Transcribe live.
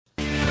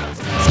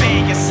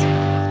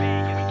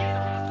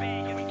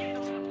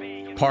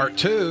part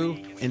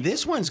 2, and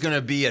this one's going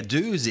to be a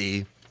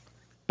doozy.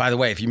 By the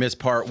way, if you missed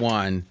part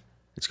 1,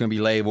 it's going to be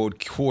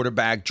labeled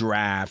quarterback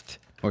draft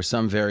or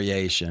some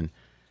variation.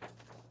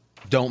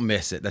 Don't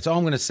miss it. That's all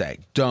I'm going to say.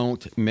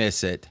 Don't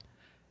miss it.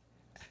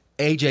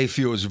 AJ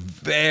feels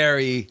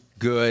very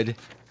good.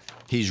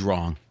 He's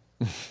wrong.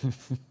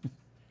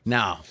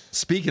 Now,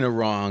 speaking of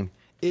wrong,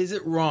 is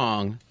it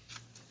wrong?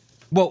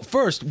 Well,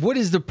 first, what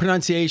is the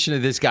pronunciation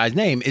of this guy's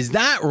name? Is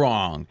that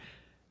wrong?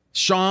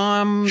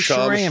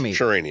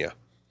 Charania.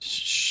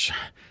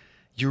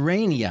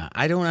 Urania.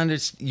 I don't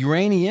understand.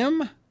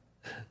 Uranium?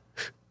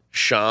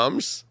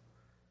 Shams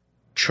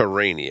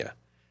Charania.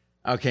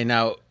 Okay,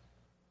 now,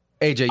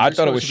 AJ, I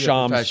thought it was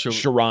Shams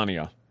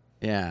Charania.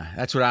 Yeah,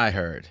 that's what I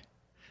heard.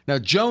 Now,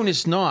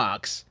 Jonas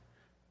Knox,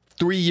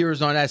 3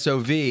 years on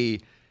SOV, I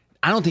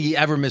don't think he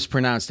ever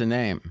mispronounced a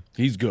name.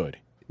 He's good.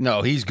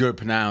 No, he's good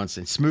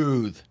pronouncing,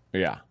 smooth.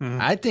 Yeah. Mm-hmm.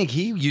 I think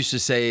he used to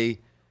say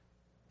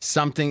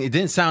something. It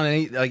didn't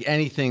sound like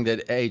anything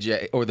that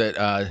AJ or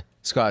that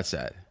Scott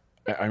said.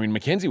 I mean,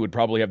 Mackenzie would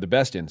probably have the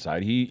best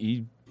insight.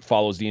 He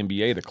follows the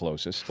NBA the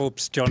closest.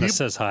 Oops, Jonas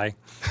says hi.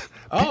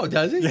 Oh,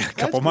 does he? Yeah, a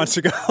couple months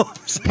ago.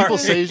 People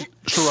say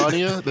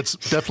Charania. That's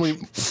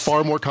definitely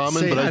far more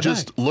common, but I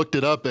just looked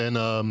it up,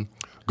 and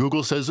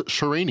Google says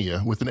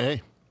Charania with an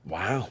A.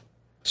 Wow.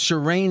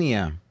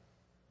 Charania.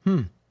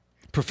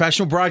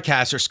 Professional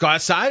broadcaster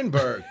Scott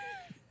Seidenberg.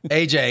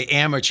 AJ,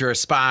 amateur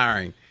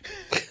aspiring.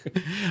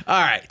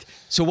 All right.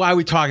 So why are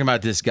we talking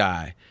about this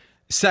guy?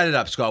 Set it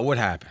up, Scott. What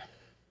happened?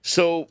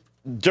 So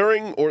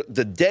during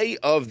the day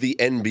of the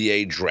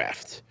NBA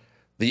draft,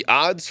 the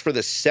odds for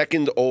the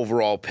second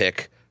overall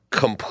pick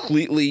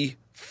completely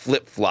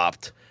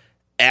flip-flopped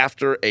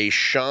after a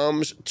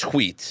Shams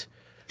tweet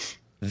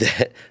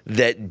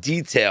that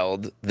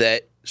detailed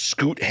that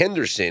Scoot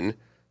Henderson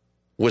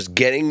was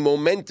getting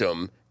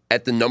momentum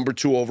at the number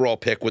 2 overall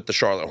pick with the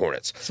Charlotte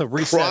Hornets. So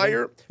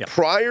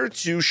prior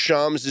to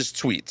Shams'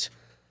 tweet,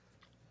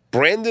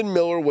 Brandon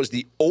Miller was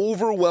the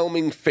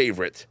overwhelming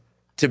favorite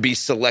to be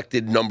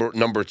selected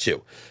number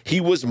 2. He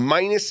was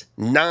minus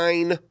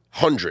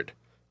 900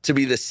 to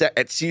be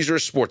at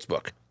Caesars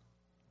Sportsbook.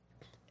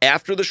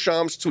 After the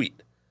Shams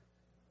tweet,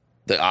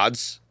 the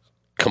odds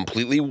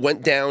completely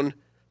went down.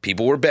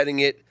 People were betting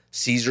it.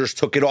 Caesars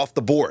took it off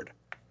the board.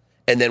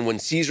 And then when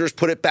Caesars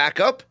put it back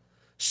up,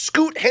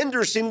 Scoot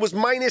Henderson was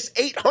minus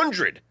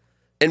 800,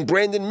 and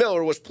Brandon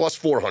Miller was plus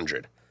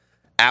 400.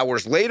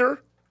 Hours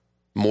later,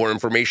 more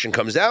information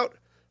comes out.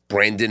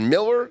 Brandon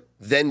Miller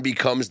then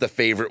becomes the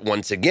favorite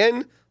once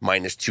again,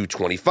 minus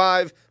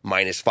 225,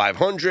 minus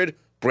 500.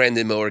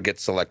 Brandon Miller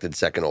gets selected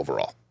second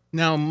overall.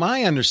 Now,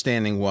 my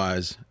understanding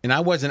was, and I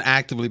wasn't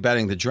actively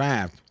betting the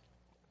draft,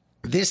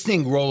 this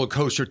thing roller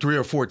coaster 3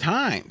 or 4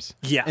 times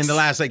in the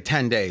last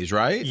 10 days,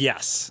 right?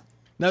 Yes.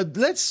 Now,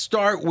 let's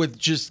start with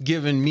just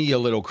giving me a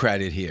little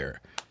credit here.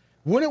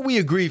 Wouldn't we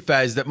agree,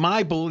 Fez, that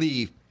my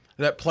belief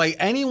that play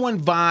anyone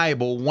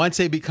viable once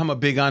they become a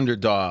big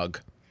underdog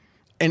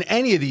in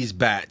any of these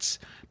bets,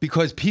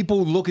 because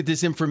people look at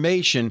this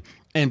information,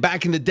 and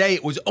back in the day,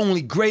 it was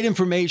only great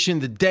information.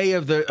 The day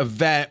of the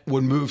event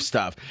would move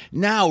stuff.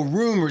 Now,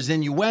 rumors,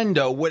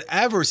 innuendo,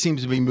 whatever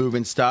seems to be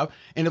moving stuff.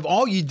 And if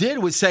all you did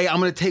was say,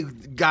 I'm going to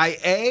take guy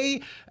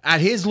A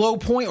at his low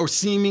point or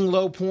seeming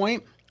low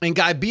point, and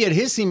guy B at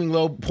his seeming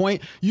low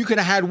point, you could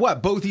have had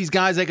what? Both these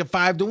guys like a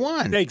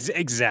 5-1.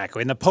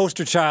 Exactly. And the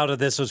poster child of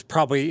this was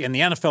probably in the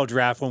NFL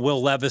draft when Will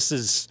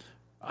Levis's,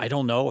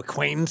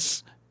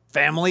 acquaintance,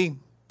 family,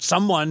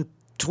 someone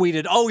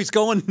tweeted, "Oh, he's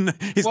going."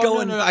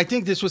 No, I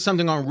think this was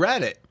something on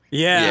Reddit.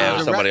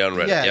 Yeah, somebody on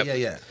Reddit.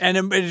 Yeah. And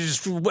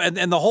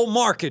the whole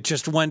market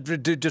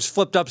just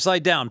flipped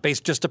upside down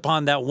based just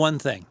upon that one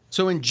thing.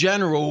 So in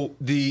general,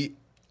 the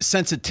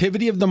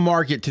sensitivity of the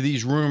market to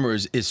these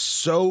rumors is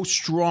so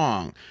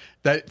strong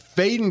that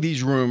fading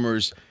these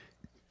rumors,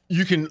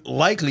 you can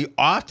likely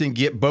often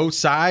get both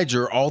sides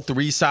or all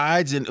 3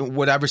 sides in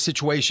whatever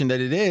situation that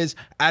it is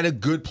at a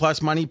good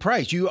plus money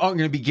price. You aren't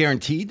going to be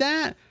guaranteed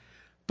that.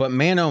 But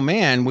man, oh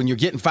man, when you're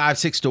getting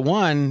 5-6 to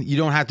 1, you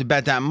don't have to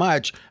bet that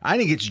much. I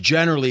think it's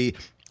generally,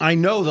 I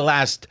know the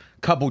last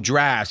couple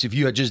drafts, if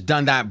you had just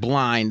done that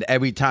blind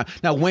every time.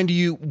 Now, when do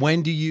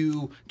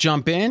you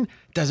jump in?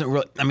 Doesn't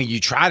really, you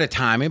try to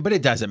time it, but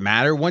it doesn't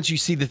matter. Once you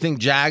see the thing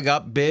jag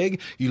up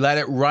big, you let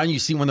it run, you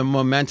see when the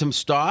momentum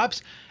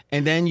stops,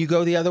 and then you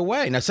go the other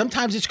way. Now,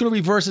 sometimes it's going to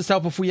reverse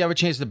itself before you have a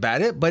chance to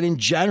bet it, but in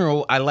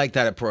general, I like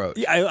that approach.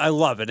 Yeah, I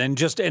love it. And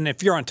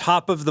if you're on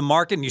top of the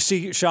market and you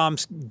see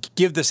Shams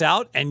give this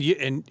out and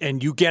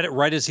you get it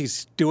right as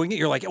he's doing it,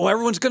 you're like,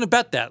 everyone's going to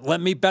bet that.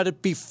 Let me bet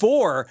it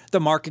before the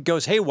market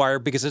goes haywire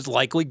because it's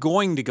likely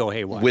going to go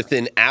haywire.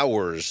 Within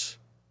hours,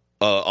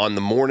 on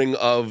the morning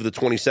of the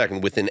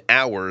 22nd, within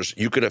hours,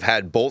 you could have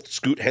had both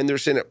Scoot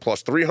Henderson at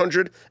plus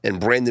 300 and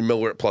Brandon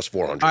Miller at plus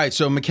 400. All right,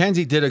 so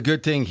Mackenzie did a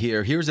good thing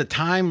here. Here's a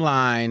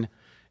timeline,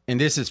 and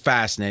this is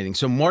fascinating.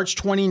 So March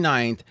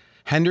 29th,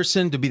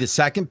 Henderson to be the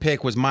second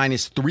pick was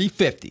minus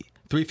 350.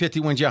 350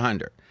 wins you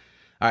 100.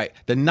 All right,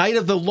 the night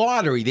of the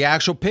lottery, the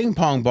actual ping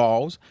pong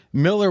balls,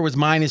 Miller was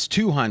minus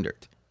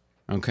 200.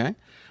 Okay?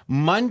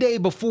 Monday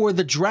before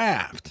the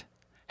draft,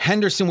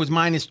 Henderson was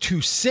minus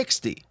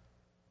 260.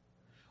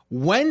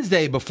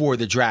 Wednesday before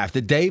the draft,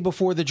 the day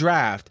before the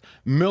draft,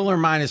 Miller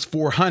minus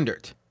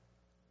 400.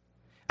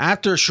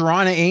 After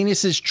Sharana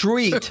Anus's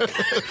tweet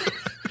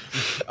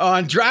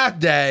on draft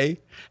day,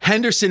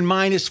 Henderson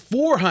minus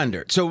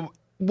 400. So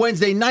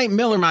Wednesday night,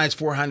 Miller minus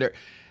 400.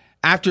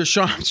 After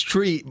Shams'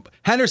 tweet,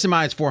 Henderson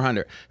minus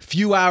 400.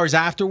 Few hours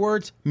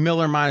afterwards,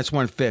 Miller minus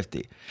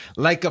 150.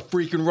 Like a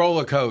freaking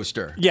roller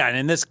coaster. Yeah, and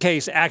in this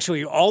case,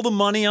 actually, all the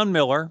money on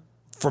Miller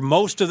for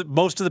most of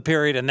the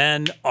period, and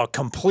then a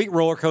complete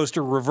roller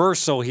coaster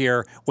reversal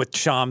here with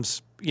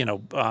Shams,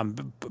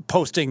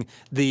 posting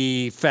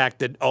the fact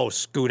that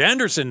Scoot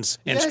Henderson's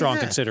in strong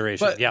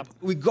consideration. But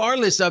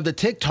regardless of the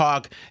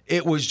TikTok,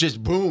 it was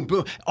just boom,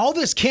 boom. All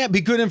this can't be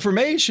good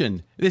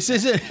information. This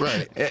isn't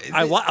right.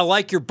 I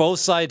like your both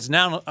sides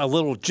now. A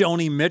little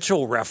Joni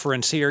Mitchell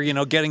reference here.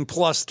 Getting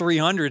plus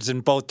 300s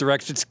in both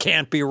directions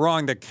can't be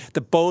wrong.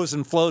 The bows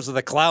and flows of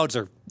the clouds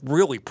are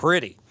really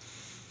pretty.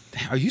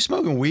 Are you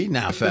smoking weed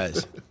now,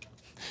 Fez?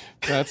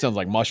 That sounds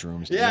like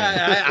mushrooms. To me.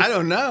 I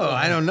don't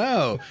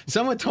know.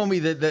 Someone told me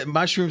that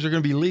mushrooms are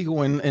going to be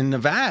legal in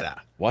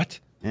Nevada. What?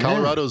 Yeah.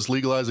 Colorado's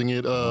legalizing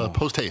it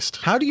post haste.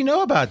 How do you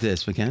know about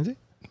this, Mackenzie?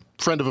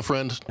 Friend of a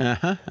friend.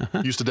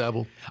 Used to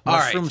dabble.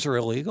 Mushrooms are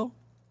illegal?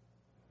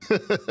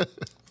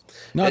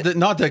 Not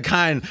the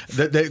kind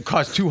that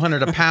cost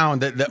 $200 a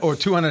pound or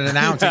 $200 an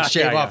ounce and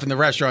shave off in the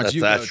restaurants.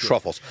 That's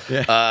truffles.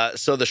 Yeah.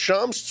 So the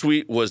Shams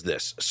tweet was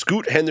this: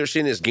 Scoot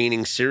Henderson is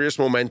gaining serious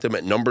momentum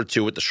at number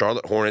 2 with the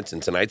Charlotte Hornets in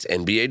tonight's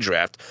NBA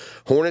draft.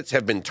 Hornets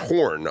have been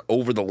torn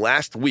over the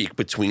last week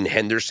between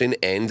Henderson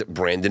and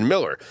Brandon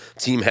Miller.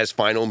 Team has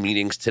final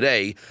meetings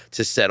today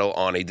to settle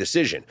on a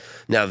decision.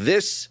 Now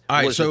this.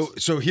 All right.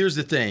 So here's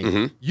the thing.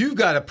 Mm-hmm. You've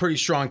got a pretty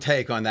strong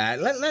take on that.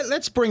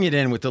 Let's bring it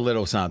in with a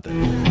little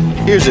something.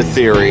 Here's a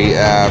theory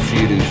for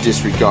you to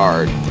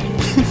disregard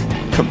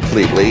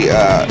completely.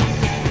 I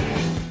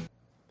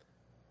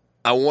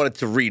wanted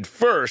to read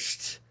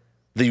first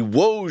the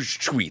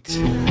Woj tweet.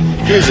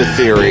 Here's a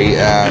theory.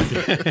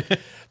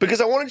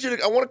 Because I want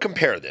to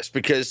compare this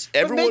because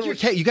everyone.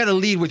 You got to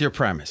lead with your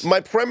premise.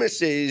 My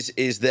premise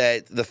is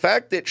that the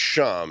fact that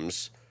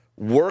Shams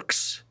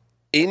works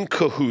in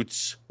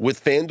cahoots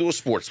with FanDuel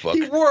Sportsbook.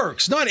 He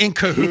works, not in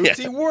cahoots.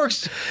 Yeah. He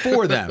works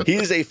for them. He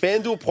is a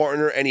FanDuel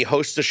partner, and he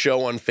hosts a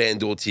show on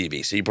FanDuel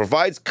TV. So he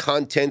provides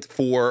content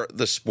for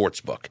the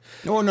sportsbook.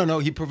 No.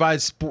 He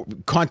provides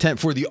content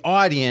for the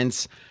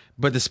audience,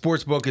 but the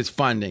sportsbook is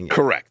funding it.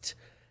 Correct.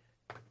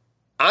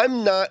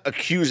 I'm not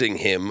accusing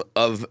him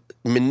of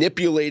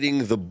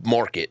manipulating the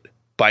market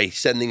by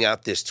sending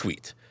out this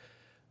tweet.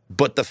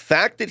 But the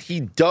fact that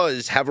he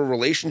does have a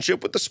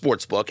relationship with the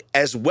sportsbook,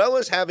 as well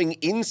as having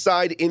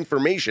inside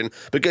information,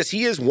 because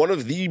he is one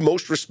of the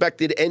most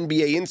respected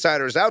NBA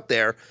insiders out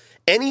there,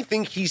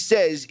 anything he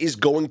says is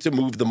going to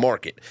move the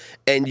market.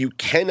 And you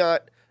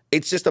cannot,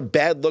 it's just a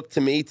bad look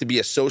to me to be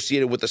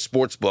associated with a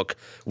sportsbook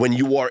when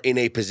you are in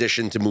a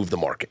position to move the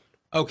market.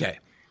 Okay.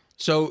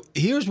 So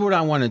here's what I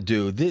want to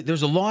do.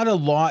 There's a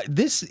lot.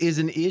 This is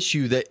an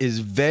issue that is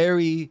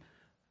very...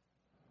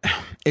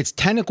 its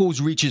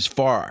tentacles reaches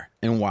far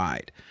and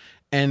wide.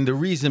 And the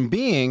reason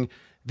being,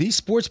 these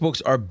sports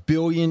books are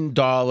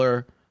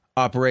billion-dollar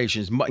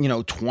operations,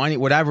 20,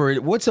 whatever.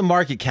 What's the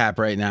market cap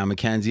right now,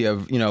 Mackenzie,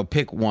 of,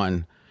 pick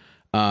one,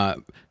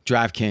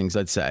 DraftKings,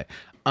 let's say.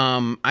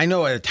 I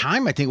know at a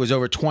time, I think it was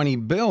over 20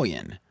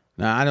 billion.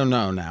 Now, I don't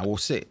know now. We'll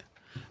see.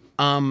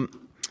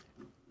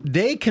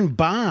 They can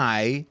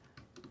buy...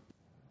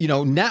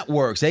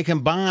 networks, they can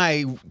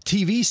buy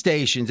TV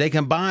stations, they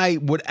can buy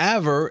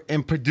whatever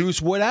and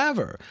produce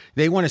whatever.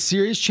 They want a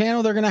Sirius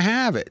channel, they're going to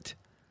have it,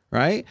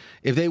 right?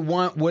 If they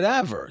want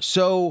whatever.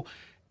 So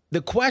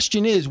the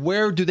question is,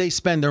 where do they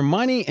spend their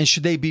money, and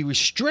should they be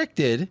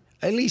restricted,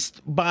 at least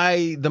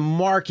by the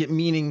market,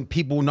 meaning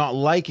people not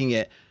liking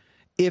it,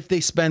 if they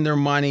spend their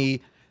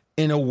money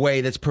in a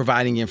way that's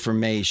providing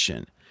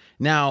information?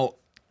 Now,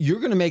 you're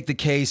going to make the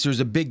case there's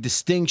a big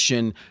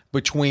distinction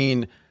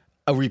between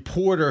a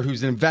reporter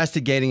who's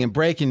investigating and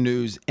breaking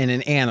news and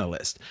an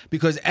analyst.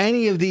 Because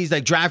any of these,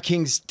 like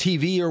DraftKings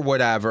TV or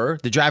whatever,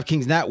 the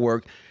DraftKings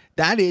network,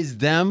 that is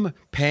them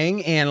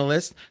paying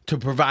analysts to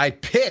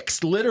provide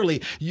picks.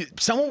 Literally,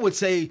 someone would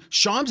say,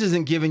 Shams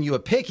isn't giving you a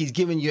pick, he's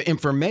giving you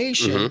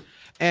information. Mm-hmm.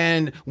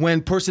 And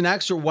when person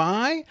X or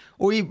Y,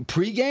 or even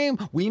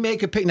pregame, we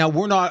make a pick. Now,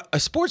 we're not a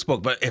sports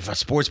book, but if a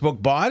sports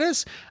book bought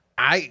us,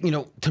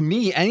 to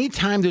me,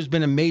 anytime there's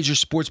been a major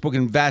sportsbook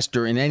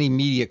investor in any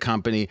media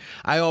company,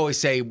 I always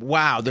say,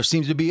 wow, there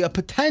seems to be a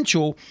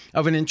potential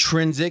of an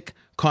intrinsic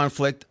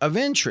conflict of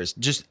interest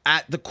just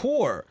at the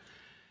core.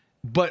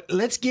 But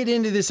let's get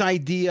into this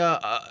idea,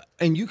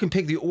 and you can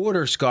pick the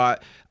order,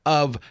 Scott,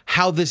 of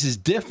how this is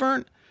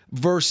different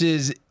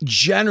versus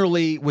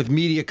generally with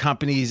media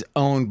companies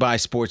owned by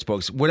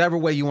sportsbooks, whatever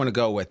way you want to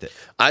go with it.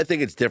 I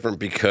think it's different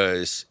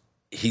because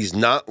he's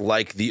not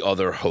like the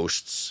other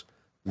hosts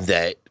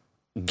that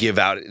give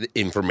out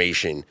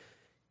information.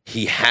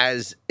 He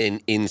has an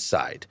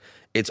inside.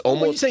 It's When you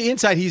almost say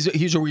inside,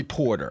 he's a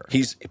reporter.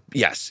 he's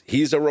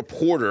a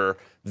reporter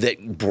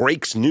that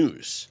breaks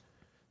news.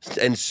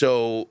 And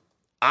so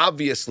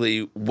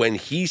obviously when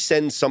he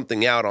sends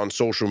something out on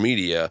social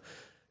media,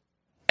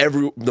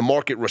 the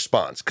market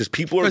responds because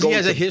people are Because going he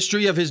has a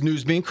history of his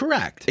news being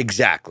correct.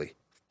 Exactly.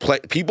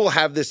 People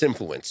have this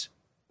influence.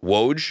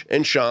 Woj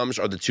and Shams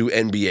are the two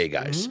NBA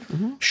guys.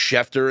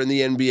 Schefter in the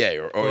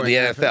NBA or the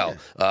NFL.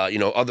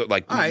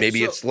 Other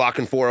maybe it's Lock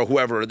and Four or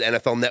whoever, the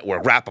NFL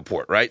Network,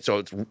 Rappaport, right? So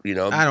it's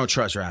I don't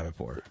trust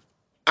Rappaport.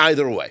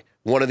 Either way,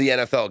 one of the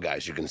NFL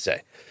guys, you can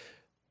say.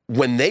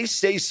 When they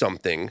say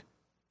something,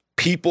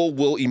 people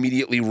will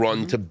immediately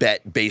run to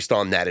bet based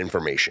on that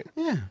information.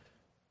 Yeah.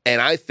 And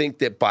I think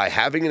that by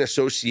having an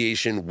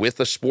association with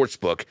a sports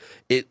book,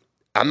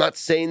 I'm not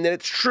saying that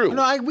it's true.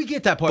 No, we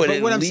get that part.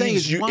 But what I'm saying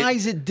is, why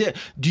is it?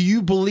 Do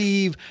you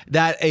believe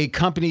that a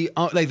company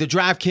like the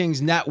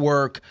DraftKings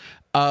network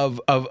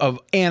of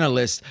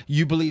analysts,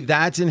 you believe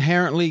that's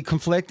inherently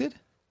conflicted?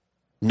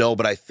 No,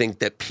 but I think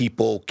that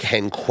people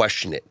can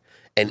question it.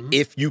 And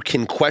if you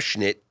can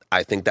question it,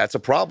 I think that's a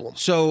problem.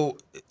 So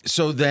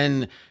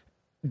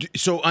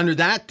under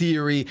that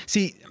theory,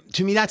 see,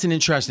 to me, that's an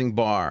interesting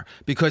bar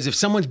because if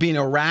someone's being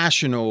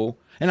irrational,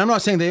 and I'm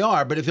not saying they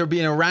are, but if they're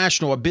being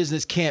irrational, a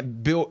business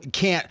can't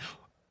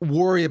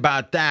worry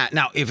about that.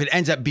 Now, if it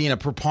ends up being a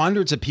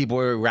preponderance of people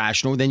are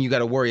irrational, then you got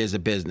to worry as a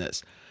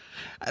business.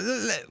 We're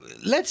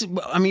going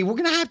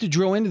to have to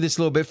drill into this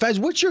a little bit. Fez,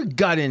 what's your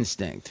gut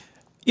instinct?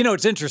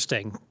 It's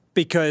interesting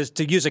because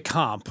to use a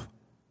comp,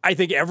 I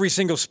think every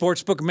single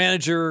sportsbook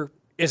manager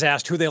is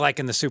asked who they like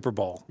in the Super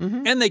Bowl.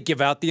 And they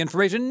give out the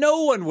information.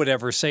 No one would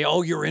ever say,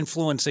 oh, you're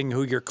influencing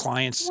who your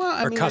clients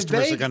or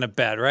customers are going to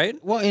bet, right?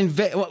 Well,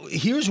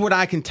 here's what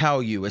I can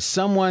tell you. As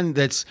someone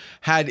that's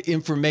had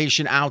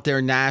information out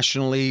there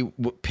nationally,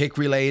 pick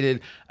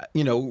related,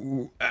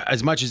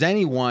 as much as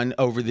anyone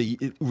over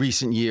the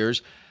recent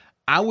years,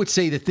 I would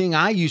say the thing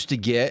I used to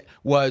get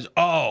was,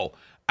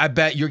 I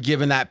bet you're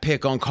giving that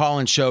pick on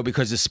Colin's show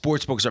because the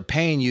sports books are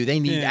paying you. They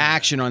need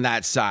action on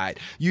that side.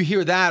 You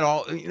hear that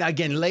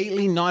again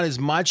lately, not as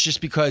much, just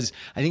because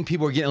I think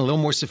people are getting a little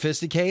more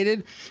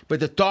sophisticated. But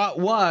the thought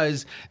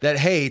was that,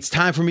 hey, it's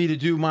time for me to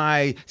do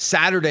my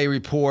Saturday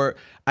report.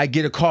 I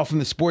get a call from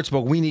the sports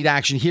book. We need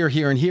action here,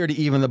 here, and here to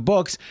even the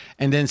books.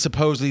 And then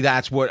supposedly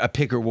that's what a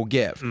picker will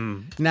give.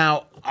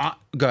 Now,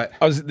 go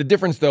ahead. The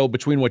difference, though,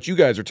 between what you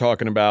guys are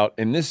talking about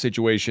in this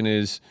situation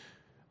is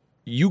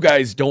you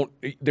guys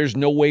there's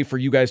no way for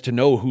you guys to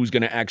know who's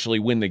going to actually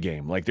win the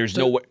game. Like, there's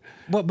no way.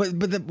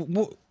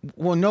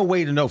 Well, no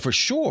way to know for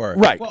sure.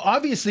 Right. Well,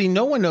 obviously,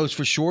 no one knows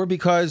for sure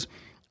because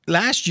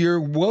last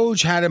year,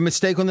 Woj had a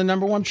mistake on the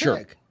number one pick.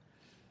 Sure.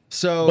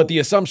 So, but the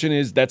assumption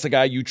is that's a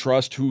guy you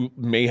trust who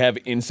may have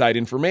inside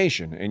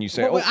information. And you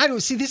say, I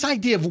don't see this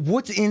idea of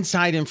what's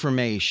inside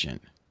information.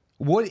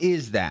 What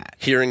is that?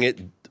 Hearing it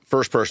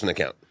first-person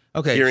account.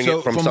 Okay, hearing so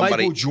it from from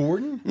somebody, Michael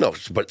Jordan? No,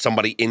 but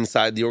somebody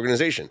inside the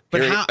organization.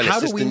 But Hearing how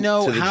do we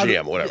know? To the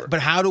GM, whatever. But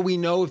how do we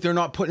know if they're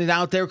not putting it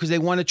out there because they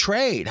want to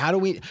trade? How do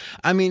we?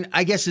 I mean,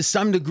 I guess to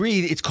some degree,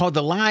 it's called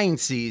the lying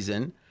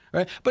season,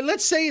 right? But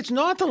let's say it's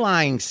not the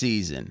lying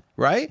season,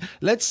 right?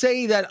 Let's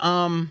say that.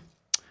 All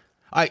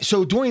right.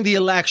 So during the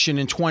election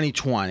in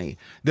 2020,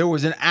 there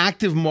was an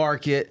active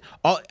market.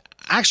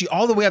 Actually,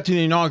 all the way up to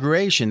the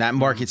inauguration, that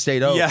market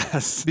stayed open.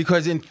 Yes.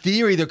 Because in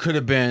theory, there could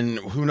have been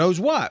who knows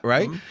what,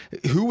 right?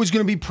 Who was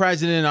going to be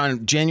president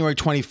on January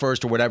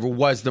 21st or whatever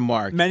was the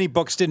market. Many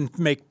books didn't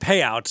make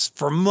payouts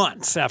for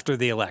months after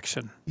the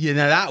election. Yeah,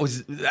 now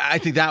I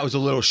think that was a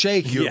little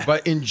shaky. Yeah.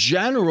 But in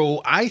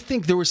general, I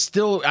think there was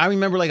still, I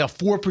remember like a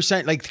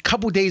 4%, like a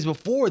couple days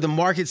before, the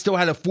market still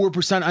had a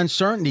 4%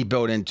 uncertainty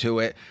built into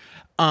it.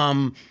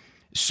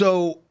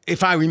 So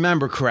if I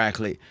remember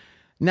correctly.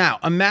 Now,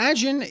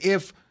 imagine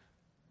if,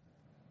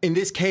 in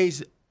this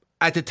case,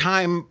 at the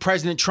time,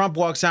 President Trump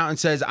walks out and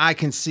says, I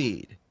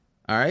concede.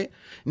 All right.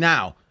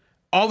 Now,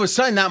 all of a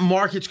sudden, that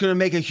market's going to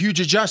make a huge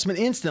adjustment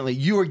instantly.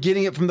 You are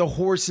getting it from the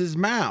horse's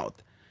mouth.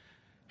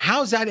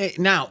 How's that?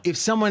 Now, if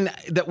someone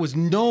that was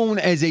known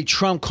as a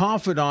Trump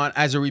confidant,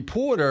 as a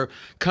reporter,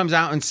 comes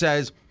out and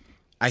says,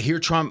 I hear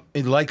Trump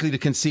is likely to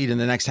concede in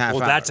the next half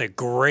hour. Well, that's a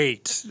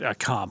great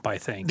comp, I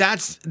think.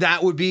 That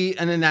would be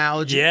an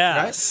analogy.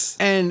 Yes.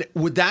 Right? And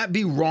would that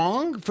be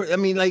wrong?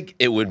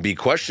 It would be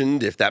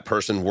questioned if that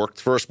person worked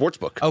for a sports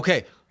book.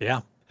 Okay. Yeah.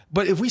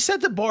 But if we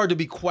set the bar to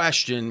be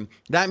questioned,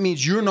 that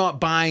means you're not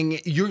buying.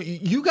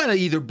 You got to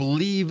either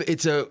believe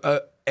it's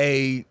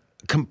a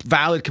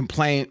valid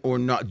complaint or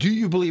not. Do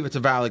you believe it's a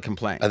valid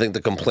complaint? I think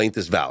the complaint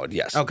is valid.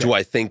 Yes. Okay. Do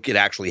I think it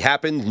actually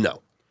happened?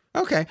 No.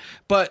 Okay.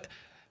 But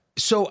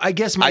so I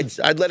guess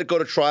I'd let it go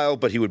to trial,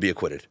 but he would be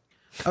acquitted.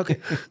 Okay.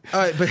 All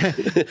right. But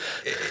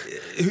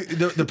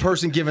the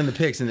person giving the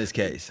picks in this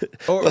case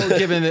or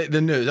giving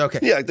the news. Okay.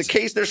 Yeah. The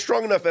case, there's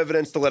strong enough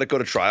evidence to let it go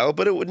to trial,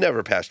 but it would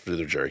never pass through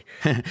the jury.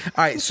 All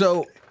right.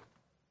 So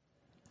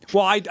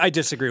Well, I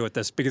disagree with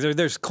this because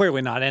there's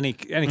clearly not any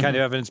kind of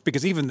evidence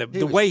because even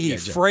the way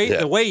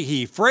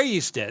he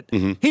phrased it,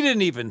 he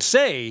didn't even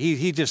say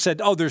he just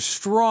said, "Oh, there's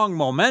strong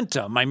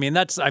momentum." I mean,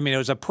 it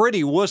was a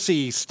pretty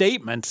wussy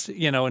statement,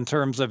 in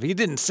terms of he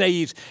didn't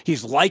say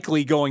he's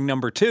likely going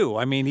number 2.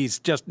 I mean, he's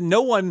just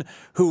no one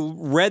who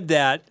read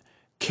that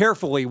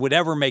carefully would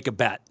ever make a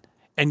bet.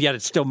 And yet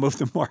it still moved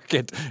the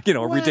market,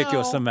 a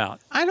ridiculous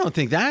amount. I don't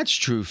think that's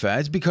true,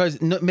 Fez,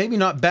 because maybe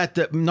not bet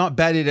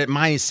it at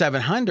minus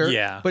 700.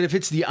 Yeah. But if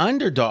it's the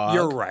underdog,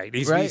 you're right.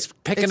 He's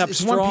picking up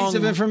strong. One piece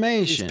of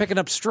information. He's picking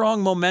up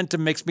strong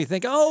momentum. Makes me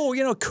think, could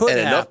and happen.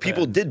 Enough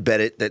people did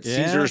bet it that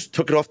Caesars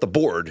took it off the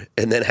board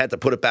and then had to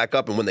put it back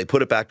up. And when they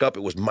put it back up,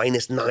 it was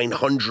minus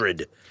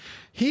 900.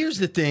 Here's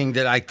the thing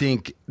that I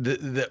think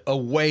a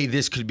way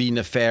this could be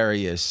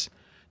nefarious,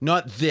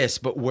 not this,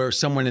 but where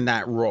someone in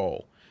that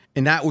role.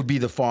 And that would be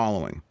the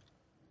following.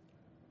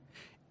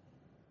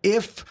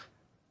 If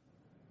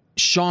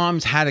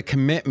Shams had a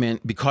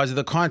commitment because of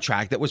the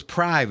contract that was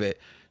private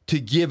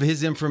to give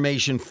his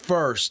information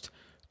first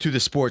to the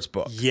sports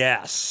book.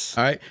 Yes.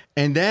 All right.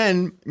 And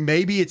then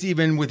maybe it's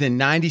even within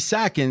 90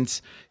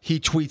 seconds, he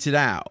tweets it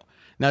out.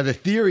 Now, the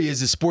theory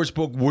is the sports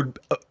book would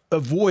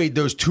avoid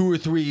those 2 or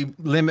 3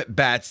 limit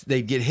bets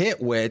they'd get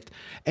hit with.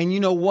 And you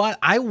know what?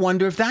 I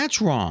wonder if that's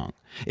wrong.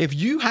 If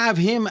you have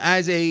him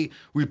as a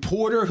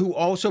reporter who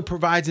also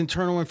provides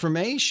internal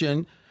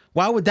information,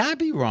 why would that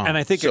be wrong? And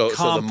I think so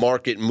the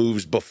market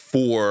moves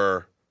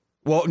before.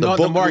 Well, not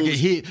the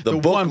market. The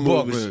book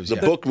moves. The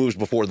book moves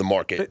before the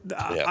market.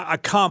 A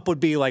comp would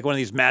be like one of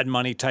these Mad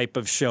Money type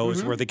of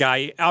shows where the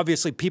guy,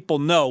 obviously people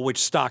know which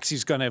stocks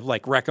he's going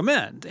to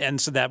recommend. And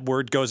so that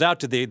word goes out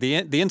to the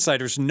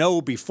insiders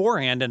know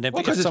beforehand. And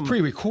because it's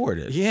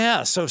pre-recorded.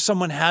 Yeah. So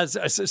someone has,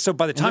 so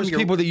by the time there's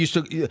people that used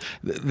to,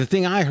 the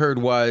thing I heard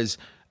was,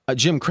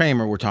 Jim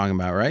Cramer we're talking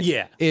about, right?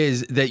 Yeah.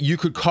 Is that you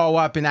could call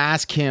up and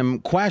ask him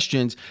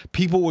questions.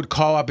 People would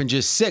call up and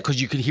just sit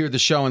because you could hear the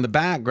show in the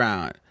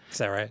background. Is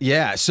that right?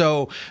 Yeah.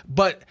 So,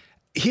 but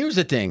here's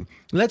the thing.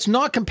 Let's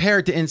not compare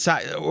it to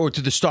inside or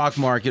to the stock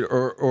market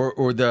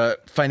or the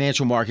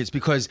financial markets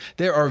because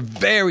they are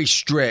very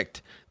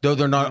strict, though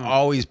they're not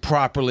always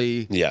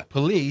properly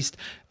policed.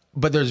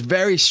 But there's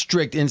very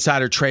strict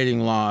insider trading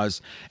laws.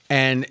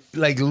 And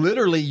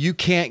literally you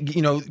can't,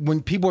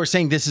 when people are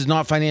saying this is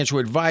not financial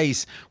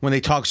advice, when they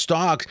talk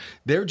stocks,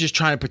 they're just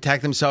trying to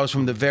protect themselves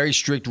from the very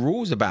strict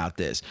rules about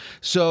this.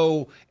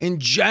 So in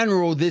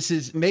general,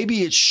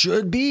 maybe it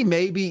should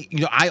be,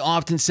 I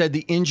often said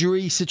the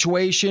injury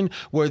situation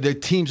where the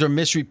teams are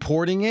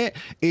misreporting it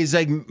is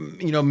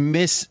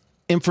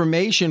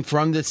information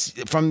from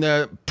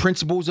the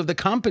principles of the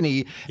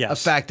company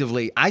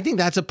effectively. I think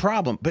that's a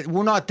problem, but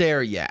we're not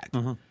there yet,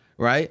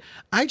 right?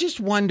 I just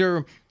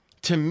wonder,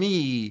 to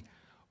me,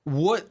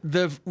 what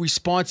the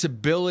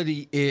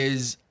responsibility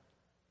is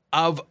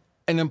of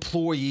an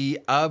employee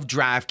of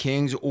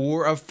DraftKings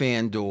or of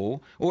FanDuel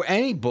or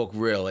any book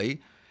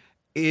really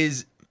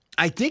is.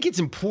 I think it's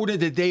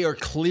important that they are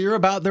clear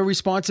about their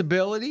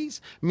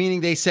responsibilities,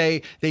 meaning they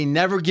say we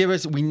never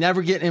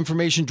get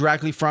information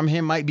directly from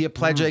him, might be a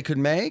pledge they could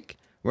make,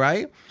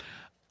 right?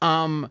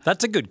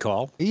 That's a good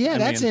call. Yeah,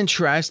 that's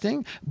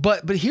interesting.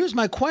 But here's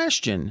my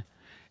question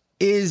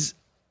is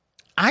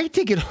I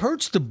think it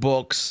hurts the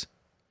books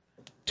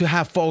to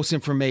have false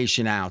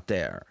information out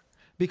there.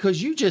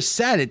 Because you just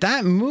said it,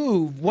 that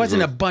move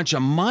wasn't a bunch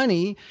of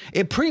money.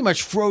 It pretty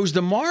much froze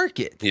the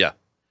market. Yeah.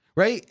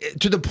 Right?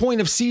 To the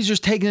point of Caesars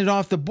taking it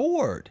off the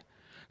board.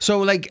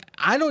 So,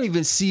 I don't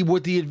even see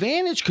what the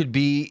advantage could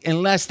be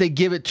unless they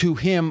give it to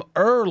him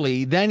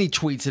early, then he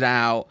tweets it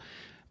out.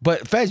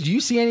 But, Fez, do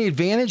you see any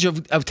advantage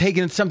of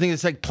taking something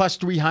that's plus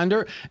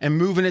 300 and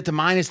moving it to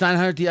minus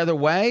 900 the other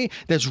way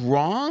that's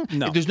wrong?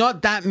 No. There's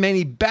not that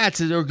many bets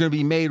that are going to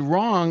be made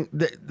wrong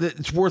that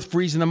it's worth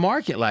freezing the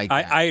market like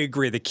that. I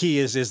agree. The key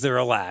is there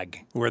a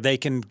lag where they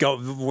can go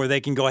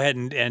ahead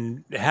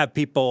and have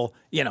people,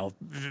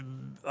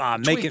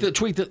 tweak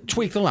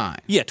the line.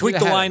 Yeah, tweak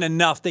the line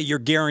enough that you're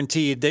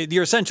guaranteed that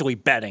you're essentially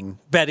betting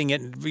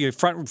it, you're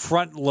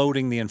front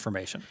loading the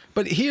information.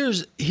 But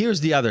here's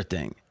the other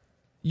thing.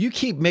 You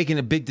keep making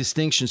a big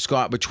distinction,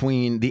 Scott,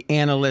 between the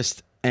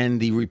analyst and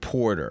the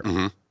reporter.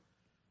 Mm-hmm.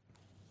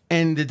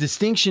 And the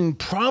distinction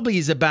probably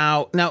is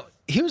about, now,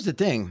 here's the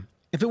thing.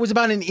 If it was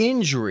about an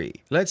injury,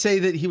 let's say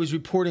that he was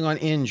reporting on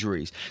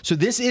injuries. So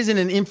this isn't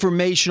an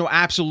informational,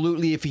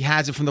 absolutely, if he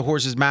has it from the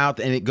horse's mouth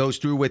and it goes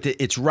through with it,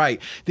 it's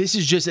right. This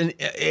is just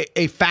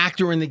a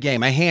factor in the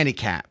game, a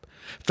handicap.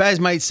 Fez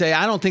might say,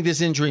 I don't think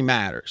this injury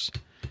matters.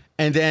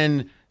 And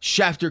then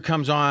Schefter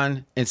comes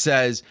on and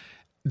says,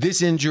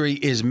 this injury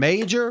is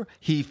major.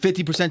 He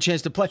 50%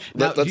 chance to play.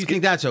 Now, do you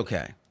think that's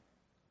okay?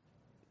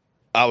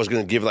 I was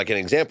going to give an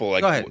example,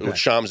 go ahead. With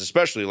Shams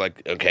especially,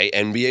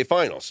 NBA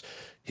Finals.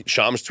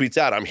 Shams tweets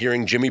out, I'm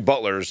hearing Jimmy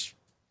Butler's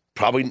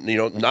probably,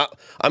 not.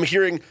 I'm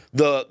hearing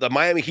the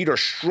Miami Heat are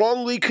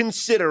strongly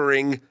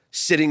considering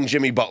sitting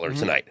Jimmy Butler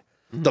tonight.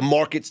 Mm-hmm. The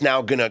market's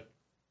now gonna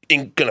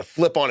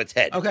flip on its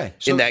head. Okay,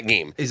 in that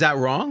game. Is that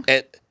wrong?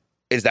 And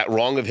is that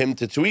wrong of him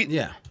to tweet?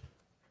 Yeah.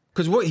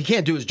 Because he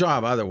can't do his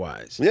job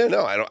otherwise. Yeah,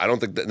 no, I don't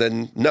think that.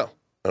 Then no,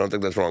 I don't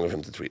think that's wrong of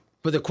him to tweet.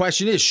 But the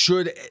question is,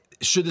 should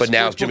the But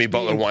now if sportsbooks Jimmy be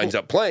Butler winds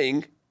up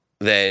playing,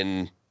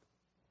 then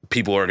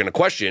people are going to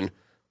question,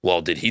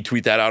 well, did he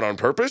tweet that out on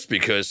purpose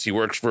because he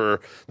works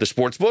for the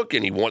sports book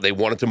and they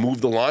wanted to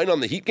move the line on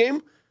the Heat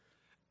game?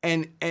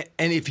 And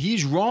if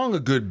he's wrong a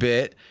good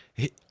bit,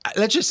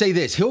 let's just say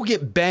this, he'll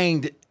get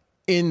banged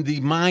in the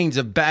minds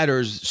of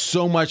batters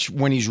so much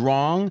when he's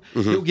wrong.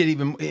 He'll get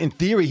even, in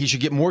theory, he should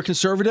get more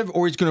conservative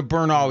or he's going to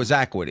burn all his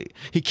equity.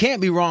 He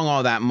can't be wrong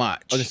all that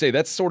much. I was going to say,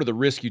 that's sort of the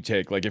risk you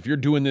take. Like, if you're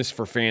doing this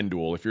for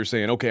FanDuel, if you're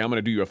saying, okay, I'm going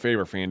to do you a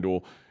favor,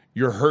 FanDuel,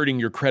 you're hurting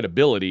your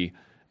credibility.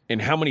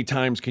 And how many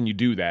times can you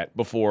do that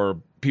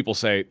before people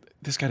say,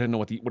 this guy doesn't know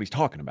what he's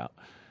talking about?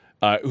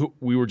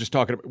 We were just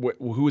talking about,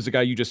 who was the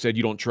guy you just said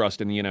you don't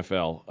trust in the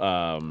NFL?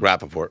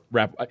 Rappaport.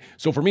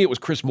 So for me, it was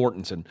Chris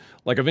Mortensen.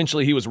 Like,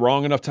 eventually he was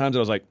wrong enough times that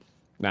I was like,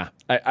 nah,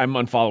 I'm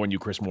unfollowing you,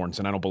 Chris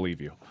Mortensen. I don't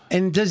believe you.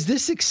 And does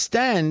this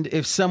extend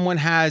if someone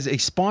has a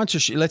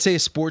sponsorship? Let's say a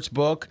sports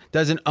book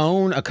doesn't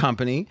own a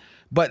company,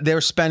 but they're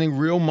spending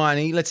real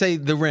money. Let's say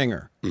The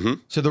Ringer.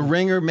 So The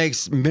Ringer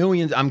makes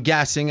millions, I'm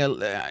guessing,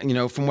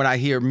 from what I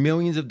hear,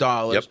 millions of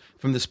dollars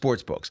from the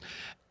sports books.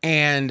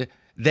 And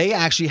they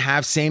actually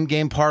have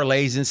same-game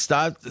parlays and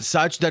stuff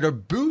such that are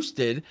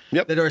boosted,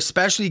 that are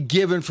especially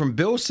given from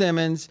Bill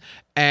Simmons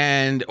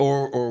and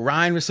or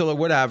Ryan Russillo,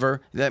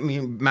 whatever. That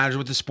matters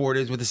what the sport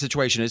is, what the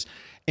situation is,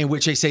 in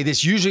which they say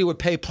this usually would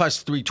pay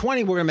plus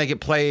 320. We're going to make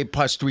it play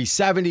plus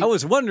 370. I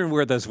was wondering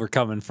where those were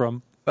coming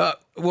from.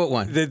 What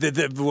one?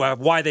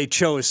 Why they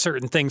chose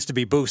certain things to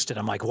be boosted.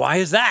 I'm like, why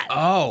is that?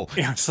 Oh.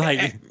 It's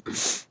like...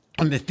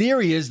 And the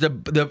theory is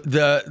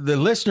the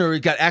listener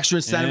got extra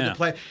incentive to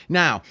play.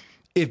 Now,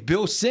 if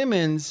Bill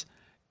Simmons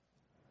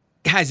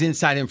has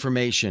inside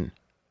information,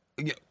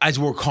 as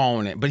we're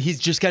calling it, but he's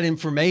just got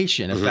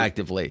information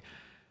effectively,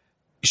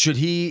 should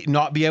he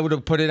not be able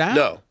to put it out?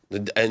 No,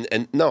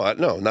 and no,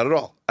 not at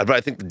all. But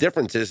I think the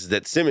difference is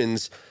that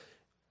Simmons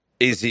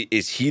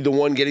is he the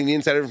one getting the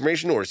inside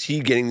information, or is he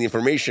getting the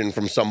information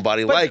from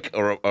somebody like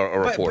a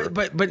reporter?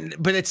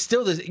 But it's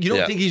still this. You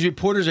don't think these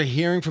reporters are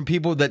hearing from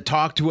people that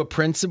talk to a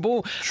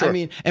principal? Sure. I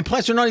mean, and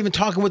plus they're not even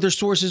talking what their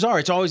sources are.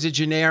 It's always a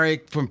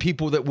generic from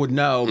people that would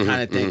know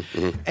kind of thing.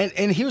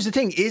 And here's the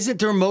thing: isn't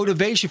there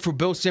motivation for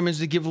Bill Simmons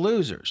to give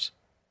losers?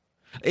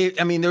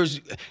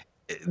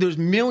 There's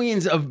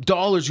millions of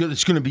dollars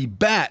that's going to be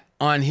bet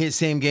on his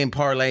same game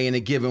parlay in a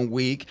given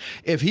week.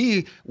 If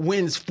he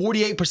wins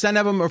 48%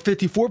 of them or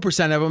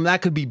 54% of them,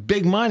 that could be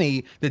big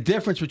money, the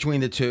difference between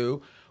the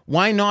two.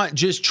 Why not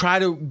just try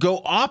to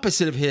go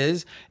opposite of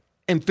his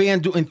and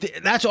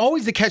FanDuel? That's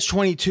always the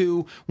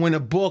catch-22 when a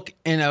book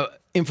and a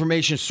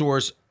information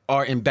source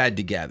are in bed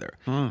together.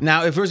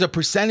 Now, if there's a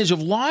percentage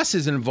of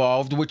losses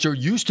involved, which are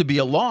used to be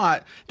a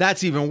lot,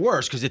 that's even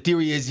worse because the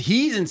theory is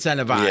he's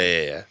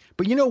incentivized. Yeah.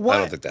 But you know what? I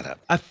don't think that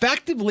happened.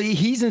 Effectively,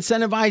 he's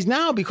incentivized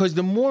now because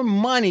the more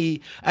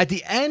money at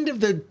the end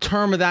of the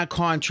term of that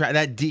contract,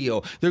 that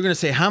deal, they're going to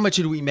say, how much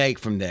did we make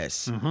from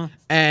this?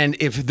 And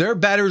if their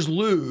bettors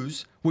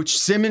lose, which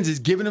Simmons is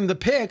giving them the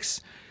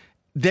picks,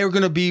 they're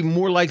going to be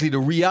more likely to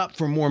re-up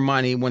for more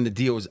money when the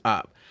deal is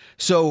up.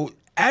 So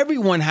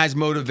everyone has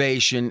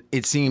motivation,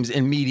 it seems,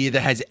 in media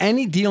that has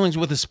any dealings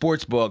with a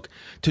sports book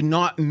to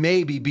not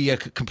maybe be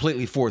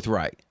completely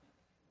forthright.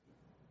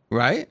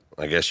 Right?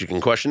 I guess you can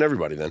question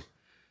everybody then.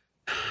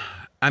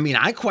 I mean,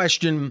 I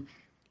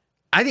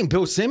think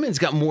Bill Simmons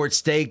got more at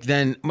stake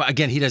than,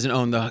 again, he doesn't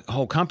own the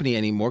whole company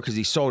anymore because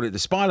he sold it to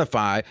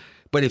Spotify.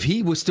 But if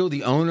he was still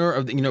the owner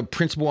of the,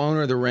 principal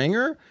owner of The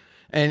Ringer,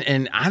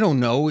 and I don't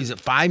know, is it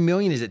 $5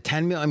 million? Is it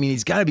 $10 million? I mean,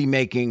 he's got to be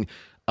making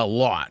a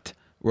lot,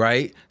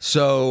 right?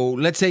 So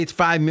let's say it's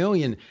 $5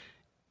 million.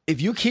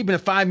 If you're keeping a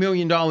 $5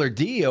 million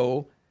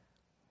deal,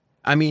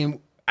 I mean,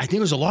 I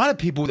think there's a lot of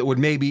people that would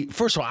maybe,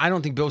 first of all, I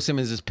don't think Bill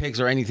Simmons' picks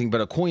are anything but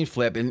a coin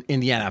flip in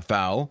the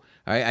NFL.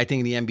 Right? I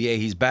think in the NBA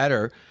he's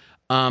better.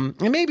 And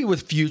maybe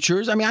with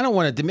futures. I mean, I don't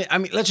want to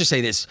let's just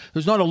say this.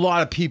 There's not a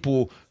lot of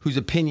people whose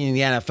opinion in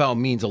the NFL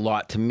means a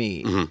lot to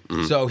me.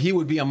 So he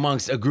would be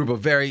amongst a group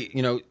of very,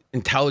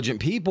 intelligent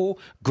people,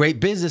 great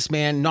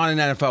businessman, not an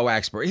NFL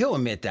expert. He'll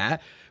admit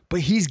that. But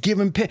he's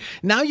given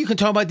now you can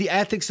talk about the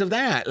ethics of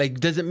that.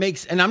 Like, does it make?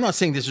 And I'm not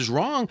saying this is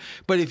wrong,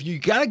 but if you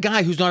got a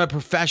guy who's not a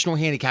professional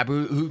handicapper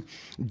who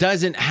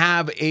doesn't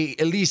have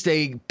at least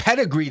a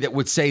pedigree that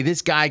would say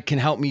this guy can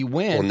help me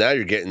win. Well, now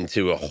you're getting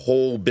to a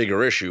whole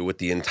bigger issue with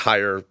the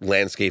entire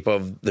landscape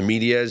of the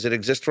media as it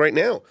exists right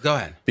now. Go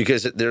ahead.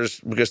 Because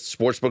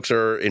sports books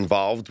are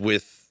involved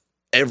with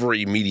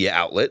every media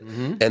outlet,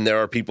 and there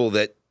are people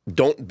that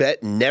don't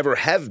bet, never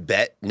have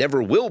bet,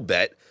 never will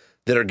bet,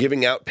 that are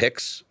giving out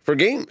picks for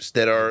games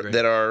that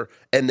are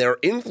and they're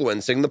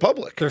influencing the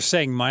public. They're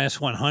saying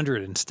minus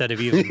 100 instead of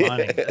even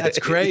money. That's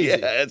crazy. Yeah,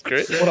 that's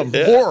crazy. What a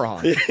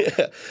moron.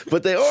 Yeah.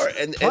 But they are.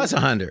 Plus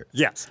 100.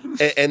 Yes.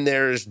 And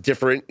there's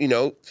different,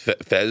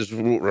 Fez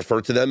will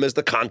refer to them as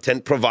the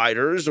content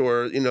providers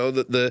or,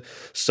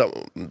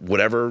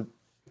 whatever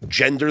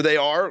gender they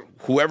are,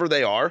 whoever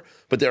they are.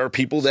 But there are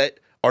people that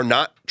are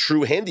not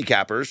true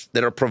handicappers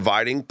that are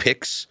providing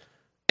picks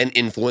and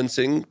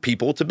influencing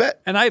people to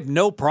bet. And I have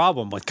no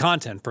problem with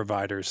content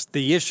providers.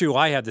 The issue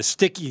I have, the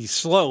sticky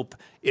slope,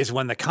 is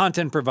when the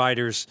content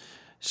providers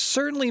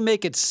certainly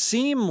make it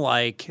seem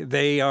like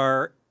they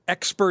are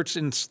experts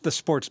in the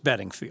sports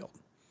betting field.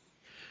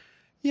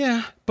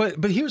 Yeah,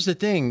 but here's the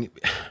thing.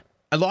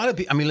 A lot of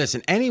people, I mean,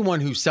 listen,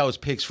 anyone who sells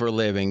picks for a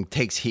living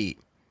takes heat.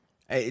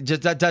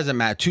 That doesn't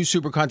matter. 2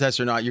 super contests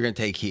or not, you're going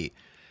to take heat.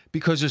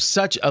 Because there's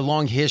such a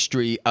long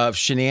history of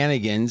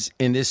shenanigans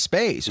in this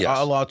space, Yes.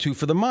 a law 2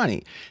 for the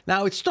money.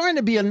 Now, it's starting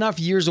to be enough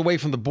years away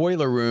from the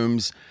boiler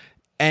rooms,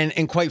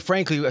 and quite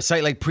frankly, a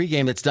site like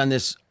Pregame that's done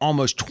this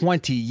almost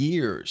 20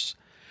 years.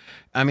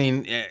 I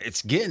mean,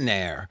 it's getting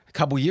there. A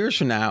couple years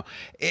from now.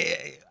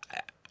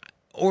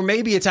 Or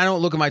maybe it's I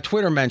don't look at my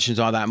Twitter mentions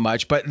all that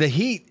much, but the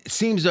heat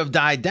seems to have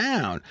died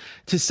down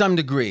to some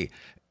degree.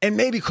 And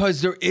maybe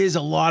because there is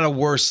a lot of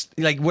worse,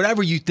 like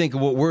whatever you think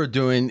of what we're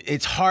doing,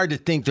 it's hard to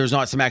think there's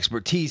not some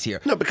expertise here.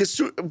 No,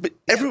 because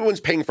everyone's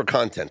paying for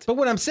content. But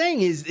what I'm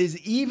saying is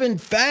even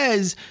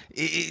Fez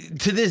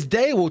to this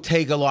day will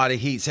take a lot of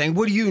heat, saying,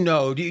 "What do you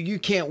know? You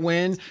can't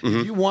win.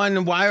 You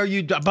won. Why are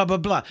you blah blah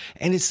blah?"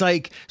 And it's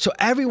like, so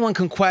everyone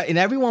can and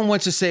everyone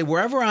wants to say,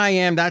 "Wherever I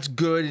am, that's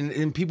good,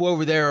 and people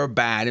over there are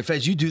bad." And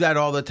Fez, you do that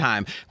all the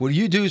time. What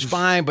you do is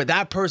fine, but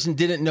that person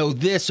didn't know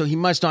this, so he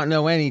must not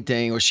know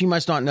anything, or she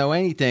must not know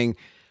anything.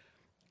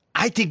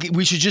 I think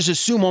we should just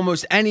assume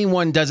almost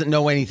anyone doesn't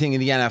know anything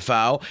in the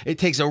NFL. It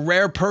takes a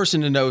rare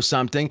person to know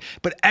something,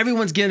 but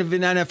everyone's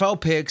giving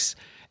NFL picks,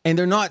 and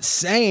they're not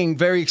saying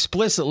very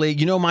explicitly,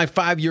 my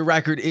 5-year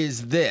record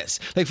is this.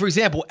 Like, for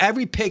example,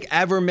 every pick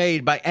ever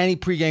made by any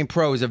pregame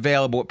pro is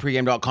available at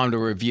pregame.com to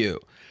review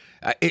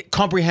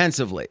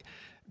comprehensively.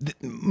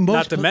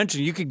 Not to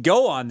mention, you could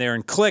go on there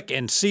and click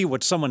and see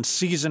what someone's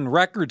season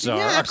records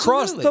are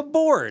across the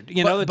board.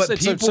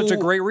 It's such a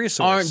great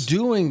resource. Aren't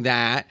doing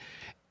that.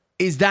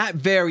 Is that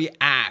very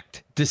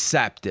act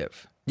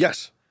deceptive?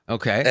 Yes.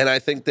 Okay. And I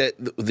think that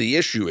the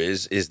issue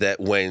is that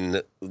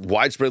when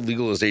widespread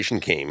legalization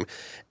came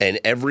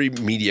and every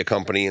media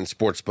company and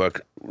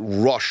sportsbook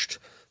rushed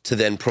to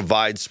then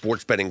provide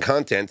sports betting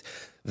content,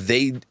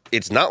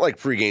 it's not like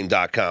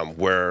pregame.com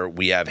where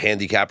we have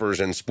handicappers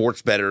and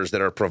sports bettors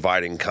that are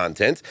providing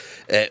content,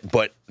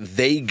 but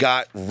they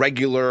got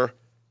regular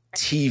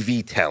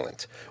TV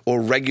talent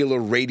or regular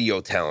radio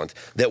talent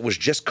that was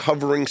just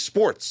covering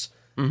sports.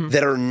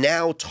 That are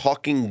now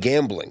talking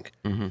gambling.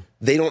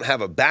 They don't have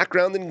a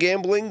background in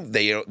gambling.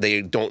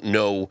 They don't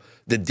know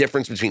the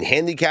difference between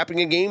handicapping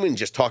a game and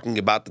just talking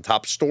about the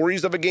top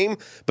stories of a game,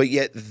 but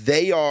yet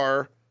they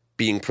are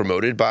being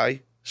promoted by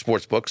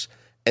sportsbooks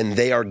and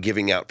they are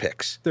giving out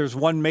picks. There's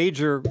one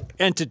major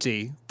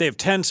entity. They have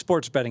 10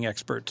 sports betting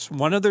experts.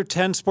 One of their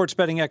 10 sports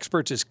betting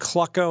experts is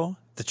Clucko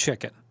the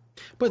Chicken.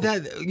 But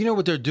that,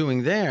 what they're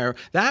doing there,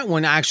 that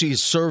one actually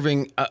is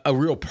serving a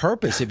real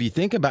purpose. If you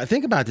think about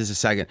this a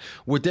second,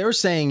 what they're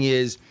saying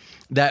is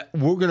that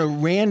we're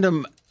going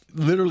to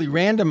literally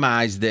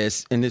randomize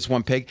this in this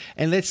one pick,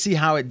 and let's see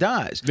how it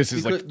does. This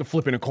is like the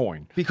flipping a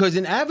coin. Because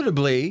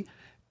inevitably,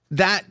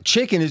 that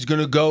chicken is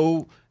going to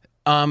go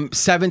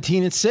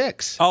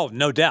 17-6. Oh,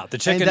 no doubt. The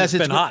chicken has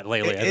been hot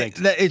lately, I think.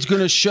 It's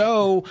going to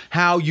show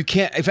how you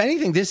can't, if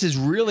anything, this is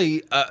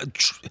really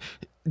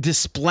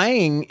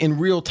displaying in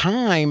real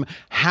time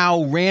how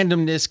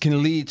randomness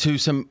can lead to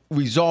some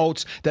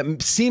results that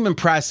seem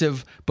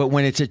impressive, but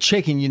when it's a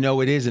chicken,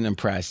 it isn't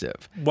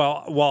impressive.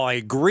 Well, while I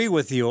agree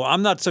with you,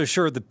 I'm not so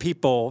sure the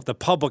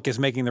public is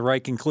making the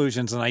right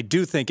conclusions, and I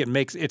do think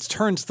it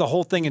turns the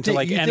whole thing into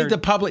you think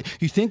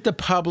the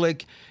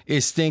public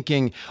is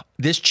thinking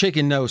this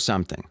chicken knows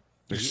something?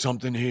 There's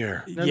something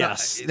here.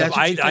 Yes, that's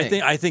what you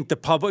think. I think the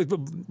public.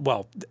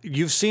 Well,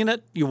 you've seen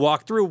it. You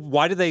walk through.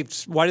 Why did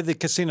the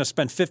casino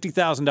spend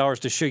 $50,000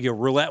 to show you a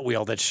roulette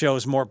wheel that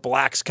shows more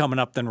blacks coming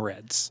up than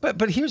reds?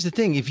 But here's the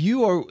thing: if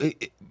you are,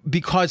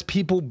 because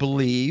people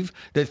believe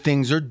that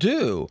things are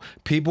due,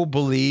 people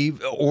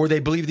believe, or they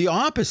believe the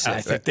opposite.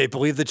 I think they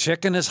believe the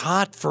chicken is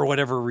hot for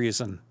whatever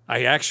reason.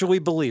 I actually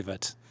believe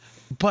it.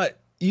 But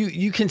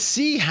you can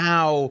see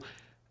how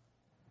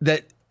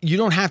that. You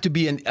don't have to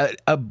be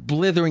a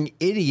blithering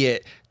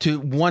idiot to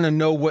want to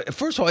know what.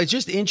 First of all, it's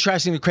just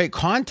interesting to create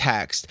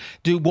context.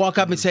 To walk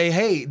up and say,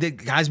 "Hey, the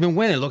guy's been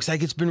winning. It looks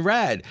like it's been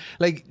red."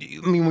 Like,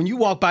 when you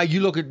walk by, you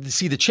look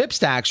see the chip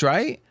stacks,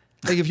 right?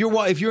 Like if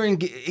you're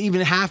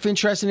even half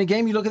interested in a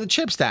game, you look at the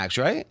chip stacks,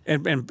 right?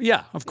 And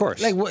yeah, of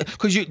course. Like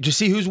because to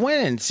see who's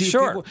winning.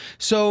 Sure. People,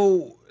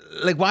 so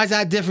why is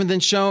that different than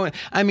showing?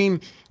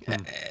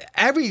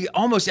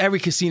 Almost every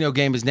casino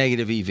game is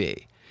negative EV.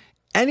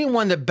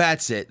 Anyone that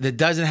bets it that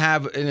doesn't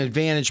have an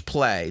advantage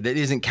play, that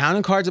isn't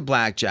counting cards at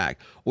blackjack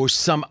or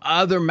some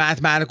other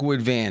mathematical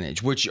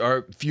advantage, which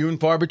are few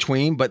and far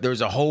between, but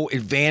there's a whole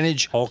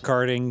advantage. Hole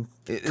carding,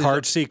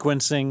 card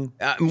sequencing,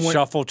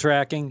 shuffle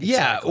tracking.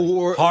 Yeah,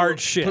 exactly. Hard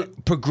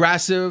shit.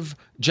 Progressive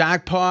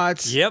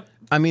jackpots. Yep.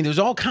 There's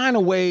all kind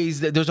of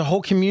ways that there's a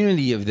whole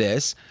community of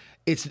this.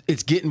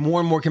 It's getting more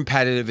and more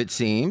competitive, it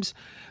seems.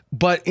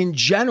 But in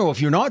general,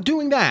 if you're not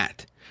doing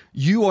that,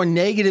 you are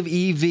negative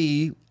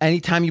EV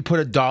anytime you put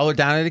 $1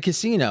 down at a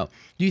casino.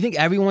 Do you think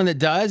everyone that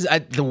does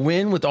at the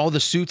Wynn with all the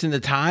suits and the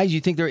ties,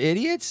 you think they're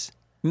idiots?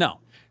 No,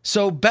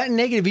 So betting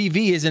negative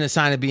EV isn't a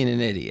sign of being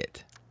an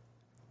idiot.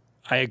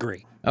 I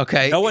agree.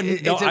 Okay, No one-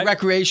 it's no, a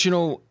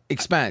recreational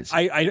expense.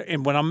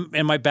 And when I'm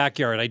in my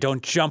backyard, I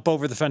don't jump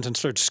over the fence and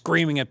start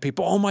screaming at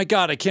people. Oh my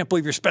God! I can't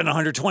believe you're spending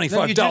 $125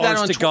 No, you do that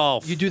on to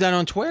golf. You do that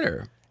on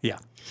Twitter. Yeah.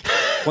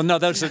 Well, no,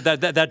 that's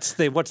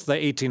the what's the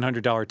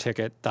 $1,800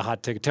 ticket, the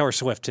hot ticket, Taylor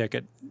Swift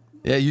ticket.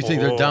 Yeah, you think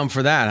they're dumb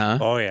for that,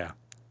 huh? Oh yeah.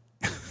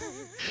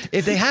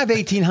 If they have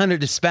 $1,800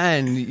 to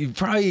spend, you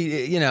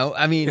probably,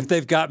 I mean, If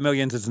they've got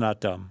millions, it's not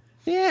dumb.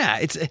 yeah,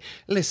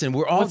 listen,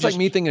 we're all It's like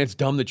me thinking it's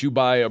dumb that you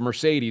buy a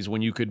Mercedes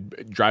when you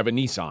could drive a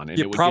Nissan and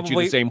You it would get you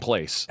probably- the same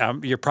place.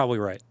 You're probably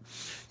right.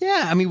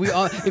 Yeah, I mean, we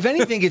all, if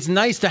anything, it's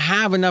nice to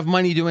have enough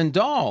money to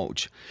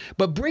indulge.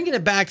 But bringing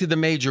it back to the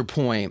major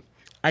point,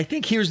 I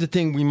think here's the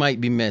thing we might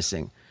be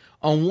missing.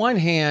 On one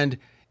hand,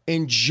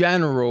 in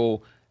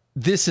general,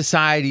 this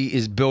society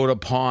is built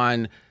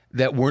upon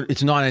that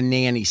it's not a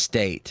nanny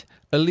state.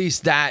 At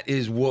least that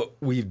is what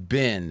we've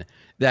been.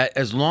 That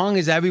as long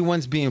as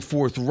everyone's being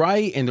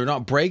forthright and they're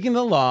not breaking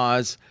the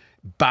laws,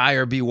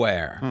 buyer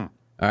beware. All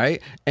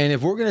right. And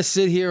if we're going to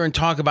sit here and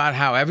talk about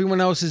how everyone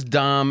else is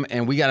dumb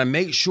and we got to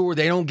make sure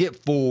they don't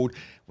get fooled,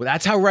 well,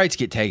 that's how rights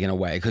get taken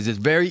away, because it's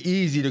very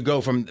easy to go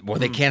from, well,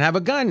 they can't have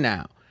a gun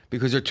now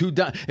because they're too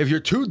dumb. If you're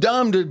too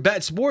dumb to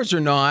bet sports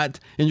or not,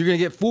 and you're going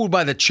to get fooled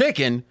by the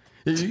chicken,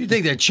 you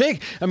think they're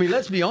chick. I mean,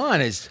 let's be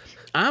honest.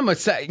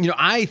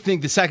 I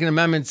think the Second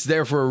Amendment's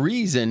there for a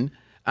reason.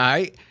 All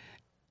right.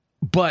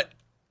 But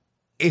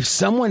if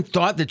someone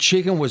thought the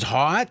chicken was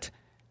hot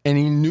and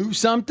he knew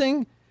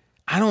something,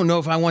 I don't know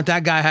if I want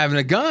that guy having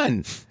a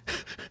gun,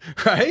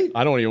 right?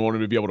 I don't even want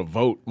him to be able to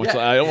vote. Yeah.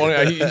 I don't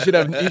want. He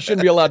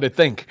shouldn't be allowed to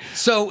think.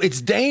 So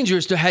it's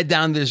dangerous to head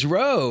down this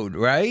road,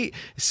 right?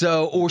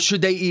 So, or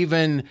should they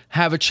even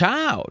have a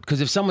child?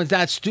 Because if someone's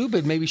that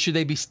stupid, maybe should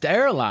they be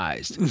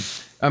sterilized?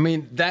 I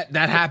mean, that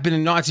happened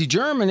in Nazi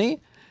Germany.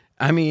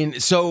 I mean,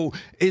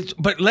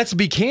 but let's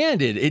be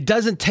candid. It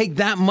doesn't take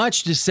that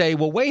much to say,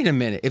 well, wait a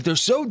minute. If they're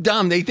so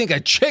dumb, they think a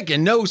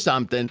chicken knows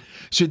something,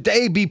 should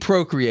they be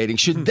procreating?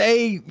 Should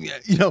they,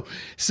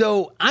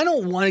 so I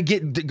don't want to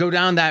go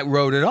down that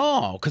road at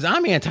all, because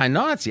I'm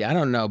anti-Nazi. I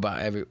don't know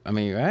about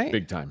right?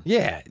 Big time.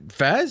 Yeah.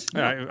 Fez?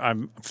 I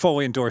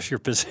fully endorse your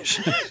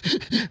position.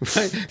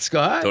 Right?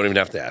 Scott? Don't even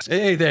have to ask.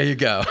 Hey, there you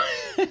go.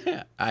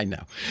 I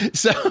know.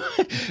 So,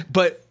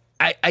 but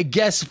I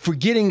guess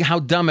forgetting how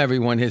dumb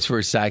everyone is for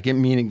a second,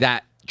 meaning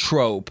that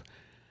trope,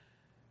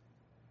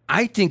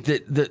 I think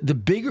that the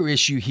bigger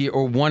issue here,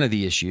 or one of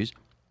the issues,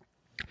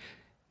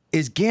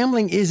 is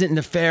gambling isn't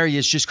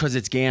nefarious just because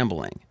it's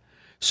gambling.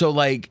 So,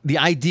 like the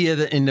idea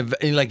that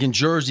in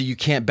Jersey, you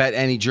can't bet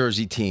any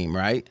Jersey team,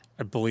 right?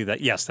 I believe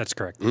that. Yes, that's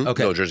correct.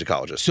 Okay. No, Jersey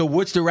colleges. So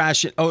what's the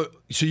ration? Oh,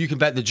 so you can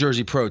bet the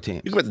Jersey pro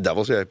team. You can bet the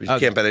Devils, yeah. But you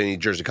can't bet any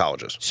Jersey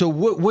colleges. So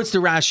what's the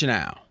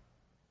rationale?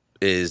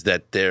 Is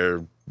that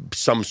they're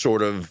some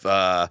sort of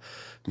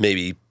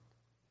maybe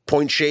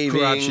point shaving,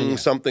 Corruption, yeah.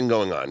 something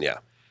going on, yeah.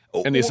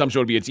 And the assumption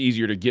would be it's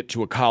easier to get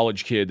to a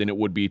college kid than it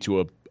would be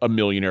to a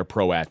millionaire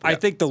pro athlete. I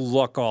think the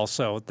look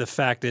also, the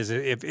fact is,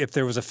 if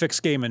there was a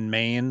fixed game in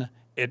Maine,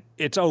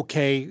 it's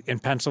okay in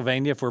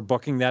Pennsylvania if we're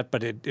booking that,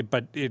 but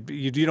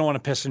you don't want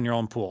to piss in your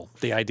own pool.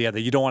 The idea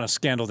that you don't want a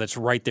scandal that's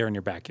right there in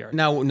your backyard.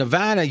 Now,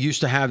 Nevada used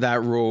to have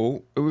that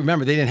rule.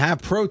 Remember, they didn't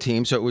have pro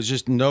teams, so it was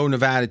just no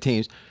Nevada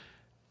teams.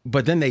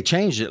 But then they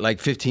changed it like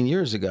 15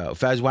 years ago.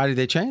 Faz, why did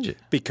they change it?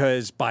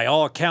 Because by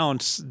all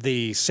accounts,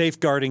 the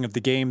safeguarding of the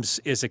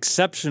games is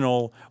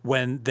exceptional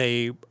when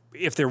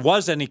if there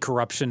was any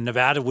corruption,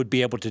 Nevada would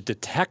be able to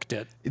detect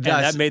it. And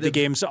that made the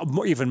games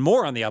even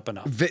more on the up and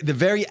up. The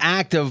very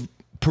act of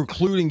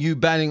precluding you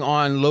betting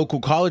on local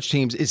college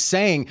teams is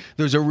saying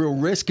there's a real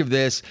risk of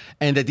this,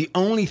 and that the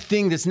only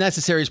thing that's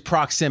necessary is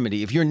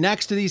proximity. If you're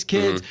next to these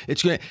kids,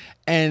 it's going to.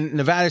 And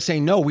Nevada's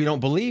saying, no, we don't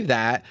believe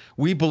that.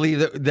 We believe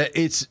that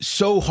it's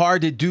so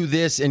hard to do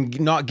this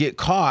and not get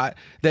caught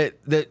that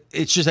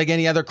it's just like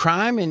any other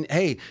crime. And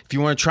hey, if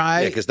you want to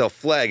try, because they'll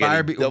flag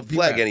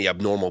any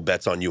abnormal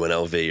bets on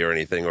UNLV or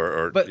anything.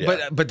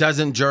 But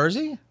doesn't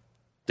Jersey?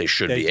 They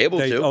should be able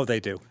to. Oh, they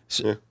do.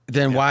 So,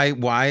 then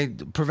why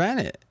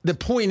prevent it? The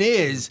point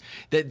is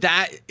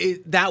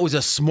that was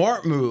a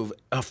smart move,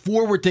 a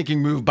forward-thinking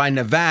move by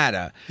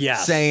Nevada,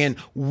 saying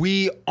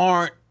we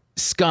aren't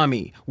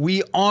scummy.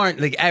 We aren't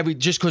like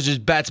just because there's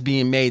bets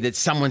being made that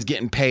someone's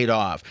getting paid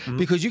off.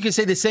 Because you can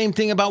say the same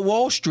thing about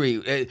Wall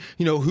Street.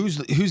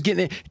 Who's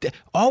getting it?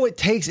 All it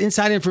takes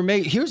inside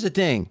information. Here's the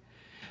thing.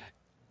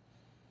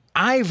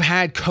 I've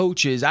had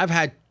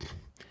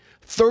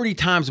 30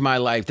 times in my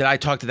life that I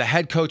talked to the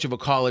head coach of a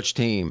college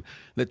team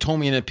that told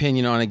me an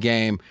opinion on a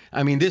game.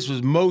 I mean, this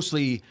was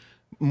mostly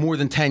more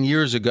than 10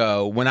 years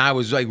ago when I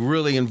was like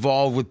really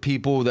involved with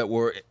people that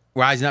were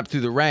rising up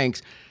through the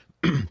ranks.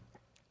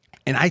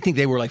 And I think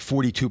they were like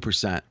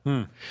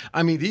 42%.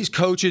 I mean, these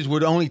coaches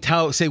would only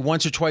say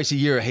once or twice a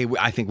year, hey,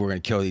 I think we're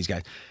going to kill these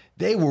guys.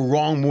 They were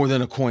wrong more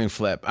than a coin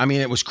flip. I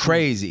mean, it was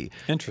crazy.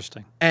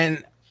 Interesting.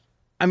 And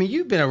I mean,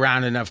 you've been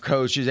around enough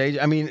coaches.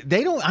 I mean,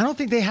 I don't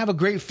think they have a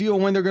great feel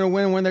when they're going to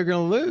win and when they're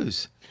going to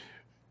lose.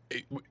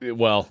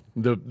 Well,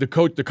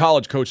 the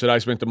college coach that I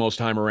spent the most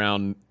time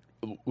around,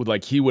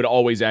 he would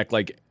always act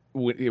like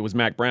it was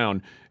Mac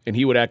Brown, and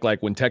he would act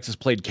like when Texas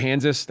played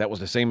Kansas, that was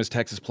the same as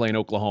Texas playing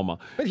Oklahoma.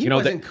 But he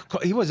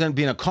wasn't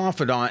being a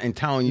confidant and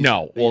telling you.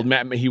 No, well,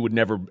 Matt, he would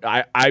never.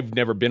 I've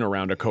never been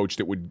around a coach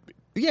that would.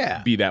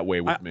 Be that way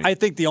with me. I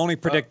think the only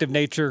predictive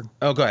nature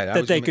go ahead.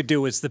 that they could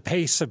do is the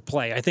pace of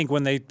play. I think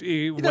when they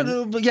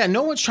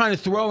no one's trying to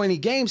throw any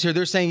games here.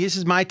 They're saying this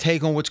is my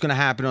take on what's going to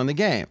happen on the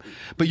game.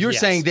 But you're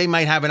saying they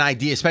might have an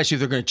idea, especially if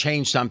they're going to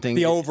change something.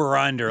 The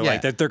over/under,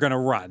 like that they're going to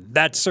run.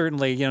 That's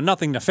certainly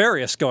nothing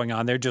nefarious going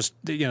on. They're just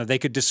they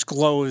could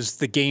disclose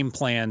the game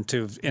plan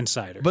to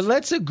insiders. But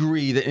let's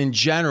agree that in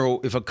general,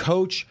 if a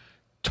coach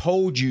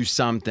told you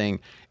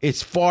something,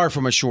 it's far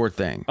from a sure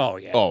thing. Oh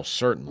yeah. Oh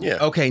certainly. Yeah.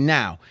 Okay,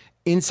 now.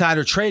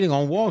 Insider trading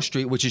on Wall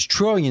Street, which is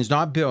trillions,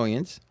 not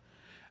billions,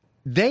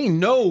 they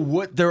know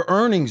what their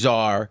earnings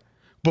are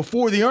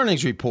before the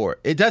earnings report.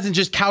 It doesn't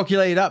just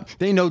calculate up.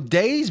 They know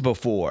days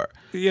before.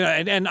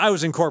 And I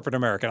was in corporate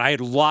America, and I had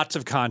lots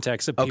of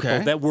contacts of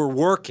people that were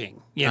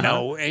working,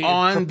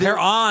 on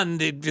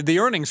the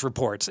earnings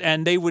reports.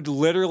 And they would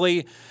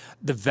literally,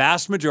 the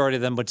vast majority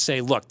of them would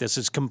say, look, this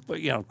is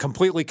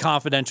completely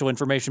confidential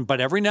information. But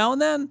every now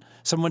and then,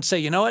 someone would say,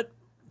 you know what?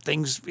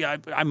 Things.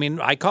 I mean,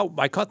 I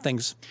caught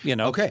things.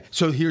 Okay,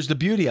 so here's the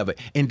beauty of it.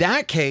 In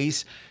that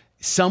case,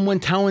 someone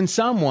telling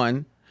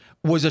someone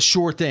was a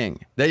sure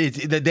thing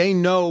that they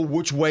know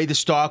which way the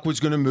stock was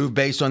going to move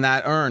based on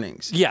that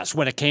earnings. Yes,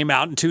 when it came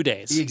out in 2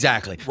 days.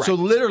 Exactly. Right. So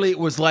literally, it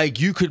was like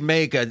you could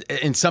make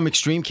in some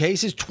extreme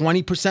cases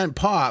 20%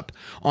 pop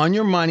on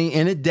your money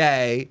in a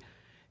day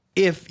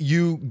if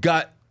you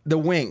got the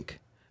wink.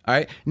 All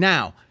right,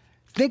 now.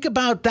 Think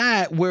about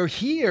that, where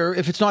here,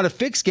 if it's not a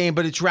fixed game,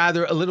 but it's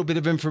rather a little bit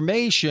of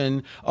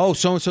information,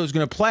 so-and-so is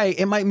going to play,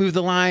 it might move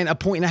the line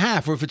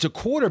 1.5. Or if it's a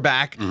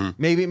quarterback,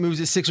 maybe it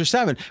moves at 6 or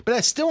 7. But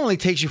that still only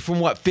takes you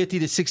from, 50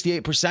 to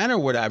 68% or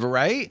whatever,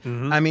 right?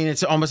 I mean,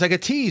 it's almost like a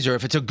teaser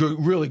if it's a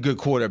really good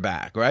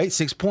quarterback, right?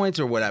 6 points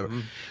or whatever.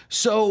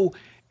 So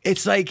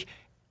it's like,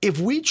 if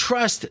we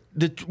trust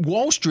the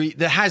Wall Street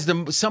that has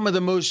some of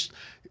the most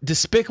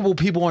despicable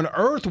people on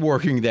earth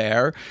working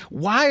there,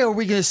 why are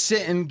we going to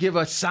sit and give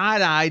a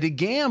side eye to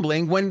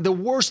gambling when the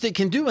worst it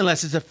can do,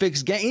 unless it's a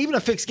fixed game, even a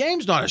fixed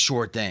game's not a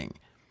sure thing,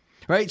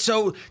 right?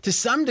 So to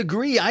some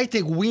degree, I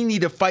think we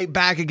need to fight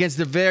back against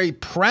the very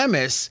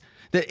premise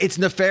that it's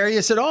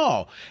nefarious at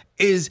all.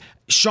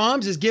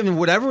 Shams is given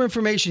whatever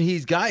information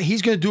he's got,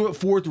 he's going to do it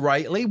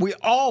forthrightly. We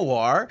all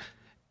are.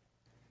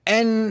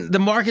 And the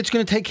market's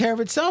going to take care of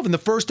itself, and the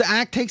first to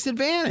act takes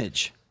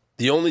advantage.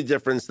 The only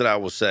difference that I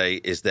will say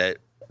is that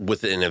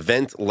with an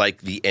event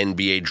like the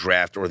NBA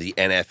draft or the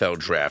NFL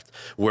draft,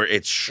 where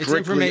it's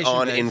strictly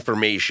on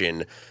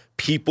information,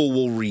 people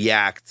will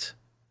react,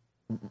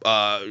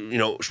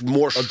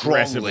 more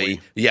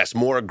strongly. Yes,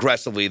 more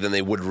aggressively than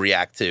they would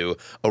react to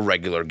a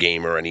regular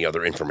game or any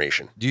other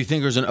information. Do you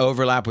think there's an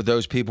overlap with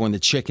those people in the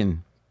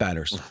chicken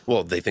batters?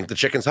 Well, they think the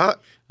chicken's hot.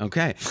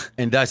 Okay.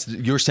 And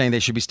you're saying they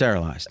should be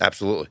sterilized?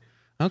 Absolutely.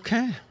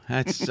 Okay.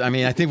 I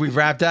think we've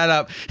wrapped that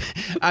up.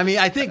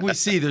 I think we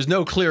see there's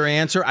no clear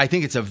answer. I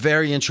think it's a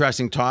very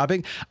interesting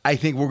topic. I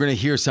think we're going to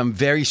hear some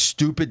very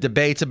stupid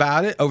debates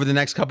about it over the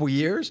next couple of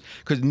years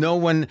because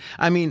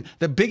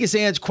the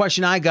biggest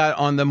question I got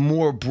on the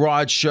more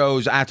broad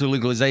shows after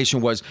legalization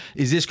was,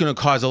 is this going to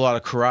cause a lot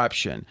of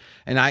corruption?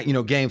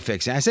 And game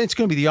fixing. I said it's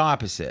going to be the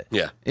opposite.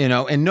 Yeah.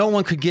 And no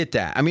one could get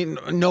that.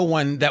 No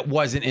one that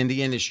wasn't in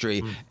the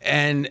industry.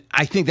 And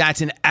I think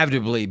that's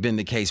inevitably been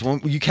the case. When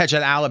you catch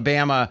an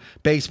Alabama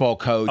baseball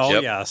coach.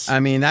 Oh, yes.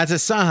 That's a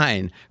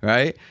sign,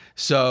 right?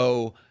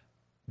 So,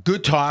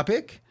 good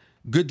topic,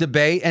 good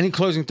debate. Any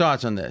closing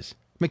thoughts on this?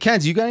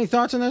 Mackenzie, you got any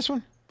thoughts on this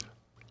one?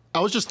 I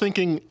was just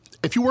thinking,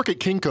 if you work at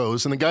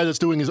Kinko's and the guy that's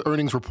doing his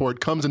earnings report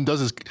comes and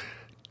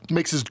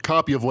makes his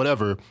copy of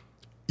whatever,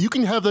 you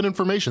can have that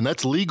information.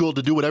 That's legal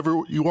to do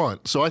whatever you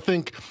want. So I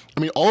think,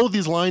 all of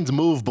these lines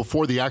move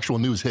before the actual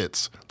news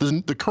hits.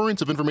 The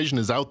currents of information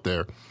is out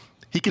there.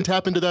 He can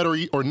tap into that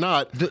or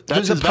not.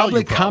 There's a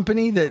public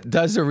company that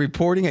does the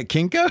reporting at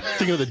Kinko?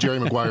 Thinking of the Jerry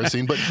Maguire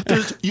scene, but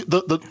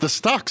the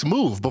stocks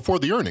move before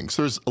the earnings.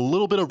 There's a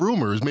little bit of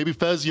rumors. Maybe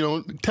Fez,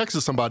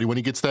 texts somebody when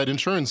he gets that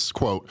insurance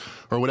quote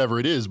or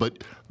whatever it is.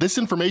 But this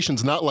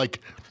information's not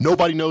like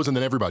nobody knows and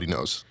then everybody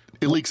knows.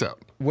 It leaks out.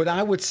 What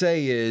I would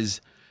say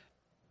is,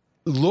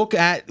 look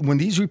at when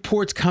these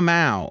reports come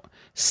out,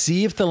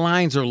 see if the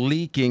lines are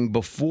leaking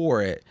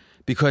before it.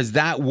 Because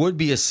that would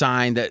be a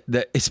sign that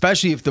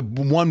especially if the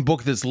one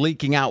book that's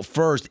leaking out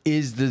first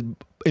is the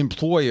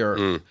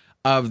employer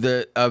of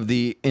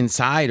the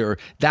insider,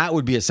 that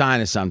would be a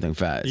sign of something,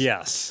 Fez.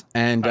 Yes,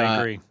 and I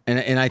agree.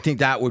 And I think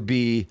that would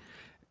be,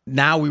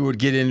 now we would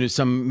get into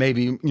some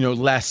maybe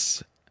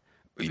less,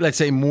 let's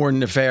say, more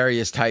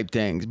nefarious type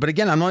things. But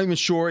again, I'm not even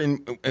sure.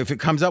 If it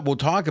comes up, we'll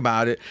talk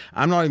about it.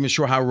 I'm not even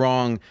sure how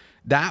wrong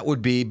that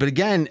would be. But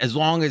again, as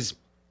long as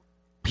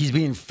he's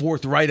being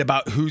forthright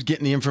about who's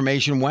getting the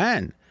information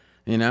when,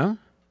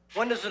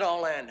 When does it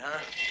all end, huh?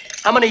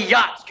 How many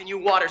yachts can you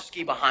water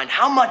ski behind?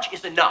 How much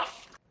is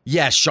enough?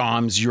 Yes,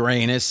 Shams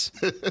Uranus.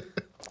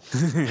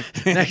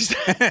 Next.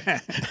 All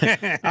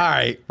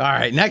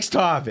right. Next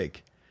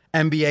topic.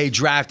 NBA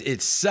draft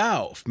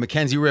itself.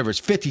 Mackenzie Rivers,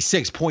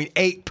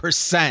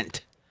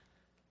 56.8%.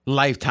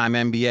 Lifetime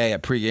NBA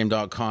at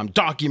pregame.com.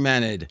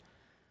 Documented.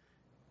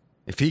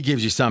 If he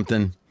gives you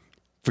something,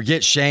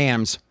 forget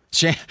Shams.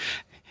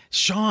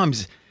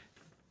 Shams.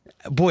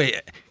 Boy,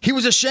 he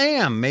was a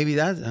sham. Maybe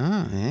that's,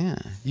 yeah,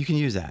 you can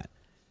use that.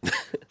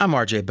 I'm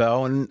RJ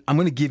Bell, and I'm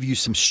going to give you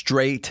some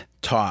straight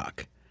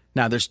talk.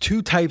 Now, there's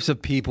two types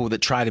of people that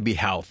try to be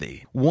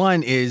healthy.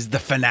 One is the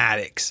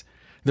fanatics.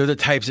 They're the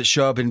types that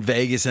show up in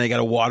Vegas and they got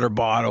a water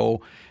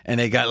bottle and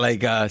they got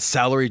like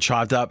celery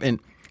chopped up. And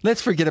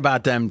let's forget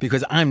about them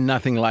because I'm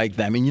nothing like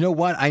them. And you know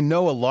what? I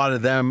know a lot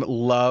of them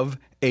love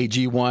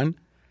AG1,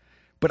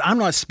 but I'm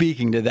not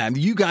speaking to them.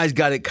 You guys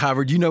got it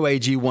covered. You know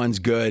AG1's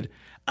good.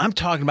 I'm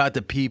talking about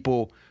the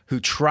people who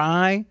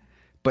try,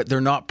 but they're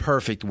not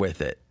perfect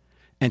with it.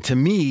 And to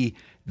me,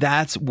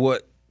 that's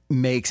what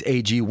makes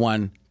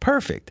AG1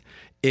 perfect,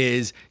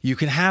 is you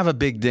can have a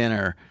big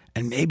dinner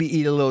and maybe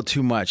eat a little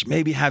too much,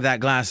 maybe have that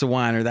glass of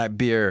wine or that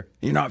beer.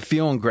 You're not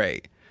feeling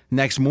great.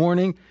 Next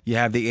morning, you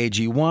have the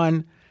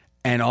AG1,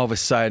 and all of a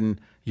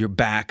sudden, you're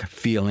back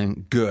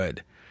feeling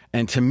good.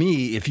 And to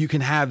me, if you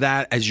can have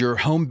that as your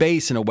home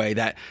base in a way,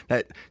 that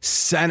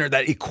center,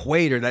 that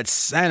equator, that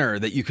center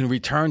that you can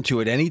return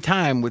to at any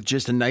time with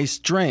just a nice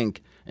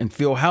drink and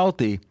feel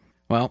healthy,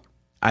 well,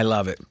 I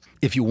love it.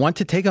 If you want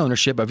to take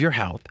ownership of your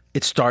health,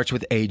 it starts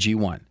with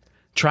AG1.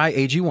 Try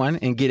AG1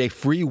 and get a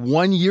free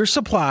 1-year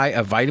supply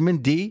of vitamin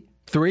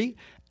D3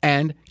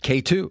 and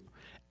K2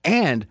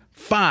 and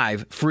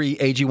 5 free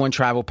AG1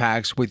 travel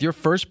packs with your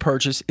first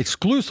purchase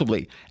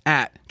exclusively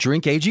at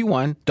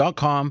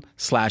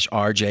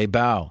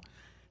drinkag1.com/RJBell.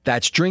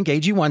 That's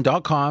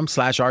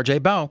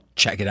drinkag1.com/RJBell.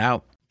 Check it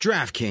out.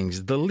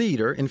 DraftKings, the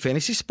leader in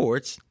fantasy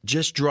sports,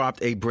 just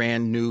dropped a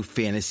brand new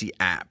fantasy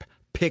app,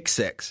 Pick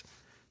Six.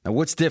 Now,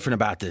 what's different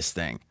about this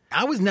thing?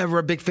 I was never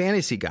a big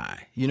fantasy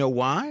guy. You know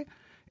why?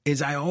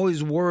 Is I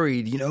always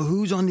worried,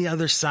 who's on the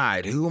other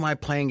side? Who am I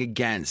playing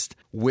against?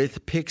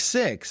 With Pick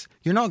Six,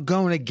 you're not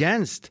going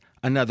against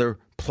another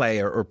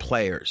player or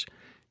players.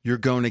 You're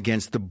going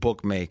against the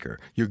bookmaker.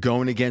 You're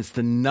going against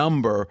the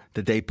number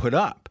that they put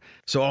up.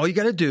 So all you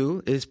got to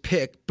do is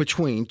pick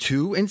between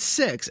 2 and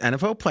 6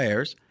 NFL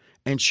players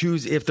and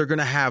choose if they're going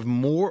to have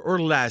more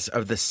or less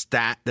of the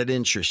stat that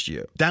interests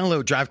you.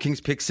 Download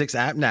DraftKings Pick Six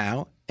app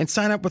now and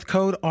sign up with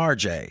code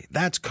RJ.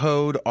 That's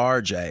code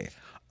RJ.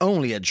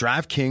 Only at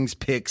DraftKings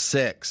Pick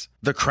Six.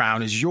 The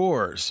crown is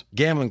yours.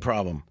 Gambling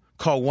problem?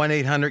 Call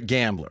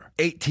 1-800-GAMBLER.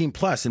 18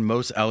 plus in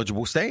most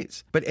eligible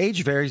states. But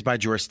age varies by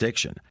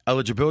jurisdiction.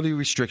 Eligibility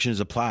restrictions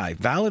apply.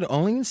 Valid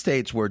only in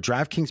states where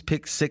DraftKings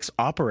Pick Six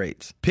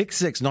operates. Pick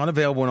Six not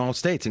available in all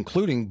states,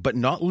 including but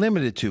not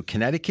limited to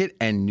Connecticut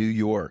and New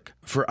York.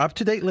 For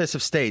up-to-date list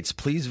of states,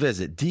 please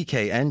visit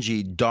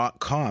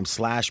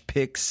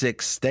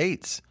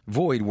dkng.com/pick6states.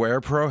 Void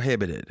where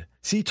prohibited.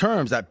 See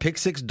terms at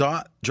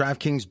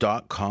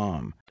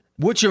pick6.draftkings.com.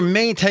 What's your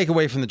main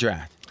takeaway from the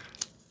draft?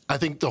 I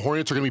think the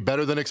Hornets are going to be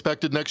better than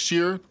expected next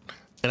year,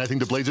 and I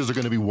think the Blazers are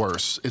going to be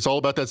worse. It's all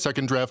about that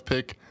second draft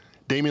pick.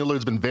 Damian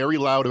Lillard's been very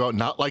loud about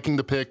not liking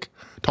the pick,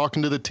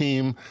 talking to the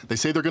team. They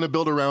say they're going to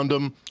build around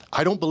him.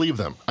 I don't believe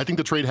them. I think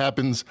the trade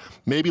happens,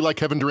 maybe like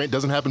Kevin Durant,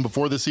 doesn't happen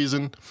before the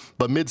season,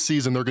 but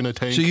mid-season they're going to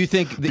tank, so you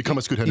think become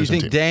a Scoot Henderson team.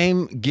 You think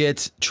Dame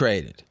gets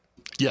traded?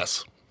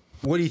 Yes.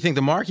 What do you think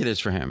the market is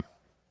for him?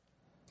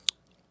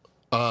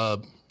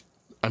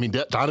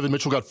 Donovan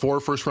Mitchell got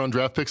 4 first-round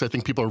draft picks. I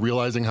think people are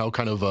realizing how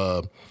kind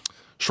of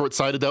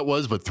short-sighted that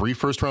was, but 3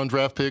 first-round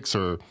draft picks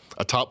or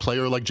a top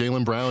player like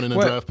Jaylen Brown in a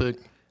draft pick.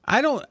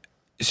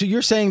 So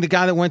you're saying the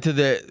guy that went to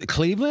the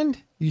Cleveland?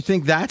 You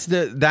think that's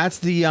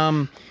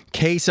the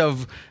case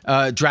of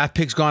draft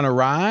picks gone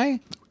awry?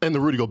 And the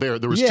Rudy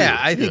Gobert, there was 2.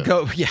 I think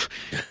I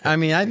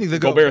think the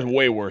Gobert's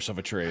way worse of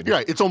a trade. You're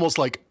right. It's almost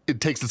like it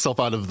takes itself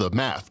out of the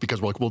math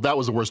because we're like, well, that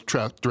was the worst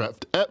draft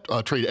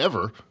trade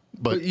ever.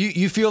 But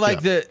you feel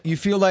like the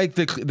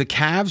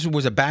Cavs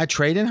was a bad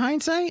trade in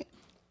hindsight?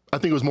 I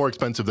think it was more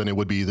expensive than it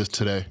would be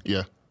today.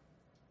 Yeah.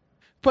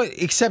 But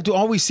except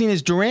all we've seen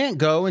is Durant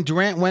go, and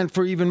Durant went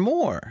for even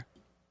more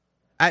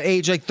at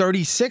age like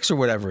 36 or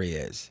whatever he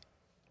is.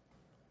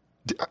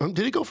 Did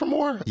he go for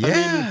more?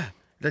 Yeah.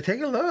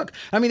 Take a look.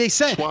 I mean, they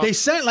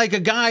sent like a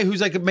guy who's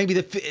like maybe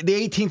the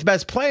 18th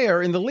best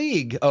player in the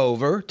league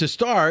over to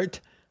start,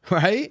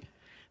 right?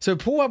 So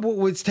pull up what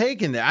was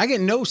taken there. I get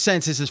no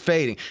sense this is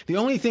fading. The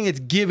only thing that's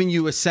giving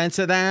you a sense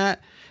of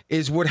that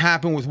is what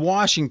happened with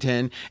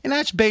Washington, and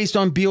that's based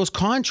on Beal's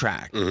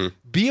contract. Mm-hmm.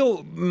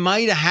 Beal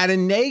might have had a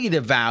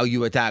negative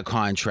value at that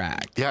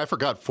contract. Yeah, I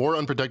forgot 4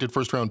 unprotected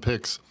first-round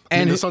picks.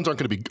 And the Suns aren't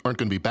going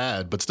to be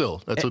bad, but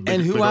still, that's a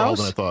bigger haul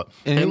than I thought.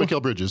 And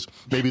Mikal Bridges,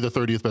 maybe the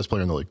 30th best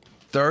player in the league.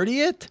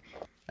 30th?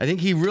 I think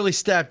he really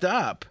stepped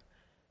up.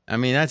 I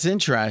mean, that's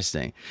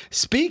interesting.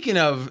 Speaking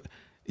of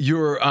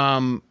your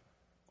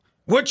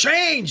What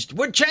changed?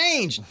 What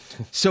changed?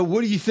 So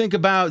what do you think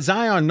about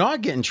Zion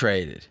not getting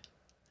traded?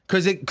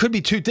 Because it could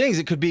be two things.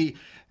 It could be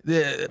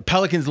the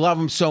Pelicans love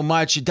him so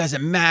much it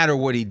doesn't matter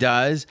what he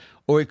does,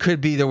 or it could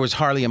be there was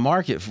hardly a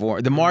market for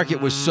it. The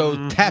market was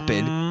so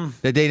tepid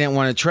that they didn't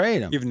want to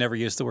trade him. You've never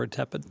used the word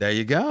tepid. There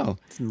you go.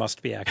 It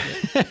must be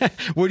accurate.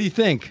 What do you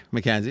think,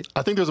 Mackenzie?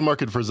 I think there's a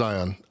market for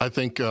Zion. I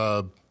think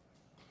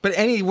But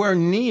anywhere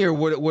near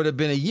what it would have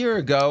been a year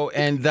ago,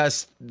 and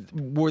thus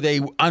were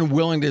they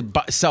unwilling to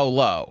sell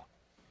low?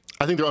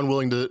 I think they're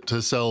unwilling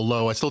to sell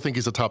low. I still think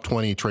he's a top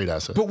 20 trade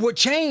asset. But what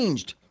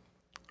changed?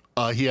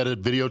 He had a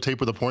videotape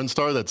with a porn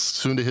star that's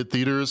soon to hit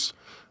theaters.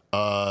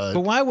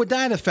 But why would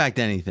that affect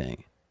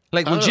anything?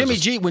 Like when I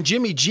don't know, when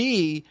Jimmy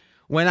G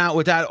went out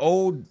with that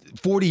old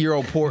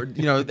 40-year-old port,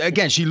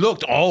 again, she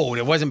looked old.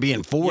 It wasn't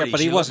being 40. Yeah, but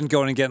he wasn't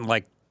going and getting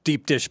like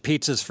deep dish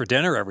pizzas for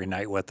dinner every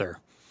night with her,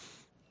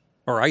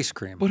 or ice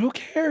cream. But who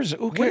cares?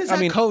 Who cares? What is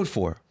that code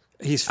for?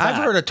 He's fat.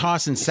 I've heard of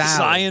tossing salad.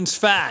 Zion's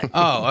fat.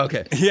 Oh,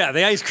 okay. Yeah,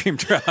 the ice cream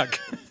truck.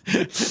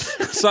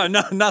 So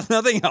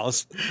nothing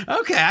else.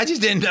 Okay, I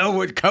just didn't know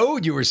what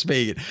code you were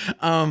speaking.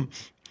 I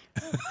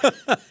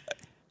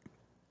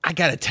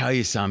got to tell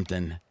you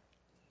something.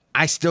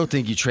 I still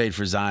think you trade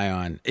for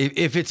Zion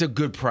if it's a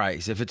good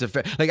price. If it's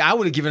I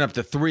would have given up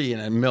the 3 in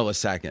a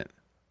millisecond.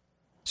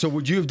 So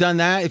would you have done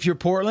that if you're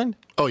Portland?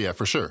 Oh, yeah,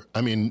 for sure. I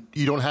mean,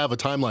 you don't have a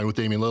timeline with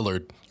Damian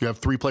Lillard. You have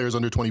 3 players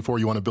under 24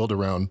 you want to build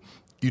around.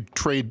 You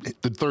trade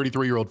the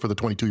 33-year-old for the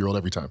 22-year-old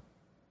every time.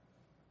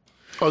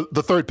 Oh,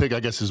 the third pick, I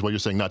guess, is what you're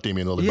saying, not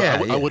Damian Lillard. Yeah,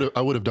 but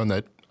I would have done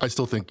that. I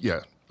still think,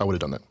 I would have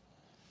done that.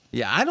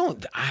 Yeah,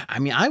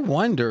 I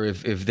wonder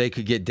if they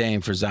could get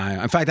Dame for Zion.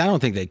 In fact, I don't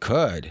think they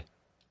could.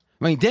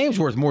 I mean, Dame's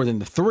worth more than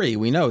the 3.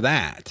 We know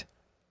that.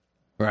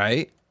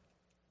 Right?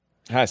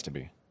 Has to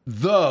be.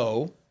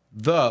 Though,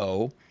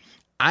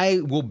 I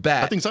will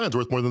bet. I think Zion's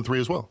worth more than 3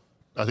 as well.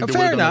 I think they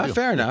would have done that deal.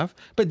 Fair enough.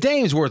 But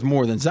Dame's worth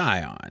more than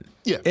Zion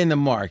in the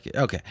market.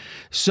 Okay.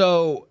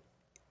 So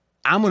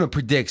I'm going to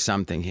predict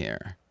something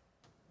here.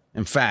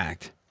 In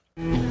fact,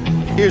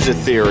 Here's a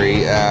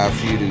theory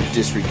for you to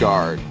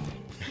disregard.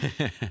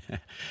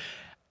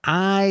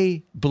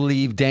 I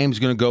believe Dame's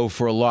going to go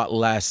for a lot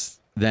less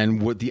than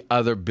what the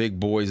other big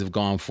boys have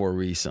gone for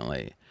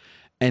recently.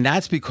 And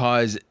that's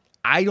because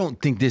I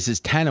don't think this is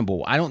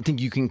tenable. I don't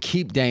think you can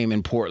keep Dame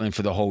in Portland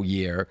for the whole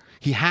year.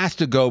 He has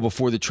to go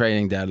before the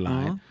trading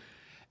deadline. Uh-huh.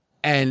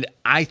 And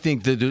I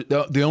think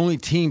the only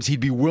teams he'd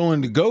be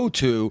willing to go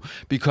to,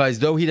 because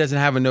though he doesn't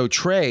have a no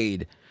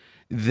trade,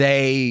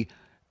 they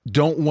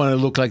don't want to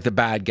look like the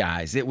bad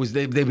guys.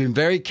 They've been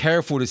very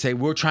careful to say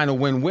we're trying to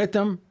win with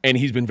them. And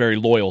he's been very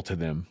loyal to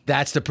them.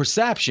 That's the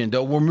perception.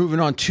 Though we're moving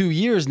on 2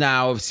 years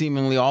now of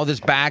seemingly all this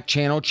back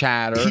channel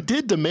chatter. He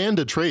did demand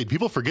a trade.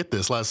 People forget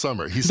this last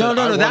summer. He said,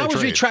 No. That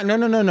was retract.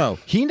 No.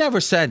 He never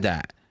said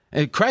that.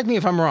 And correct me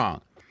if I'm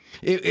wrong.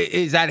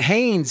 Is that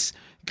Haynes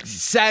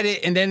said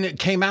it, and then it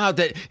came out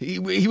that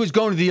he was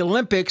going to the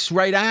Olympics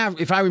right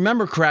after. If I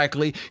remember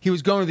correctly, he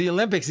was going to the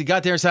Olympics. He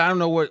got there and said, "I don't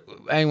know what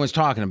anyone's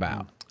talking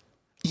about."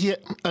 Yeah,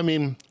 I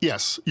mean,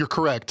 yes, you're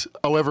correct.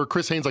 However,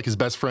 Chris Haynes, like his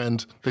best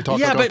friend, they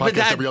talk about on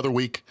podcast every other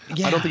week.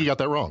 Yeah. I don't think he got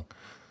that wrong.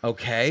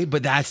 Okay,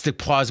 but that's the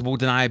plausible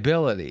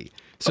deniability.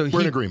 So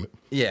we're in agreement.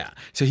 Yeah.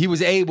 So he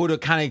was able to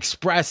kind of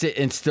express it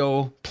and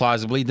still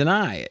plausibly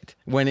deny it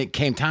when it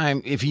came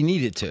time if he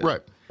needed to.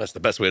 Right. That's the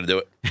best way to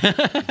do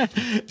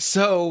it.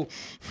 So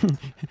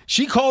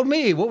she called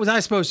me. What was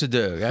I supposed to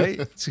do?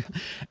 Right?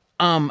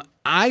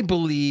 I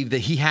believe that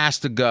he has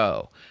to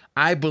go.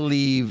 I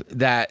believe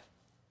that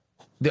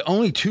the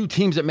only 2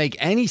 teams that make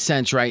any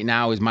sense right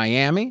now is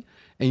Miami,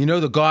 and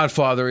the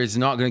Godfather is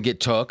not going to get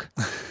took,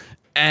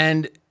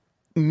 and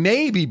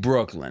maybe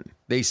Brooklyn,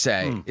 they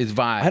say, is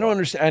viable. I don't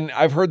understand. And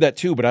I've heard that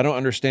too, but I don't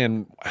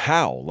understand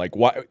how. Like,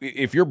 why?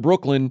 If you're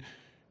Brooklyn,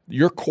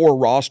 your core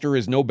roster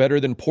is no better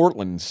than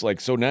Portland's. Like,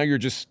 so now you're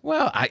just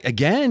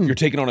you're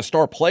taking on a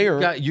star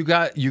player. You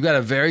got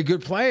a very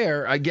good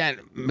player. Again,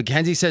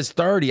 Mackenzie says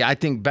 30. I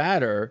think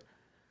better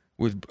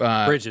with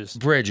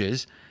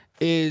Bridges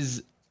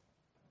is.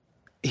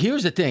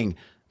 Here's the thing: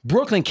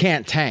 Brooklyn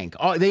can't tank.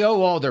 They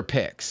owe all their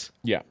picks.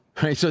 Yeah.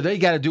 Right, so they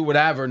got to do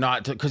whatever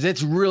not to, because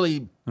it's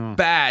really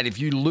bad if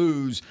you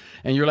lose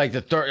and you're like the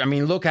third. I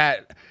mean, look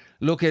at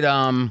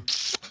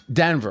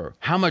Denver.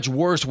 How much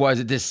worse was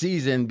it this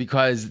season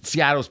because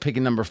Seattle's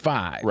picking number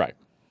 5? Right.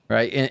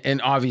 And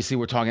obviously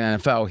we're talking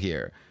NFL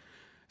here.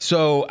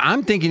 So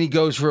I'm thinking he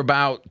goes for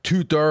about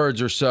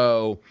 2/3 or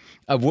so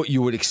of what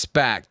you would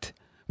expect.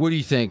 What do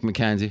you think,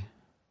 Mackenzie?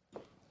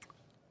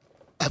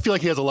 I feel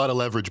like he has a lot of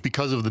leverage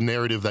because of the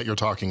narrative that you're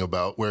talking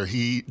about, where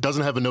he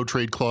doesn't have a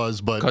no-trade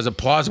clause, but because of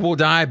plausible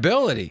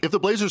deniability. If the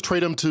Blazers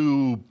trade him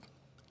to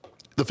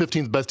the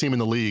 15th best team in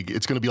the league,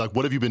 it's going to be like,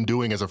 what have you been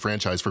doing as a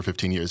franchise for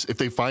 15 years? If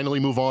they finally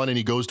move on and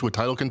he goes to a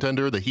title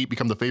contender, the Heat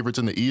become the favorites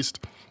in the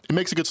East, it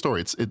makes a good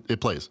story. It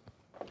plays.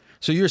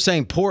 So you're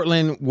saying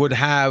Portland would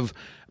have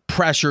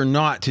pressure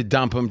not to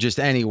dump him just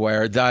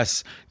anywhere.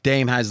 Thus,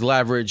 Dame has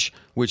leverage,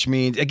 which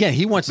means, again,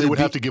 he wants They would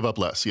have to give up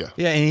less, yeah.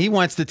 Yeah, and he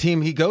wants the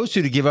team he goes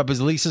to give up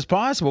as least as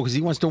possible because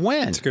he wants to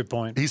win. That's a good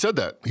point. He said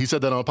that. He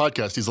said that on a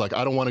podcast. He's like,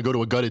 I don't want to go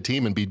to a gutted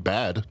team and be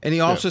bad. And he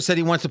also said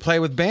he wants to play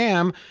with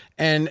Bam,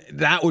 and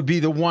that would be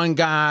the one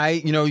guy,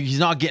 he's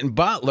not getting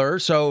Butler.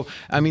 So,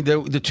 I mean,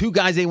 the two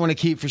guys they want to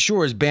keep for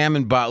sure is Bam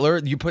and Butler.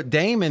 You put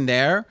Dame in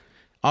there,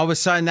 all of a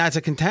sudden that's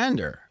a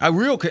contender.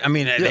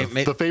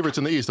 The favorites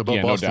in the East above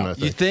Yeah, no Boston,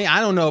 doubt. I think. I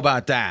don't know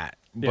about that,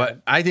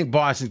 but I think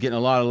Boston's getting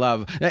a lot of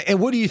love. And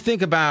what do you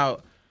think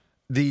about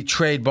the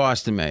trade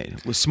Boston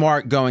made with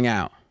Smart going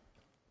out?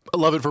 I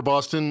love it for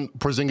Boston.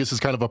 Porzingis is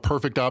kind of a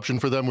perfect option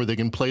for them where they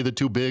can play the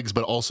two bigs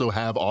but also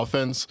have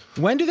offense.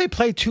 When do they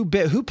play two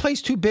big? Who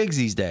plays two bigs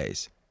these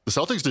days? The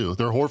Celtics do.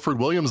 Their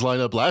Horford-Williams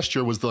lineup last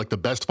year was the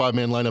best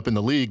five-man lineup in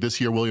the league. This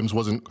year, Williams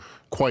wasn't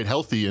quite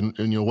healthy and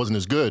wasn't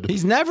as good.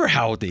 He's never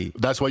healthy.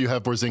 That's why you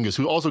have Porzingis,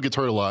 who also gets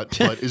hurt a lot,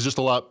 but is just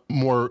a lot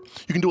more.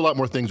 You can do a lot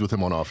more things with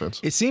him on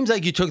offense. It seems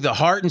like you took the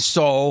heart and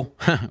soul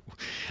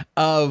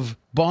of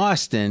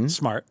Boston.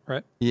 Smart,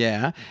 right?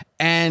 Yeah.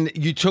 And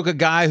you took a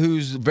guy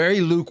who's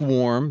very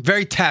lukewarm,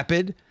 very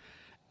tepid,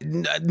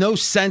 no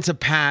sense of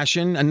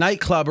passion, a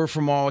nightclubber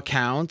from all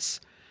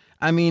accounts.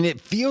 I mean, it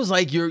feels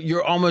like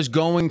you're almost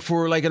going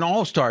for like an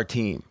all-star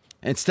team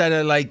instead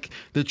of like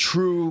the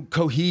true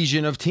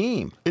cohesion of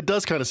team. It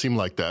does kind of seem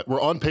like that. Where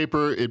on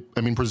paper,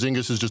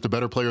 Porzingis is just a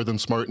better player than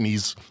Smart, and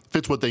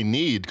fits what they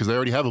need because they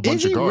already have a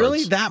bunch of guards. Is he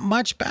really that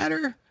much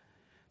better?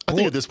 I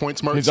think at this point,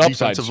 Smart's His upside's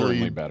defensively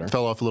certainly better.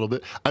 fell off a little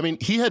bit. I mean,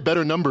 he had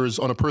better numbers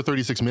on a per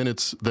 36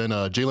 minutes than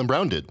Jaylen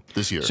Brown did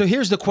this year. So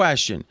here's the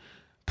question.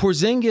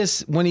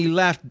 Porzingis, when he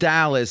left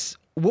Dallas,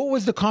 what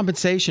was the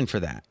compensation for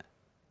that?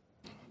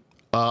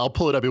 I'll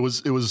pull it up. It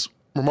was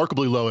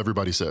remarkably low,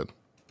 everybody said.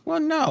 Well,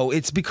 no,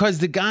 it's because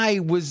the guy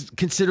was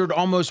considered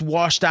almost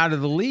washed out of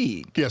the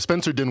league. Yeah,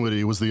 Spencer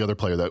Dinwiddie was the other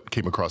player that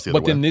came across the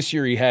other But way. then this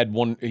year he had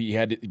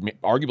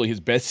arguably his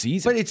best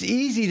season. But it's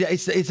easy.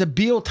 It's a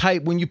Beal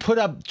type when you put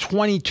up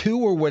 22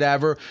 or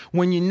whatever,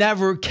 when you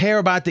never care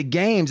about the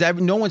games.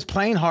 No one's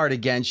playing hard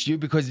against you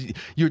because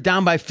you're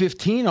down by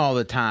 15 all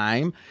the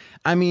time.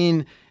 I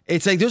mean,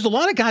 it's like there's a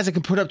lot of guys that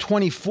can put up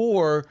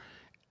 24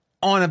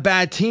 on a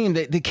bad team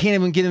that they can't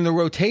even get in the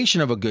rotation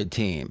of a good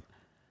team.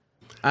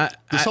 The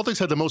Celtics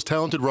had the most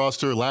talented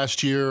roster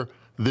last year,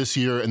 this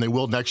year, and they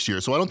will next year.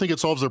 So I don't think it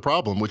solves their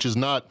problem, which is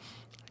not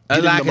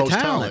getting lack the most of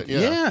talent.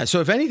 Yeah. So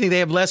if anything, they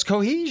have less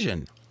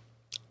cohesion.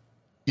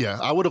 Yeah,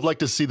 I would have liked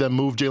to see them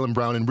move Jaylen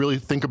Brown and really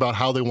think about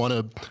how they want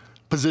to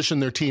position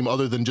their team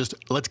other than just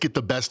let's get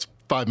the best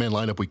five-man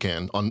lineup we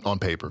can on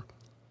paper.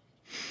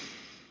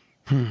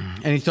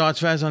 Any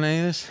thoughts, Faz, on any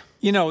of this?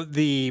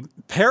 The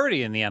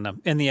parity in the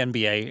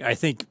NBA, I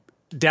think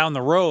down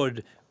the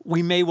road,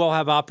 we may well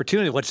have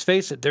opportunity. Let's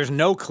face it, there's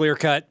no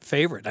clear-cut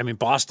favorite. I mean,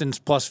 Boston's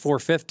plus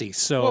 450.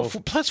 So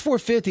plus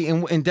 450,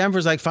 and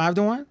Denver's like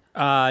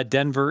 5-1?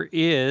 Denver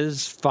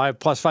is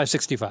plus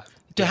 565.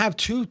 To have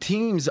two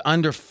teams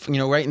under,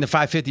 right in the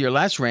 550 or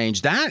less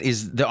range, that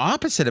is the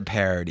opposite of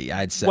parity,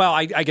 I'd say. Well,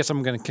 I guess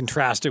I'm going to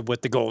contrast it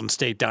with the Golden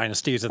State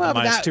dynasties at the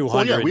minus 200s.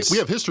 Well, yeah, we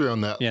have history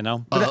on that.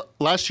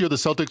 Last year, the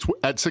Celtics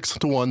at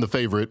 6-1, the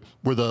favorite,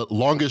 were the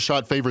longest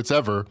shot favorites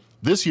ever.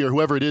 This year,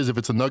 whoever it is, if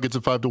it's the Nuggets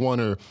at 5-1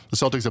 or the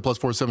Celtics at plus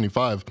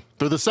 475,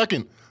 they're the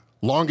second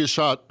longest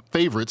shot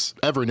favorites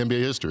ever in NBA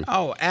history.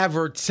 Oh,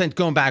 ever since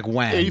going back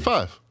when?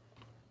 85.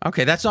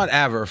 Okay, that's not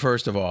ever,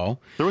 first of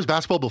all. There was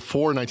basketball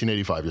before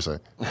 1985, you're saying?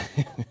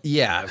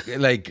 Yeah,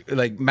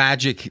 like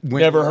Magic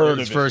Never heard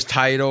his of it. first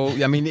title.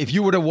 I mean, if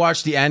you would have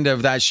watched the end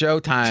of that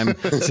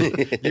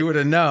Showtime, you would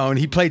have known.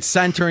 He played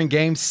center in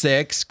Game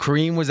 6.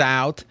 Kareem was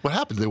out. What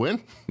happened? Did they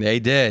win? They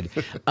did.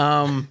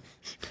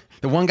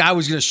 The one guy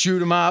was going to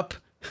shoot him up,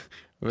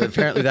 but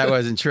apparently that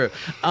wasn't true.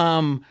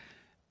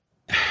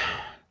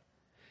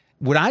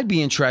 What I'd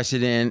be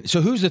interested in,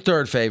 so who's the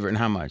third favorite and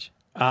how much?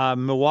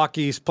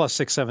 Milwaukee's plus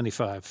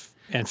 675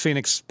 and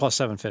Phoenix plus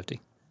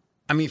 750.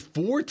 I mean,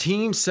 4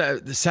 teams,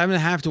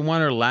 7.5 to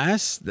 1 or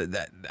less.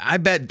 I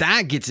bet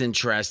that gets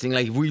interesting.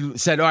 Like if we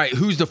said, all right,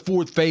 who's the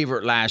fourth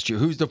favorite last year?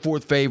 Who's the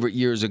fourth favorite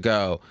years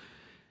ago?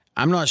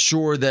 I'm not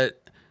sure that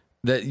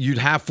you'd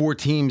have 4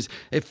 teams.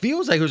 It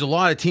feels like there's a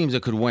lot of teams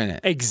that could win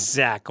it.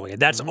 Exactly.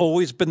 That's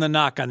always been the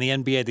knock on the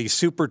NBA. These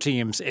super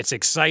teams, it's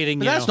exciting.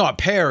 But that's not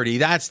parity.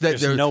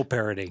 There's no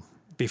parity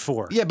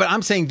before. Yeah, but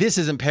I'm saying this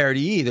isn't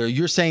parity either.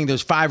 You're saying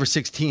there's 5 or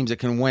 6 teams that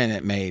can win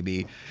it,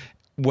 maybe,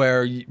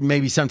 where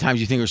maybe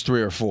sometimes you think there's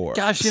 3 or 4.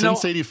 Gosh,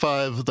 Since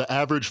 85, the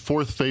average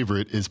fourth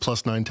favorite is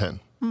plus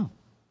 910.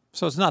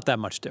 So it's not that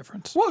much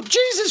difference. Well,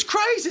 Jesus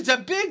Christ, it's a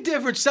big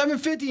difference,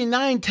 750 and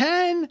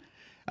 910.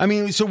 I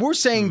mean, so we're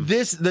saying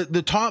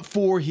the top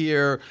 4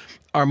 here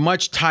are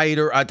much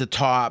tighter at the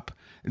top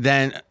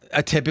than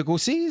a typical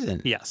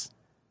season. Yes.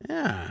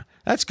 Yeah,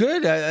 that's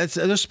good.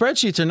 Those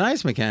spreadsheets are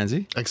nice,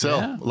 Mackenzie.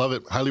 Excel, love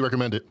it. Highly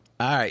recommend it.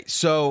 All right,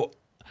 so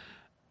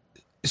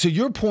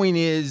your point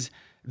is,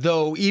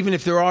 though, even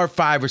if there are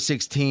 5 or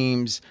 6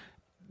 teams,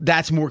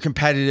 that's more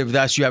competitive,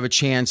 thus you have a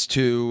chance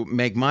to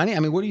make money? I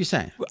mean, what are you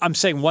saying? I'm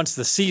saying once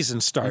the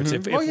season starts,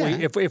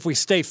 Mm-hmm. if we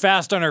stay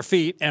fast on our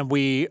feet and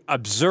we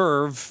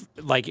observe,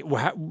 like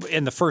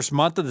in the first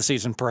month of the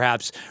season,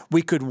 perhaps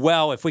we could,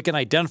 if we can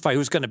identify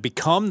who's going to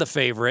become the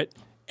favorite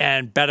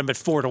and bet them at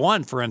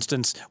 4-1, for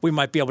instance, we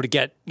might be able to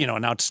get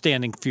an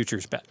outstanding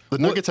futures bet. The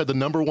Nuggets had the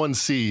number 1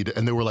 seed,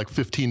 and they were like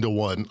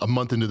 15-1 a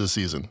month into the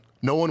season.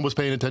 No one was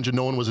paying attention.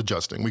 No one was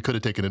adjusting. We could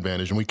have taken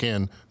advantage, and we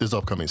can this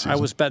upcoming season. I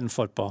was betting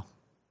football.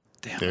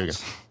 There you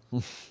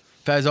go.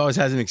 Fez always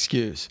has an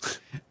excuse.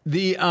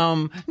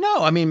 No,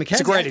 I mean,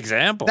 Mackenzie, It's a great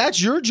example.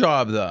 That's your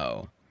job,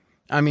 though.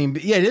 I mean,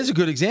 yeah, it is a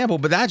good example,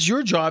 but that's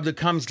your job to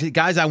come,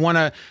 guys. I want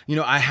to,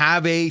 I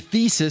have a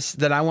thesis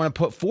that I want to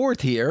put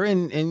forth here,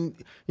 and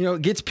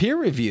it gets peer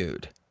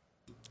reviewed.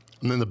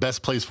 And then the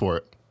best place for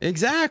it.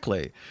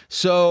 Exactly.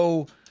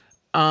 So,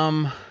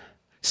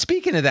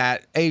 speaking of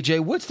that,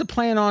 AJ, what's the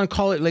plan on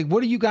college? Like,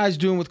 what are you guys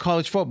doing with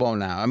college football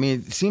now? I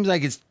mean, it seems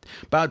like it's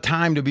about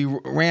time to be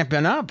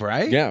ramping up,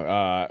 right?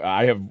 Yeah,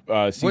 I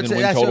have season What's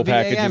win total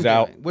packages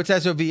out. What's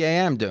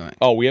SOVAM doing?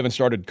 Oh, we haven't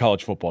started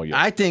college football yet.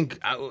 I think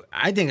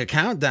a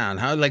countdown,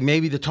 huh? Like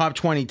maybe the top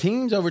 20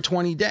 teams over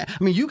 20 days.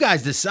 I mean, you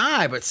guys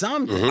decide, but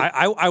some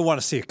I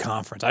want to see a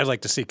conference. I'd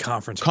like to see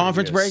conference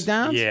previews.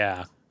 breakdowns.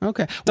 Yeah.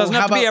 Okay. Doesn't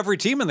Well, have to be every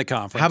team in the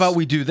conference. How about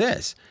we do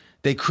this?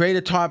 They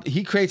create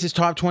he creates his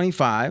top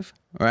 25,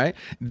 right?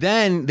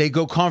 Then they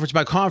go conference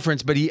by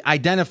conference, but he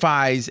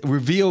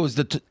reveals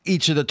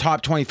each of the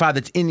top 25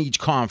 that's in each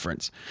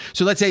conference.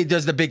 So let's say he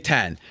does the Big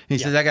Ten. He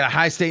says, I got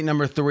Ohio State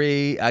number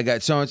 3. I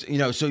got so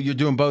you're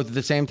doing both at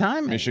the same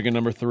time? Michigan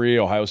number 3,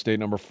 Ohio State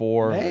number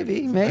 4.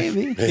 Maybe.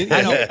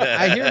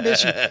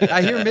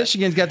 I hear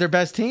Michigan's got their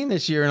best team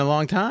this year in a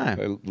long time.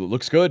 It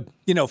looks good.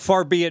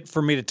 Far be it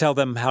for me to tell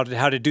them how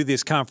to do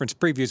these conference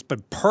previews,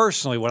 but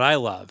personally, what I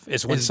love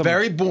is when It's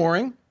very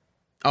boring.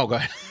 Oh, go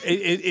ahead.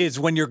 It is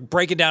when you're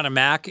breaking down a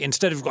MAC,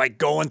 instead of like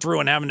going through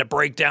and having to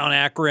break down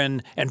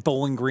Akron and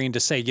Bowling Green to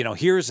say,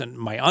 here's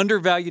my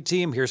undervalued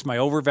team, here's my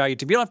overvalued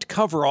team. You don't have to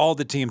cover all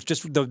the teams,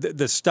 just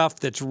the stuff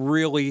that's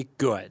really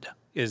good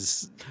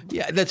is.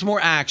 Yeah, that's more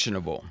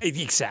actionable.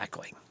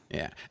 Exactly.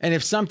 Yeah. And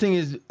if something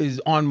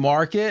is on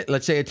market,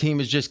 let's say a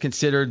team is just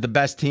considered the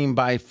best team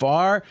by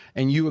far,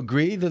 and you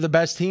agree they're the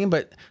best team,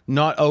 but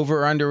not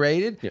over or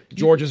underrated. Yeah,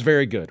 Georgia's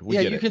very good.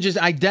 You can just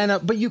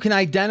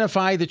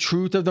identify the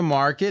truth of the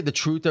market, the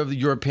truth of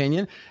your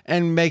opinion,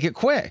 and make it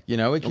quick.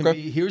 It can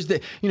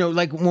be,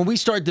 like when we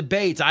start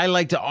debates, I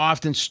like to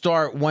often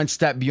start one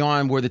step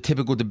beyond where the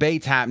typical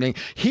debate's happening.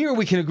 Here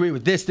we can agree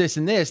with this, this,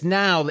 and this.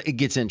 Now it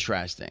gets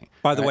interesting.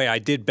 By the way, I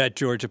did bet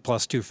Georgia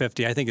plus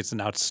 250. I think it's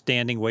an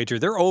outstanding wager.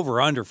 They're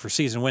over-under for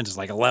season wins is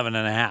like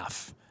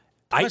 11.5.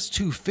 Plus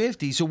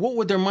 250. So what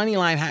would their money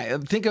line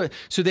have? Think of it.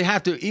 So they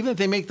have to, even if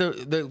they make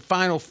the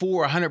Final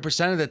Four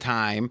 100% of the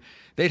time,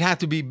 they'd have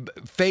to be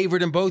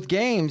favored in both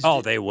games.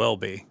 Oh, they will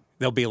be.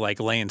 They'll be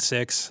like laying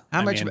 6.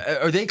 How much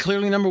are they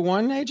clearly number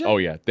 1, AJ? Oh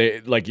yeah,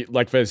 they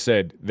like Fez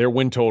said, their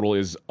win total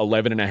is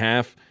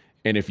 11.5,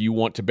 and if you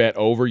want to bet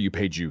over, you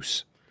pay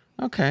juice.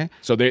 Okay.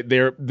 So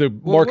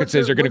the market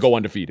says they're going to go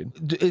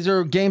undefeated. Is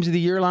there games of the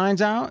year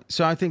lines out?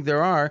 So I think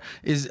there are.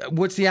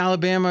 What's the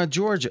Alabama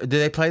Georgia? Do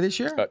they play this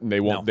year? They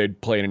won't. No.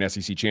 They'd play in an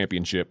SEC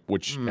championship,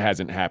 which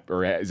hasn't happened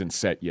or isn't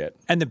set yet.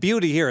 And the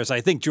beauty here is,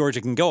 I think Georgia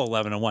can go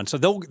 11-1. So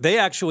they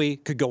actually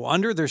could go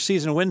under their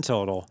season win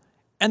total,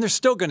 and they're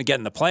still going to get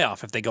in the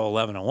playoff if they go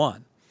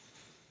 11-1.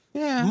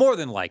 Yeah, more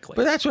than likely.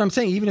 But that's what I'm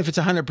saying. Even if it's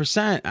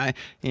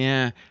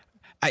 100%,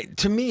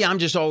 to me, I'm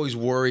just always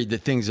worried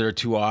that things that are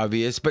too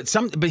obvious. But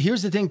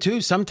here's the thing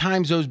too.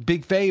 Sometimes those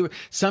big favorites,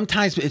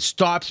 sometimes it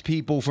stops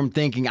people from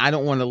thinking, I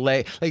don't want to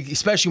lay, like,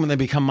 especially when they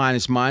become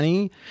minus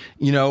money,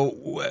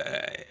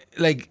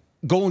 like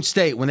Golden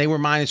State, when they were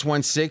minus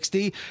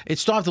 160, it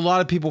stopped a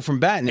lot of people from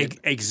betting it.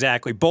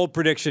 Exactly. Bold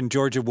prediction,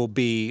 Georgia will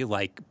be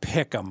like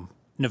pick 'em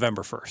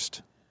November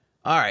 1st.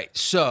 All right.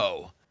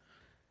 So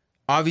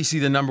obviously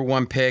the number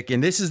 1 pick,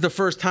 and this is the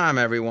first time,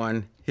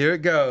 everyone. Here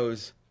it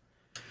goes.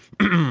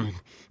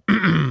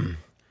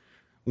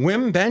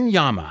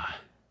 Wembanyama.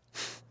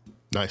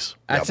 Nice.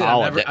 That's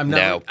now,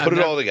 it. Put it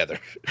all together.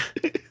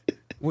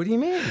 What do you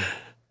mean?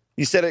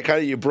 You said it kind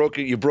of. You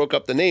broke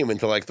up the name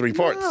into like 3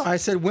 parts. No, I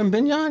said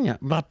Wembanyama.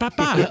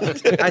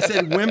 I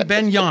said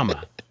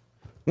Wembanyama.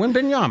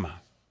 Wembanyama.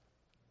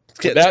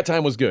 That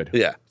time was good.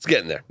 Yeah, it's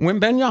getting there.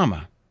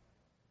 Wembanyama.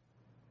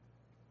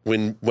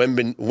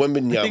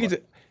 Wembanyama.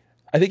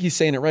 I think he's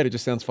saying it right. It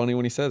just sounds funny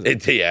when he says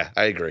it. Yeah,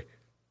 I agree.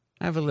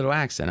 I have a little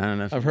accent. I don't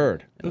know if I've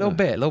heard. A little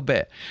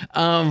bit.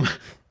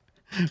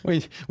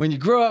 When you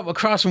grow up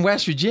across from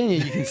West Virginia,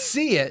 you can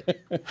see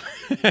it.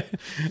 I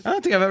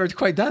don't think I've ever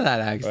quite done that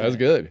accent. Well, that's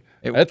good.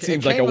 That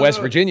seems like a West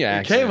Virginia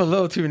accent. It came a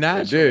little too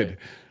natural. It did.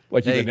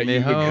 Like you've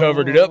been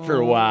covered it up for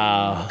a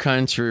while.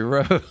 Country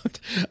road.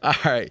 All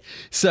right.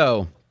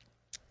 So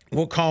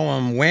we'll call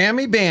him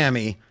Whammy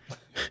Bammy.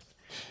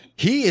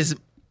 He is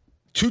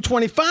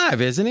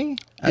 225, isn't he?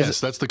 Yes,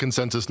 that's the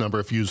consensus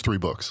number if you use 3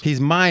 books. He's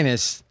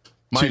minus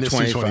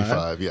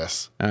 225,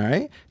 yes. All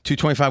right.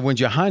 225 wins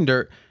you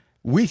 100.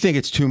 We think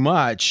it's too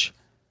much.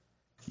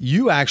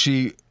 you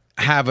actually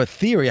have a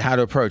theory of how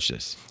to approach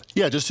this.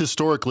 Yeah, just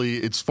historically,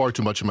 it's far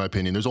too much in my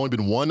opinion. There's only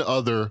been one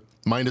other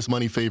minus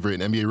money favorite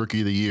in NBA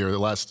Rookie of the Year the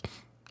last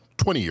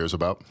 20 years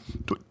about.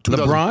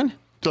 LeBron?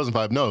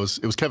 2005, no,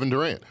 it was Kevin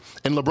Durant.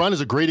 And LeBron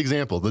is a great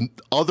example. The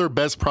other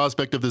best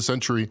prospect of the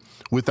century,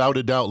 without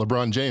a doubt,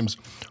 LeBron James,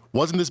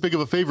 wasn't this big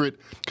of a favorite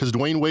because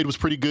Dwayne Wade was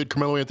pretty good,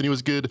 Carmelo Anthony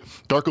was good,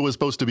 Darko was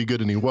supposed to be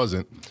good, and he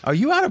wasn't. Are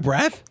you out of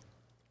breath?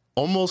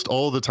 Almost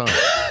all the time.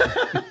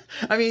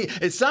 I mean,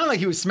 it sounded like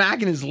he was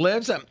smacking his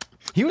lips.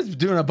 He was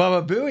doing a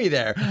Bubba Booey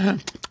there.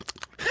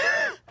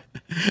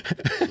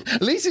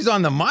 At least he's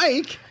on the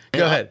mic.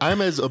 Go ahead. I'm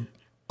as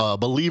a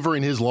believer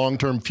in his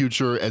long-term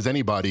future as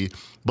anybody,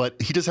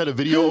 but he just had a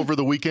video over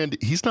the weekend.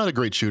 He's not a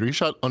great shooter. He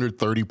shot under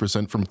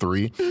 30% from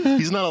three.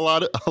 He's not a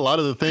lot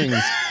of the things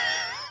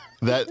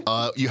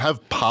that you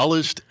have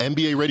polished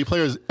NBA-ready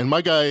players. And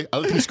my guy,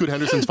 I think Scoot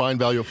Henderson's fine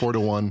value at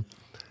 4-1.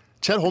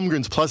 Chet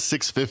Holmgren's plus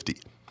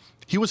 650.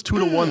 He was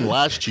 2-1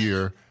 last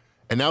year,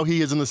 and now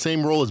he is in the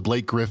same role as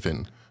Blake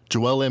Griffin,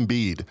 Joel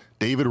Embiid,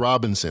 David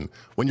Robinson.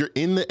 When you're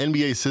in the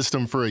NBA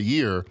system for a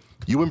year,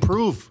 you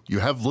improve.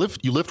 You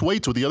lift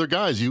weights with the other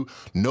guys. You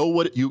know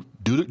what you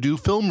do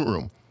film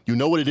room. You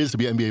know what it is to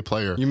be an NBA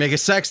player. You make a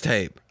sex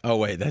tape. Oh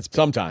wait, that's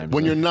sometimes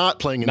when you're not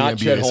playing in the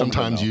NBA.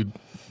 Sometimes you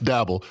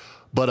dabble.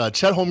 But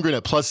Chet Holmgren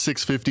at plus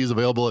 650 is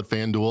available at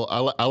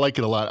FanDuel. I like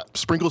it a lot.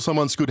 Sprinkle some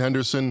on Scoot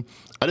Henderson.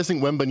 I just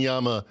think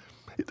Wembanyama,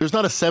 there's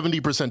not a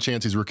 70%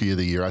 chance he's Rookie of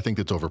the Year. I think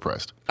that's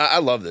overpriced. I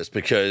love this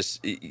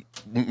because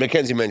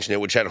Mackenzie mentioned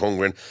it with Chet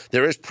Holmgren.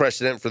 There is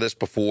precedent for this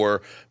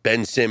before.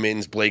 Ben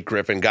Simmons, Blake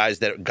Griffin, guys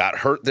that got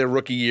hurt their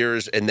rookie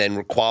years and then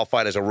were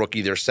qualified as a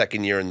rookie their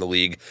second year in the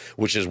league,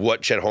 which is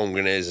what Chet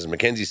Holmgren is. As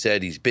Mackenzie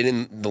said, he's been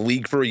in the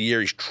league for a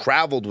year. He's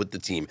traveled with the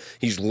team.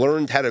 He's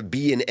learned how to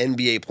be an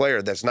NBA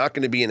player. That's not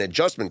going to be an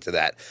adjustment to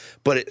that.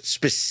 But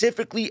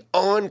specifically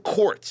on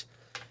court,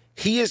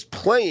 he is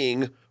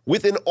playing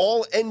with an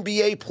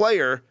all-NBA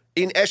player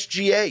in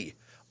SGA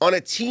on a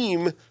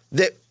team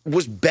that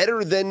was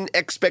better than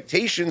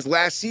expectations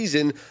last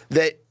season,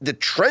 that the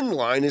trend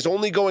line is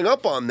only going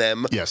up on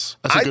them. Yes,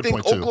 that's a good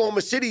point, too. I think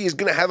Oklahoma City is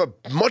going to have a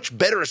much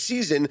better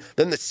season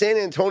than the San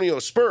Antonio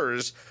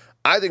Spurs.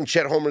 I think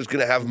Chet Holmgren is going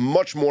to have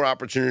much more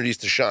opportunities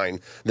to shine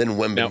than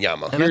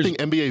Wembanyama. And I think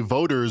NBA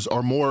voters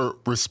are more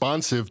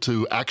responsive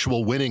to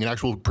actual winning and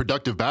actual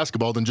productive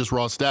basketball than just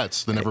raw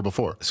stats than ever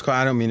before. Scott,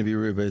 I don't mean to be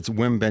rude, but it's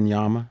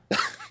Wembanyama.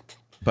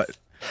 But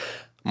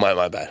my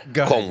bad.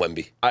 Call him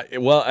Wemby. I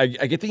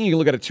think you can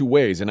look at it two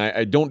ways, and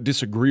I don't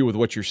disagree with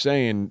what you're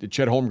saying.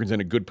 Chet Holmgren's in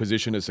a good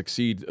position to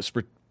succeed,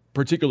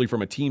 particularly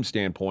from a team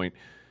standpoint.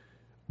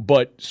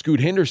 But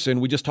Scoot Henderson,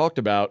 we just talked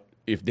about,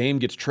 if Dame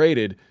gets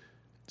traded,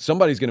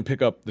 somebody's going to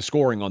pick up the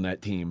scoring on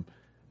that team.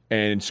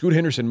 And Scoot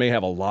Henderson may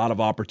have a lot of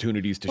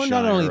opportunities to shine.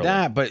 Not only early.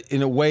 that, but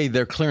in a way,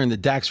 they're clearing the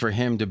decks for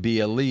him to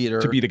be a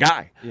leader. To be the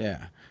guy.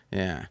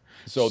 Yeah.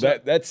 So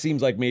that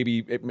seems like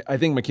I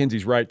think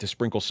McKenzie's right to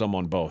sprinkle some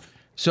on both.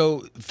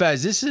 So,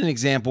 Fez, this is an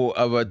example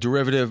of a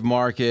derivative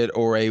market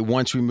or a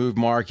once-removed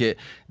market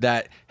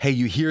that, hey,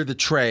 you hear the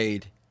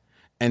trade,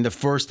 and the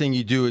first thing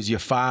you do is you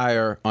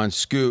fire on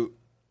Scoot.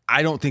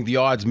 I don't think the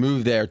odds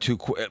move there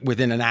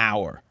within an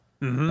hour.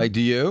 Mm-hmm. Like,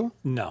 do you?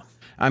 No.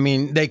 I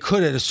mean, they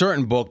could at a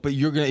certain book, but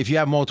if you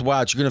have multiple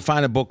odds, you're gonna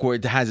find a book where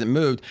it hasn't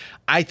moved.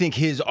 I think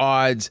his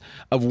odds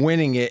of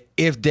winning it,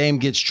 if Dame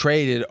gets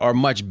traded, are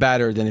much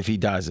better than if he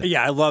doesn't.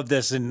 Yeah, I love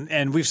this,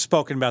 and we've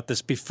spoken about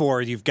this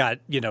before. You've got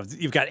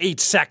 8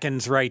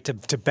 seconds, right,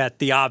 to bet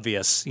the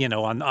obvious,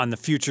 on the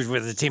future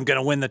with the team going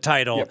to win the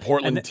title. Yeah,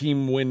 Portland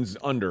team wins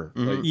under.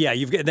 Mm-hmm. Like, yeah,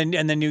 you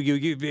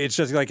it's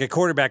just like a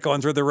quarterback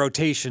going through the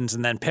rotations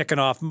and then picking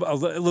off a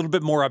little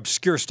bit more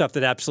obscure stuff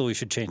that absolutely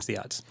should change the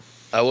odds.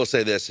 I will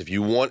say this. If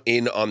you want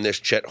in on this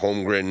Chet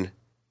Holmgren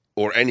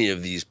or any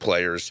of these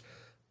players,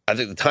 I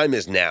think the time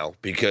is now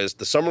because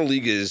the Summer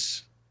League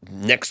is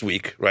next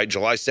week, right?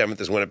 July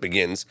 7th is when it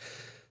begins.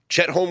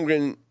 Chet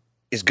Holmgren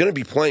is going to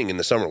be playing in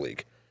the Summer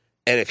League.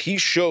 And if he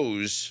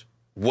shows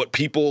what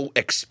people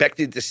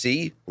expected to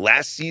see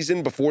last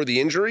season before the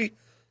injury,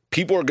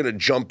 people are going to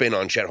jump in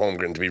on Chet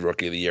Holmgren to be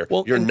Rookie of the Year.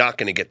 Well, you're not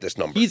going to get this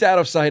number. He's out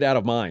of sight, out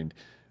of mind.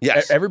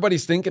 Yes.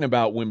 Everybody's thinking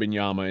about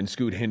Wembanyama and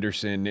Scoot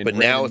Henderson. And but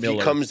now if he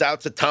comes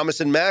out to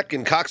Thomas and Mack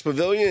and Cox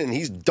Pavilion and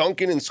he's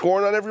dunking and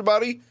scoring on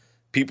everybody,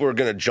 people are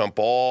going to jump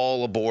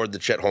all aboard the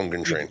Chet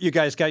Holmgren train. You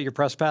guys got your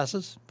press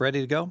passes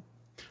ready to go?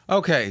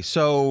 Okay,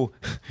 so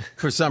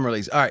for Summer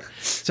Leagues. All right,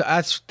 so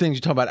that's things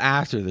you talk about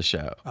after the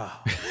show.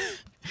 Oh.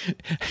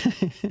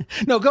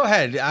 No, go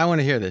ahead. I want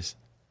to hear this.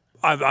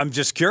 I'm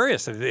just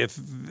curious if.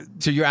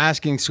 So you're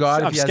asking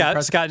Scott if he has a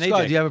press Scott and AJ.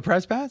 Scott, do you have a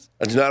press pass?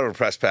 I do not have a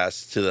press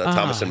pass to the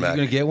Thomas and Mack.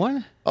 You going to get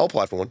one? I'll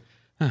apply for one.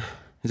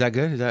 Is that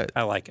good?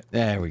 I like it.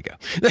 There we go.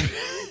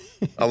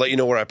 I'll let you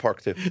know where I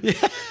park too. Yeah.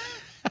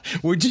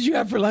 What did you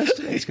have for lunch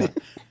today, Scott?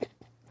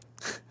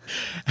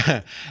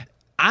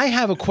 I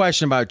have a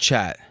question about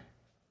Chet.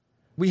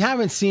 We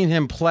haven't seen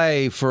him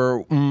play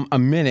for a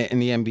minute in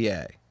the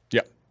NBA.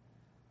 Yep.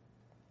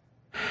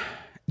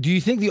 Do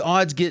you think the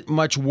odds get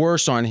much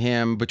worse on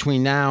him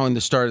between now and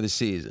the start of the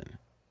season?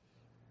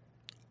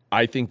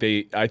 I think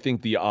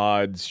the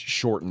odds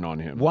shorten on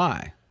him.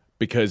 Why?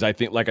 Because I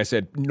think, like I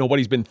said,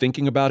 nobody's been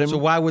thinking about him. So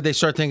why would they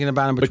start thinking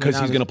about him? Because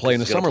he's going to play in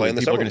the summer league.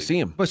 People are going to see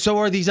him. But so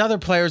are these other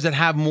players that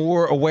have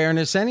more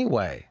awareness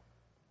anyway.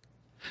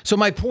 So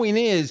my point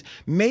is,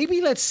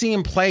 maybe let's see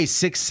him play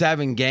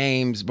 6-7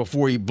 games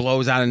before he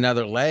blows out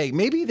another leg.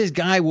 Maybe this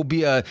guy will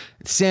be a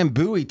Sam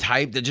Bowie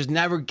type that just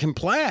never can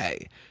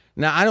play.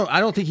 Now I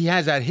don't think he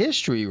has that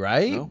history,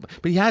 right? No.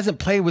 But he hasn't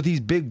played with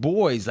these big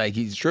boys like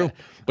he's True.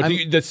 But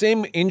the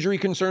same injury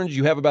concerns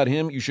you have about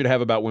him, you should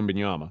have about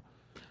Wembanyama.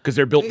 Because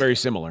they're built very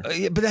similar.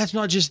 But that's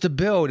not just the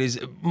build. Is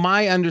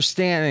my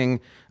understanding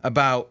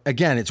about,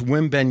 again, it's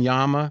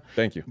Wembanyama.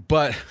 Thank you.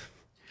 But,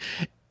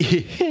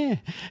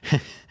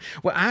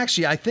 well,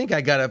 actually, I think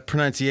I got a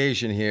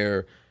pronunciation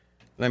here.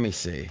 Let me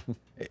see.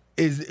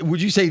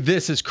 Would you say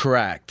this is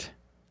correct?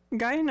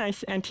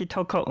 Gaius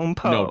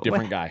Antetokounmpo. No,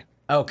 different guy.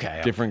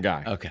 Okay. Different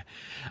guy. Okay.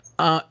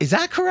 Is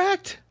that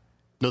correct?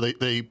 No,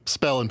 they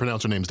spell and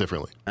pronounce their names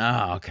differently.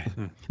 Oh, okay.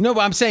 No,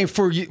 but I'm saying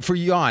for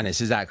Giannis,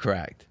 is that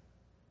correct?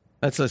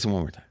 Let's listen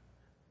one more time.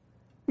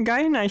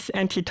 Gaius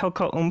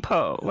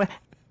Antetokounmpo.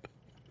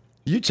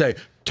 You'd say,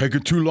 take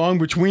it too long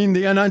between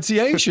the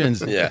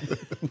enunciations. Yeah.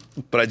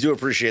 But I do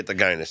appreciate the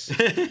Gaius.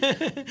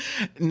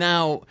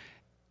 Now,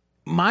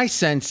 my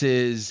sense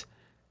is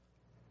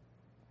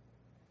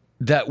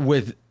that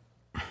with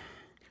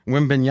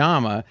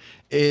Wembanyama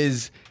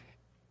is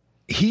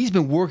he's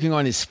been working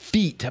on his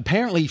feet.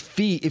 Apparently,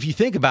 feet, if you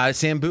think about it,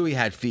 Sam Bowie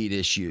had feet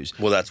issues.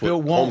 Well, that's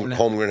Bill what Walton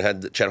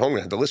Chet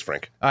Holmgren had to list,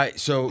 Frank. All right,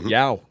 so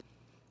Yow.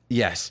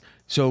 yes.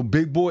 So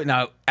big boy,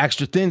 now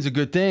extra thin's a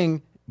good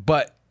thing,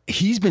 but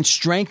he's been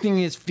strengthening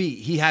his feet.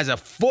 He has a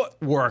foot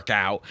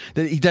workout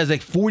that he does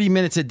like 40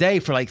 minutes a day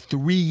for like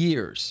 3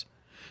 years.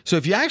 So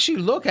if you actually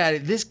look at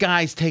it, this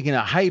guy's taking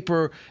a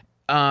hyper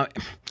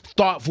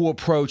thoughtful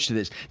approach to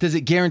this. Does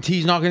it guarantee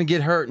he's not going to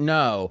get hurt?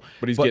 No.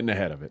 But he's getting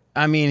ahead of it.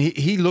 I mean,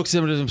 he looks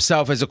at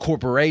himself as a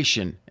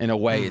corporation in a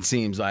way, it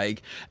seems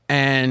like.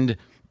 And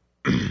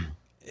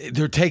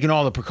they're taking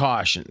all the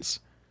precautions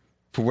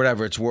for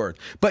whatever it's worth.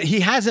 But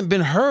he hasn't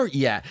been hurt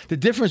yet. The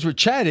difference with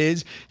Chet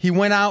is he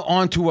went out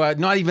onto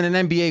not even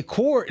an NBA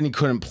court and he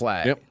couldn't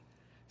play. Yep.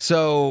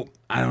 So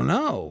I don't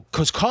know,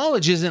 because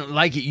college isn't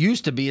like it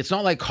used to be. It's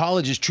not like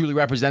college is truly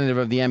representative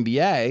of the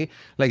NBA,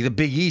 like the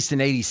Big East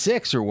in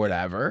 '86 or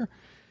whatever.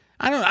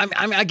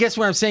 I guess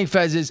what I'm saying,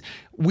 Fez, is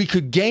we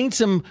could gain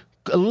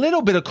a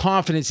little bit of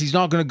confidence. He's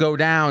not going to go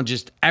down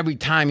just every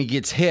time he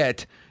gets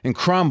hit and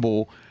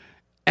crumble.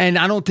 And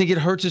I don't think it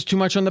hurts us too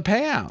much on the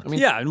payout. I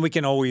mean, yeah, and we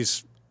can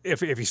always,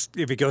 if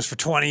he goes for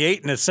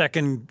 28 in a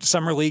second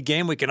summer league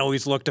game, we can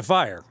always look to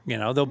fire. You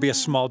know, there'll be a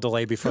small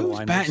delay before the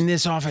line. Batting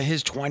this off of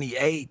his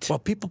 28? Well,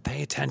 people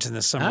pay attention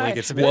this summer league.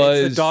 It's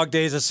Was- the dog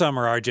days of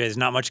summer, RJ. There's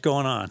not much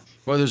going on.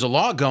 Well, there's a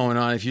lot going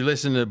on if you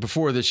listen to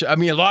before the show. I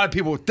mean, a lot of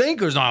people think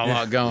there's not a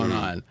lot going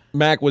on.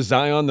 Mac, was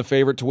Zion the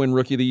favorite to win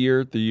Rookie of the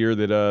Year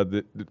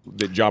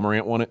that Ja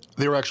Morant won it?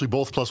 They were actually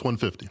both plus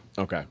 150.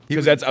 Okay.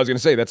 Because I was going to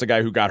say, that's a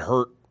guy who got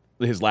hurt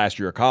his last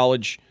year of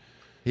college.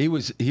 He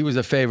was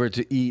a favorite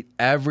to eat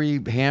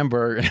every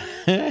hamburger.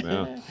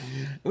 Yeah.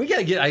 We got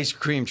to get ice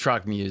cream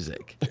truck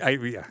music.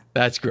 Yeah.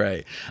 That's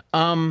great.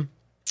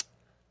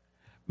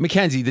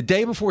 Mackenzie, the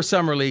day before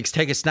Summer Leagues,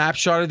 take a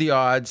snapshot of the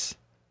odds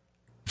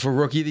for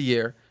Rookie of the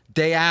Year.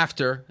 Day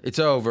after it's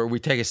over, we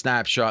take a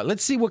snapshot.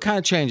 Let's see what kind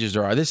of changes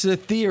there are. This is a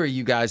theory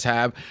you guys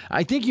have.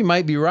 I think you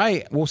might be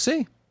right. We'll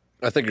see.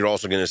 I think you're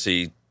also going to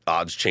see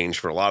odds change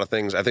for a lot of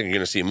things. I think you're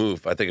going to see a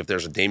move. I think if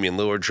there's a Damian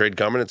Lillard trade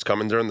coming, it's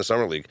coming during the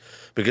Summer League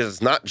because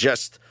it's not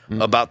just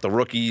about the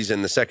rookies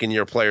and the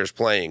second-year players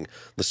playing.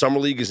 The Summer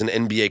League is an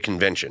NBA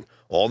convention.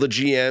 All the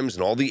GMs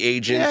and all the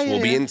agents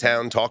will be in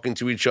town talking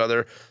to each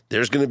other.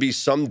 There's going to be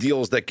some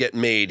deals that get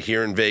made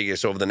here in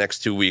Vegas over the next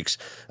 2 weeks.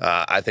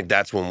 I think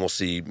that's when we'll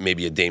see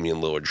maybe a Damian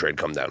Lillard trade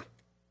come down.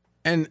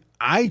 And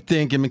I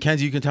think, and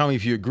Mackenzie, you can tell me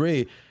if you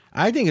agree,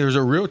 I think there's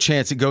a real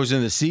chance it goes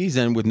into the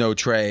season with no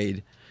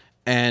trade,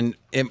 and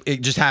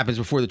it just happens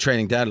before the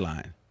trading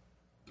deadline.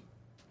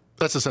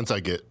 That's the sense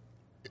I get.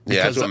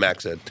 Yeah, that's what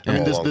Max said. I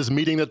mean, this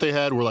meeting that they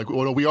had, we're like,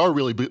 well, no, we are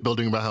really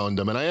building behind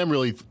them, and I am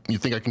really. You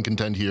think I can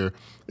contend here?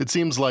 It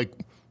seems like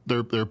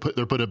they're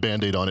put a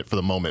Band-Aid on it for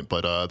the moment,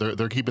 but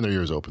they're keeping their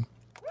ears open.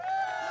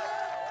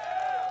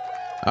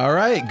 All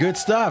right, good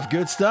stuff.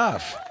 Good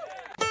stuff.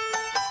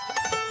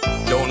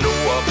 Don't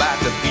know about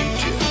the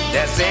future.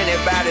 That's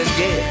anybody's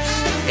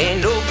guess.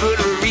 Ain't no good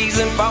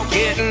reason for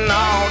getting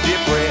all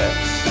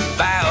depressed.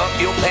 Fire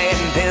up your pad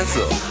and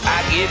pencil.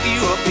 I give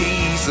you a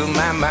piece of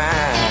my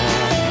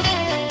mind.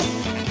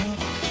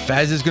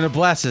 Fez is going to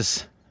bless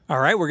us. All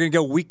right, we're going to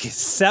go week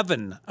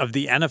 7 of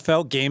the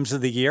NFL Games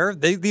of the Year.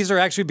 These are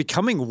actually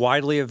becoming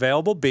widely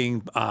available, being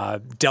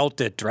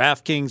dealt at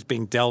DraftKings,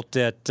 being dealt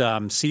at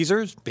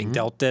Caesars, being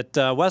dealt at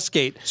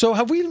Westgate. So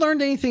have we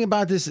learned anything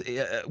about this,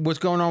 what's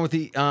going on with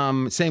the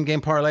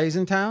same-game parlays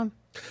in town?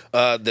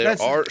 There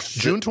are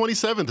June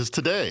 27th is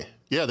today.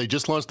 Yeah, they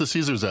just launched the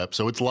Caesars app,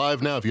 so it's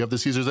live now. If you have the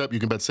Caesars app, you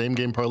can bet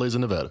same-game parlays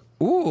in Nevada.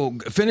 Ooh,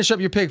 finish up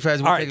your pick,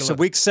 Fez. We'll All take right, a so look.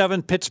 Week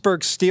 7,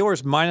 Pittsburgh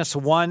Steelers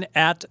 -1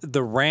 at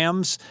the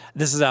Rams.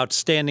 This is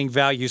outstanding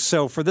value.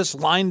 So for this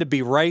line to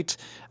be right,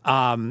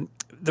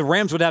 the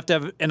Rams would have to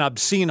have an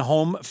obscene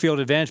home field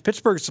advantage.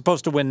 Pittsburgh's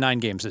supposed to win 9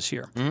 games this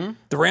year. Mm-hmm.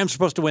 The Rams are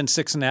supposed to win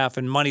 6.5,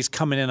 and money's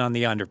coming in on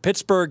the under.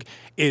 Pittsburgh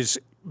is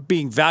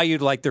being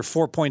valued like they're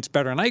 4 points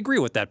better, and I agree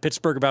with that.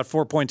 Pittsburgh about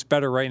 4 points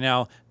better right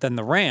now than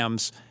the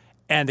Rams.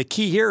 And the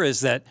key here is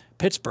that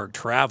Pittsburgh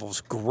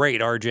travels great,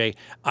 RJ.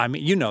 I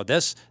mean, you know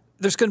this.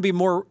 There's going to be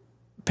more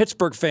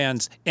Pittsburgh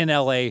fans in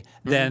LA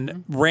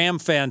than Ram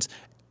fans.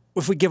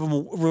 If we give them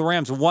the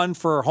Rams 1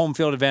 for home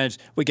field advantage,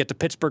 we get to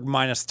Pittsburgh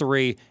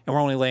 -3, and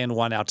we're only laying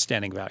 1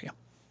 outstanding value.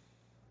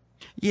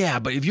 Yeah,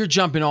 but if you're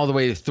jumping all the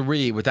way to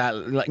 3 with that,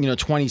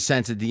 20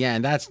 cents at the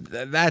end,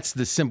 that's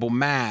the simple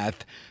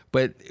math.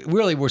 But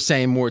really, we're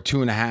saying more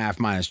 2.5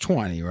 minus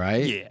 20,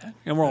 right? Yeah,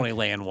 and we're only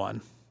laying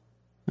 1.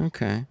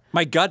 Okay.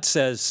 My gut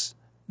says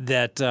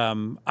that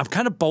I'm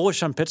kind of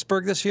bullish on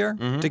Pittsburgh this year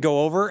to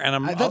go over,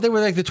 and I thought they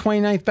were like the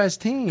 29th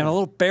best team. and a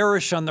little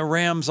bearish on the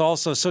Rams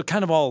also. So it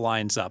kind of all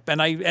lines up.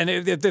 And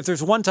if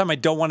there's one time I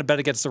don't want to bet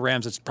against the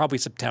Rams, it's probably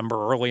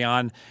September early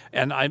on.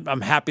 And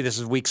I'm happy this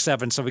is week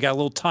 7, so we got a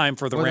little time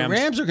for the Well, Rams. the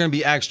Rams are going to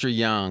be extra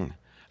young.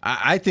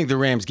 I think the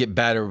Rams get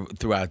better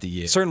throughout the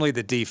year. Certainly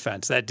the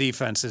defense. That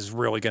defense is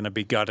really going to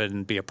be gutted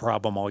and be a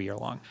problem all year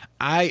long.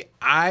 I'm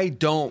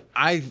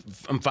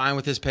fine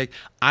with this pick.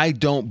 I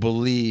don't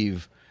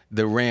believe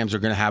the Rams are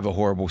going to have a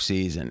horrible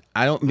season.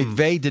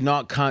 McVay did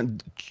not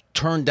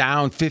turn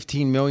down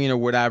 $15 million or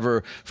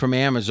whatever from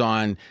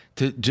Amazon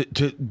to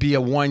be a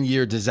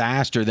 1-year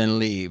disaster, then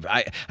leave.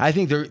 I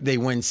think they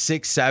win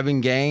 6, 7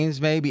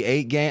 games, maybe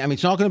 8 games. I mean,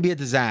 it's not going to be a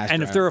disaster.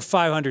 And if they're a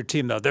 500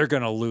 team, though, they're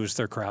going to lose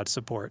their crowd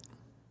support.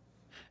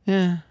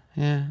 yeah.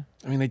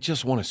 I mean, they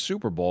just won a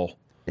Super Bowl.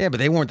 Yeah, but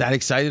they weren't that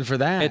excited for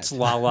that. It's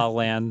La La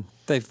Land.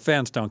 The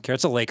fans don't care.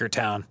 It's a Laker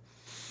town.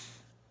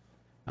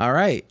 All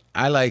right.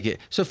 I like it.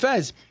 So,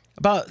 Fez,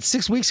 about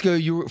 4 weeks ago,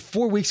 you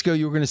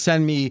were going to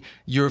send me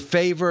your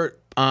favorite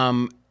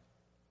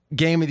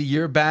game of the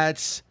year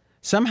bets.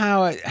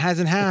 Somehow it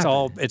hasn't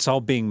happened. It's all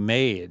being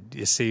made,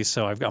 you see.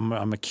 So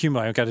I'm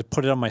accumulating. I've got to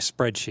put it on my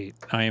spreadsheet.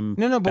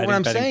 No. But what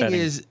I'm saying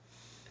is,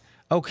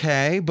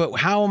 okay, but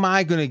how am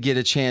I going to get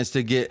a chance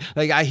to get,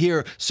 like, I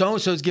hear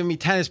so-and-so's giving me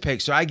tennis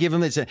picks, so I give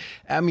them this.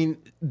 I mean,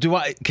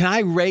 can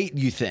I rate,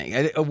 you think?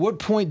 At what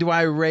point do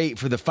I rate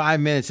for the 5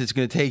 minutes it's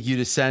going to take you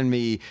to send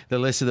me the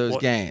list of those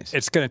games?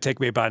 It's going to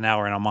take me about an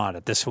hour, and I'm on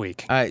it this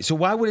week. All right, so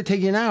why would it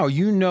take you an hour?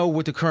 You know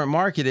what the current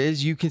market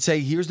is. You can say,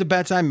 here's the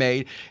bets I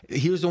made.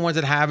 Here's the ones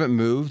that haven't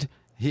moved.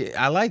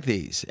 I like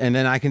these, and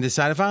then I can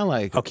decide if I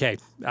like them. Okay,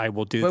 I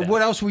will do But that.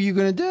 what else were you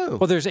going to do?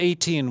 Well, there's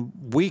 18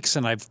 weeks,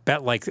 and I've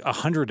bet like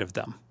 100 of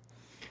them.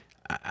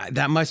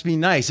 That must be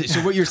nice.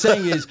 So what you're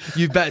saying is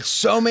you've bet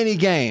so many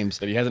games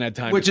That he hasn't had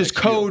time which to is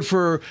code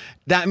for,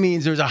 that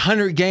means there's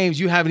 100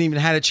 games you haven't even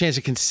had a chance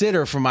to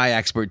consider for my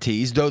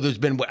expertise, though there's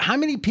been, how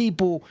many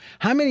people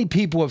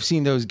have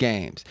seen those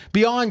games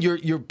beyond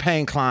your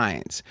paying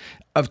clients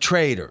of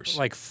traders?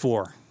 Like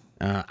 4.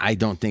 I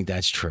don't think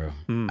that's true.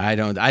 I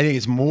think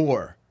it's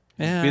more.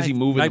 Yeah, Busy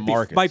moving the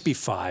markets. Might be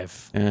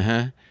 5.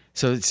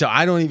 So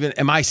I don't even,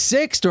 am I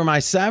 6th or am I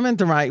 7th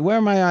or where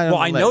am I on Well, the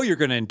I list? know you're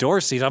going to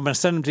endorse these. I'm going to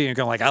send them to you and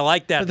go like, I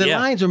like that. But the yeah.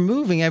 lines are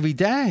moving every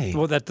day.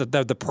 Well,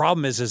 the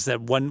problem is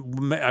that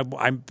when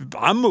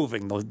I'm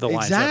moving the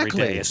lines every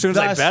Exactly. day. As soon as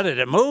I bet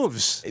it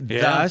moves.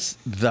 Yeah.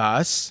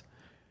 Thus,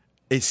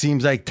 it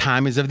seems like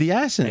time is of the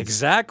essence.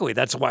 Exactly.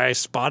 That's why I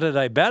spotted.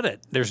 I bet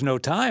it. There's no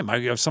time.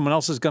 Someone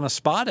else is going to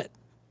spot it.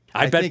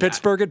 I bet think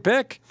Pittsburgh at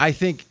pick. I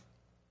think.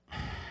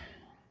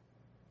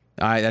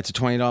 All right, that's a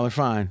 $20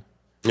 fine.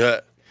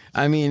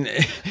 I mean,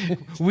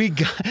 we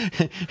got.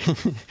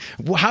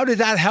 How did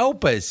that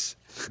help us?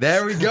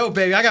 There we go,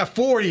 baby. I got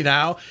 40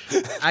 now.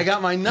 I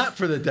got my nut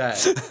for the day.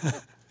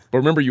 But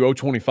remember, you owe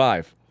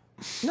 25.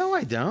 No,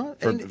 I don't.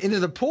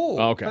 Into the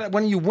pool. Oh, okay. But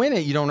when you win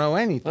it, you don't know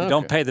anything.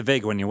 Don't pay the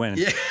vig when you win.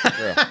 Yeah.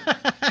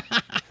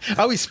 I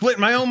always split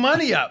my own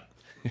money up.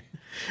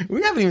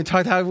 We haven't even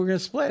talked how we're going to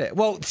split it.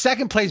 Well,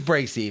 second place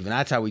breaks even.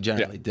 That's how we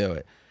generally do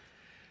it.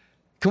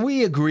 Can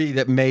we agree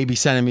that maybe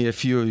sending me a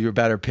few of your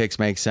better picks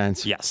makes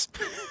sense? Yes.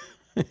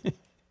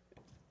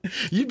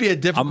 You'd be a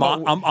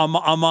difficult.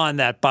 I'm on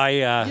that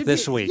by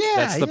this week. Yeah,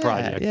 That's the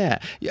project. Yeah.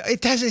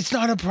 It's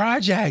not a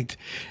project.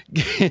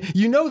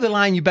 You know the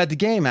line you bet the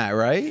game at,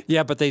 right?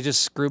 Yeah, but they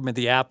just screwed me.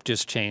 The app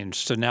just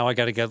changed, so now I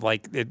got to get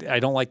I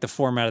don't like the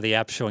format of the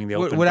app showing the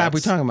open. What app are we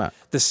bets. talking about?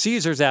 The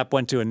Caesars app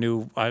went to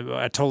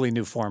a totally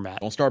new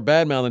format. Don't start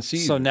bad mouthing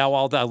Caesars. So now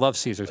I love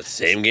Caesars.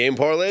 Same game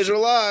parlays are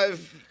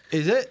live.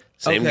 Is it?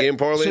 Same game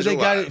parlays So they are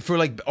got live. it for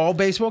like all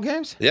baseball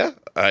games? Yeah,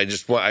 I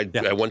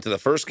went to the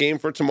first game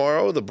for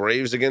tomorrow, the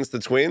Braves against the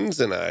Twins,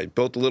 and I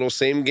built a little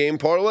same game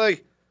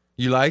parlay.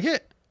 You like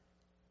it?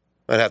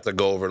 I'd have to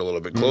go over it a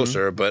little bit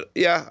closer, but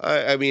yeah,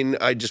 I mean,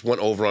 I just went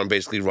over on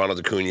basically Ronald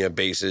Acuna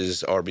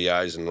bases,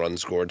 RBIs, and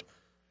runs scored.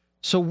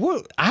 So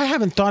what? I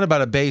haven't thought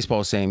about a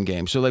baseball same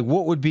game. So like,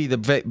 what would be the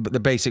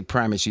basic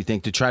premise you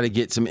think to try to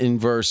get some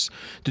inverse,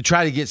 to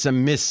try to get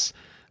some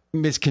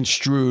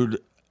misconstrued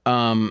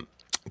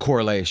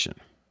correlation?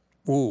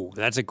 Ooh,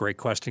 that's a great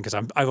question because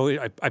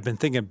I've been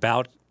thinking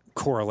about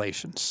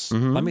correlations.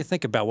 Let me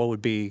think about what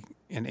would be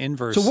an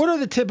inverse. So what are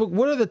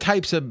the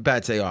types of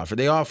bets they offer?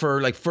 They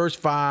offer like first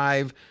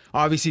 5.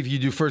 Obviously, if you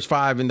do first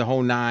 5 in the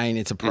whole 9,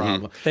 it's a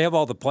problem. They have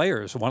all the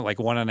players, like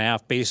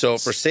 1.5 bases. So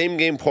for same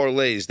game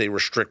parlays, they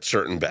restrict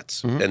certain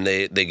bets, and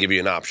they give you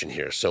an option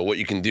here. So what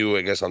you can do,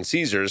 I guess, on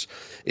Caesars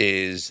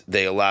is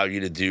they allow you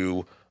to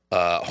do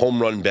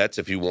home run bets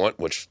if you want,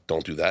 which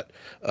don't do that.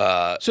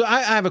 So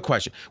I have a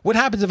question. What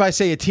happens if I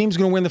say a team's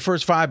going to win the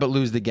first 5 but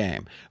lose the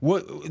game?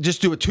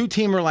 Just do a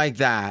 2-teamer like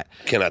that?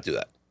 Cannot do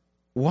that.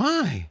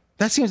 Why?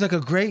 That seems like a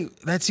great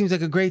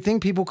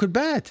thing people could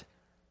bet.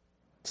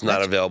 It's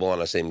not available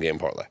on a same game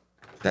parlay.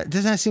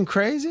 Doesn't that seem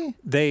crazy?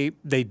 They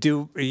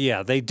do.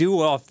 Yeah, they do.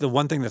 The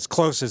one thing that's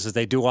closest is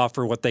they do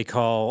offer what they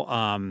call.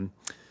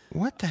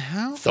 What the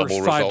hell?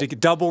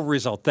 Double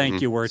result.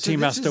 Thank you. Where a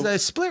team has to. This is a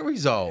split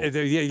result.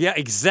 Yeah,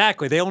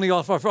 exactly. They only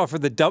offer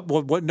the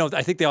double. No,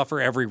 I think they offer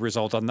every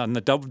result on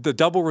the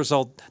double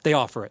result. They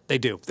offer it. They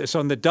do. So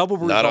on the double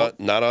result,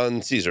 not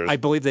on Caesars. I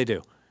believe they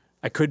do.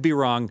 I could be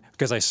wrong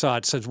because I saw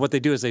it. So what they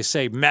do is they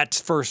say Mets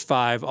first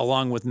 5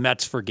 along with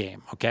Mets for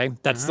game. Okay,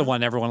 that's the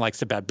one everyone likes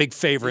to bet. Big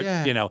favorite,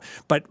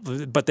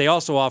 But they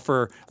also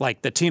offer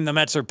like the team the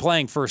Mets are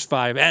playing first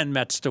 5 and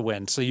Mets to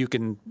win. So you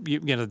can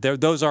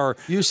those are.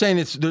 You're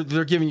saying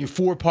they're giving you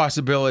 4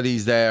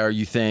 possibilities there.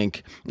 You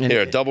think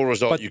here double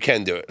result you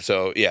can do it.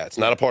 So yeah, it's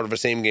not a part of a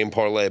same game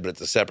parlay, but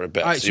it's a separate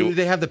bet. All right, so do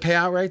they have the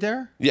payout right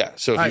there? Yeah.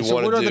 So if you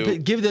want to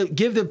give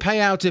the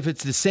payouts if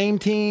it's the same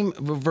team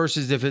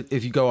versus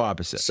if you go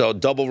opposite. So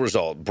double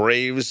result.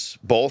 Braves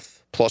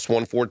both plus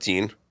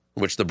 114,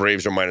 which the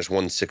Braves are minus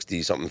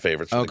 160 something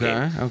favorites for the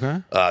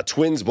game. Okay.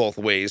 Twins both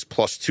ways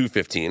plus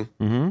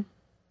 215.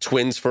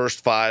 Twins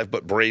first 5,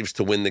 but Braves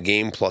to win the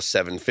game plus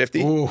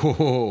 750.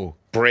 Ooh.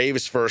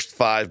 Braves first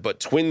 5, but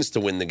Twins to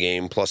win the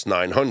game plus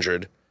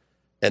 900.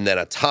 And then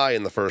a tie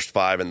in the first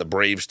 5, and the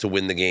Braves to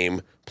win the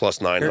game plus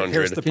 900.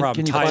 Here's the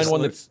problem: Can you find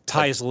one that's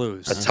ties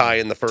lose. A tie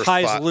in the first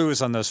 5. Ties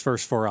lose on those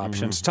first 4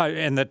 options.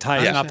 And the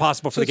tie is not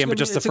possible for the game, but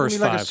just the first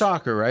 5. Like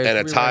soccer, right? And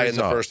a tie in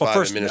the first 5.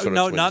 And Minnesota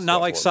no, Twins not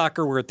like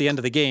soccer, where at the end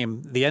of the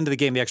game, the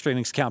extra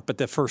innings count, but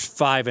the first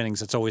 5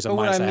 innings, it's always a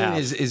minus a half. What I mean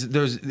is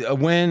there's a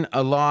win,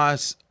 a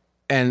loss,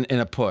 and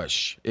a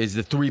push is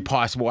the 3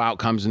 possible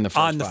outcomes in the first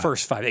 5. On the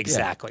first 5,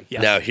 exactly.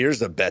 Yeah. Now, here's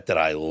the bet that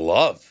I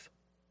love.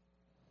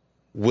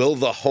 Will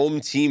the home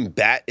team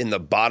bat in the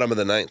bottom of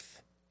the 9th?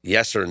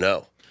 Yes or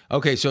no?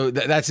 Okay, so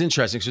that's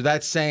interesting. So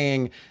that's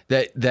saying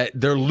that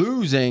they're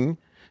losing,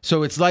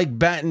 so it's like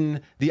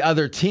betting the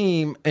other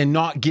team and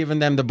not giving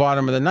them the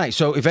bottom of the 9th.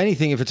 So if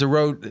anything, if it's the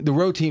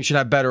road team should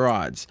have better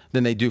odds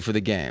than they do for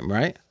the game,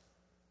 right?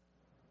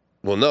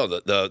 Well, no,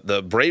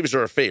 the Braves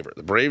are a favorite.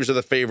 The Braves are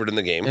the favorite in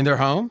the game. And they're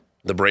home?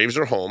 The Braves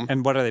are home.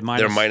 And what are they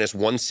minus? They're minus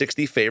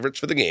 160 favorites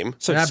for the game.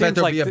 So I bet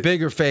there'll be a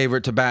bigger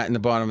favorite to bat in the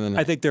bottom of the 9th.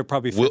 I think they're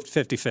probably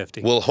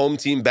 50-50. Will home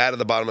team bat at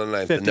the bottom of the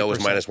 9th? The no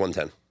is minus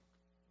 110.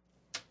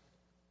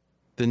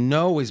 The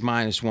no is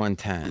minus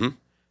 110.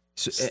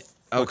 So,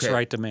 Looks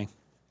right to me.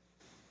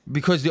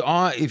 Because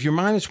if you're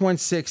minus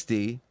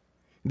 160,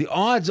 the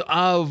odds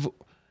of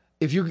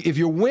if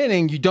you're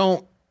winning, you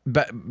don't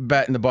bat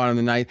in the bottom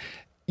of the 9th.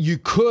 You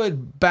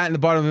could bat in the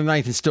bottom of the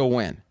 9th and still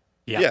win.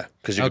 Yeah,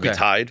 because you could be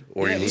tied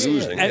or you're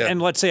losing.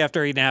 And let's say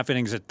after 8.5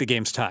 innings, the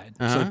game's tied.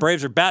 So the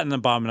Braves are batting the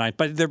bottom of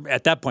the 9th, but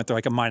at that point, they're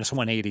like a minus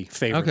 180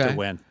 favorite to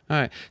win. All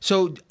right.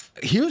 So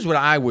here's what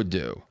I would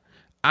do.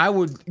 I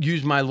would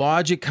use my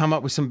logic, come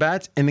up with some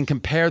bets, and then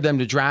compare them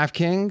to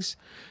DraftKings,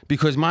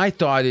 because my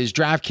thought is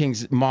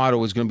DraftKings'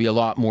 model is going to be a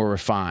lot more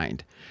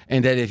refined,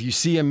 and that if you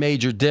see a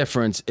major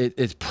difference,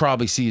 it's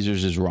probably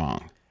Caesars is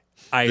wrong.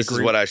 I this agree.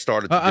 is what I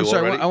started to do I'm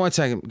sorry, already. 1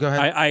 second. Go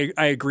ahead.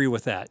 I agree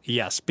with that,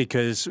 yes,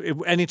 because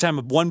anytime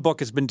one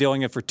book has been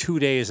dealing it for 2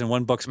 days and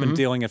one book's been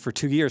dealing it for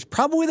 2 years,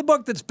 probably the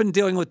book that's been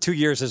dealing with 2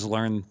 years has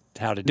learned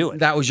how to do it.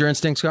 That was your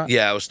instinct, Scott?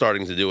 Yeah, I was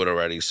starting to do it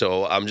already.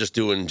 So I'm just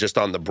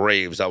on the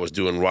Braves, I was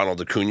doing Ronald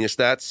Acuna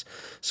stats.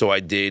 So I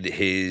did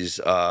his,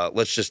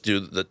 let's just do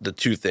the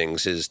 2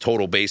 things, his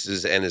total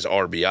bases and his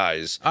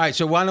RBIs. All right,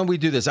 so why don't we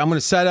do this? I'm going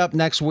to set up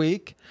next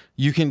week.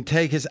 You can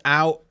take us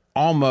out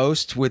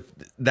almost with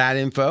that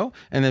info,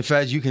 and then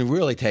Fez, you can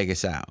really take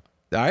us out.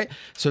 All right.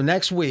 So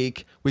next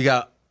week we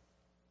got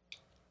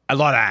a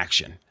lot of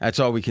action. That's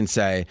all we can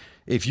say.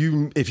 If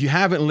you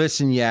haven't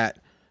listened yet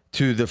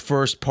to the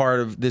first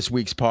part of this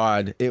week's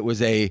pod, it was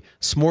a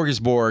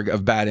smorgasbord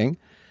of betting,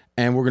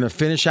 and we're going to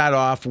finish that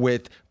off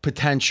with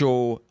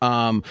potential.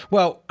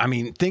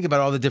 Think about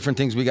all the different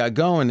things we got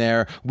going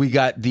there. We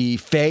got the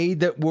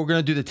fade that we're going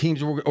to do, the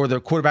teams or the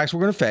quarterbacks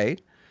we're going to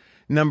fade.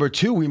 Number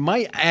 2, we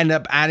might end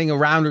up adding a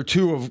round or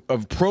 2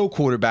 of pro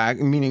quarterback,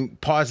 meaning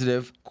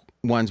positive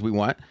ones we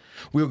want.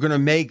 We're going to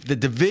make the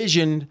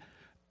division,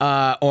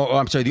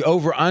 the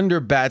over-under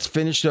bets,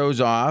 finish those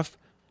off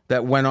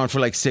that went on for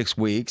like 6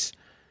 weeks.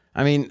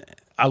 I mean,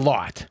 a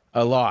lot.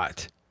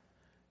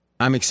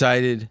 I'm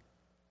excited.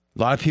 A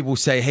lot of people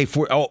say, hey,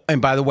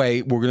 and by the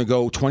way, we're going to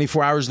go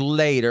 24 hours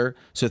later.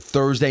 So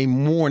Thursday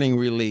morning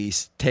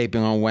release,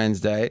 taping on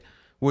Wednesday.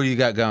 What do you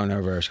got going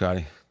over there,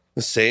 Scotty?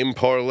 The same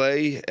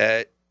parlay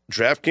at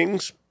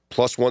DraftKings,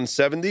 plus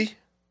 170.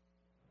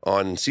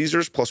 On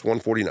Caesars, plus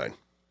 149.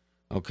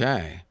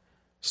 Okay.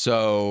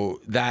 So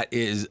that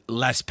is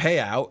less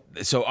payout.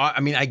 So,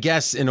 I mean, I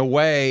guess in a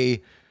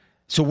way,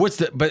 so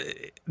what's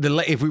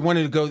if we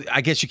wanted to go,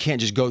 I guess you can't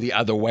just go the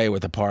other way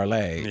with the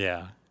parlay.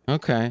 Yeah.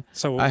 Okay.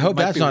 So I hope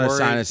that's not a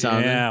sign of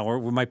something. Yeah,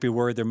 we might be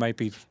worried there might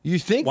be. You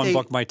think one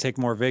book might take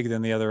more vig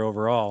than the other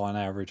overall on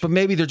average? But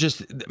maybe they're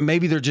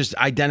just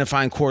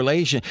identifying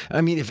correlation. I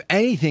mean, if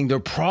anything, they're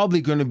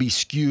probably going to be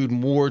skewed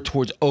more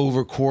towards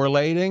over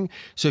correlating.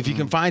 So if you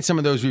can find some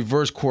of those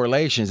reverse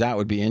correlations, that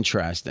would be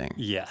interesting.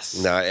 Yes.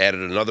 Now I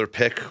added another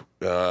pick,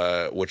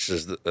 which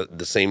is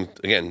the same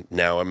again.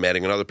 Now I'm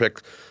adding another pick,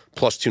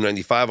 plus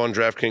 295 on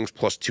DraftKings,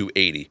 plus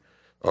 280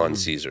 on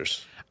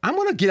Caesars. I'm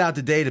going to get out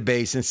the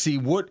database and see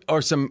what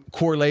are some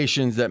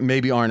correlations that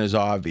maybe aren't as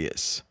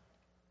obvious.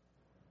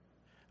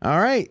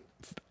 All right.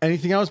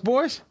 Anything else,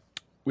 boys?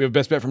 We have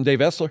best bet from Dave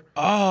Essler.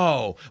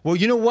 Oh, well,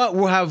 you know what?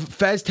 We'll have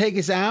Fez take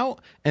us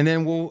out, and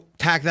then we'll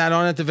tack that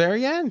on at the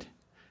very end.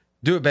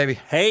 Do it, baby.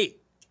 Hey.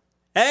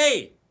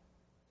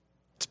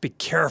 Let's be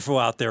careful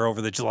out there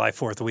over the July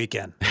 4th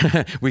weekend.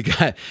 we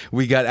got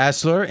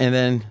Essler, and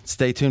then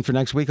stay tuned for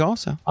next week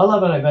also. I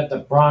love it. I bet the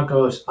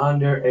Broncos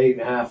under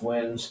 8.5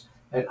 wins.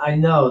 And I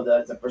know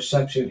that the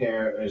perception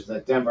here is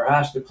that Denver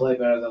has to play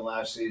better than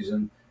last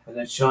season and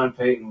that Sean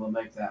Payton will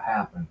make that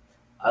happen.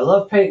 I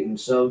love Payton,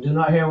 so do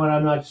not hear what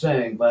I'm not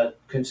saying, but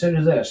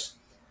consider this.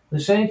 The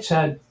Saints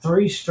had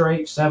 3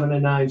 straight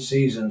 7-9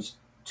 seasons,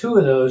 2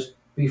 of those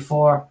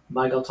before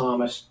Michael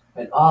Thomas,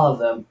 and all of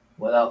them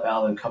without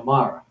Alvin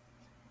Kamara.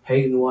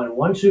 Payton won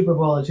 1 Super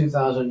Bowl in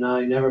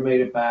 2009, never made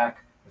it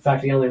back. In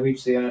fact, he only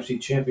reached the NFC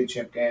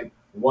Championship game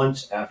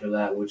once after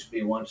that, which would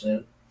be once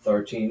in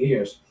 13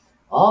 years.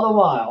 All the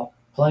while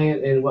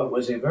playing in what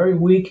was a very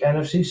weak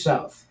NFC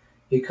South.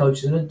 He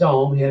coached in a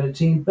dome. He had a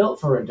team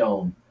built for a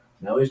dome.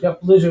 Now he's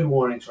got blizzard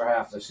warnings for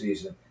half the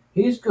season.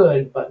 He's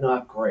good, but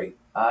not great.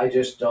 I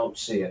just don't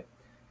see it.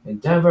 In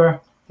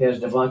Denver, he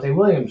has Devontae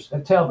Williams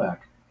at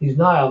tailback. He's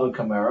not Alvin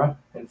Kamara.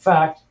 In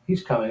fact,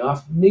 he's coming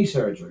off knee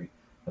surgery.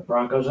 The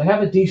Broncos, they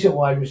have a decent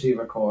wide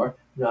receiver core,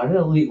 not an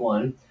elite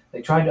one.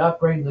 They tried to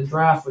upgrade in the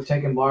draft with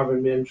taking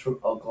Marvin Mims from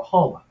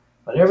Oklahoma.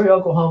 But every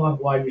Oklahoma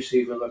wide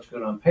receiver looks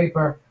good on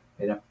paper.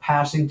 In a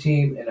passing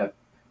team,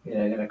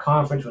 in a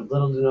conference with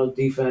little to no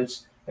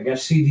defense, I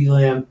guess CeeDee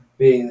Lamb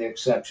being the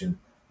exception.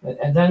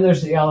 And then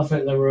there's the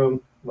elephant in the room,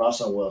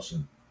 Russell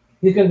Wilson.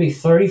 He's going to be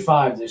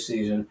 35 this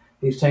season.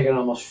 He's taken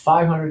almost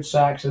 500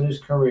 sacks in his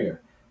career.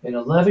 In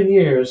 11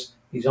 years,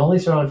 he's only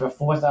thrown for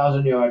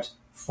 4,000 yards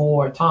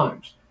 4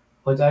 times.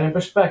 Put that in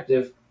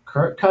perspective,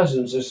 Kirk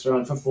Cousins has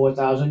thrown for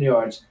 4,000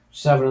 yards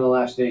 7 of the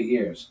last 8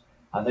 years.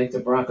 I think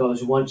the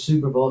Broncos' 1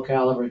 Super Bowl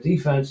caliber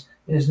defense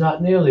is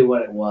not nearly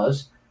what it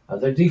was.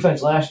 Their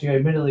defense last year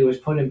admittedly was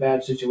put in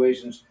bad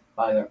situations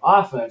by their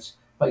offense,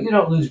 but you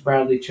don't lose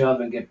Bradley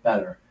Chubb and get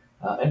better.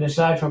 And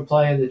aside from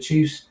playing the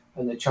Chiefs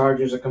and the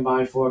Chargers a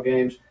combined 4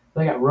 games,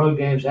 they got road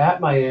games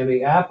at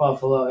Miami, at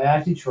Buffalo,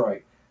 at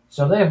Detroit.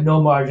 So they have no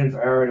margin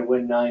for error to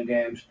win 9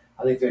 games.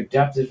 I think their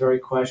depth is very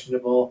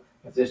questionable.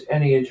 If there's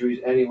any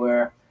injuries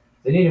anywhere,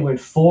 they need to win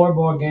 4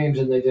 more games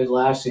than they did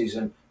last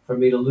season for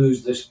me to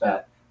lose this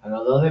bet. And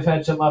although they've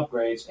had some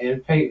upgrades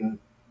and Peyton,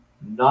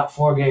 not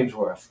 4 games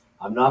worth.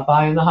 I'm not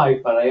buying the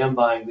hype, but I am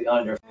buying the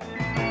under.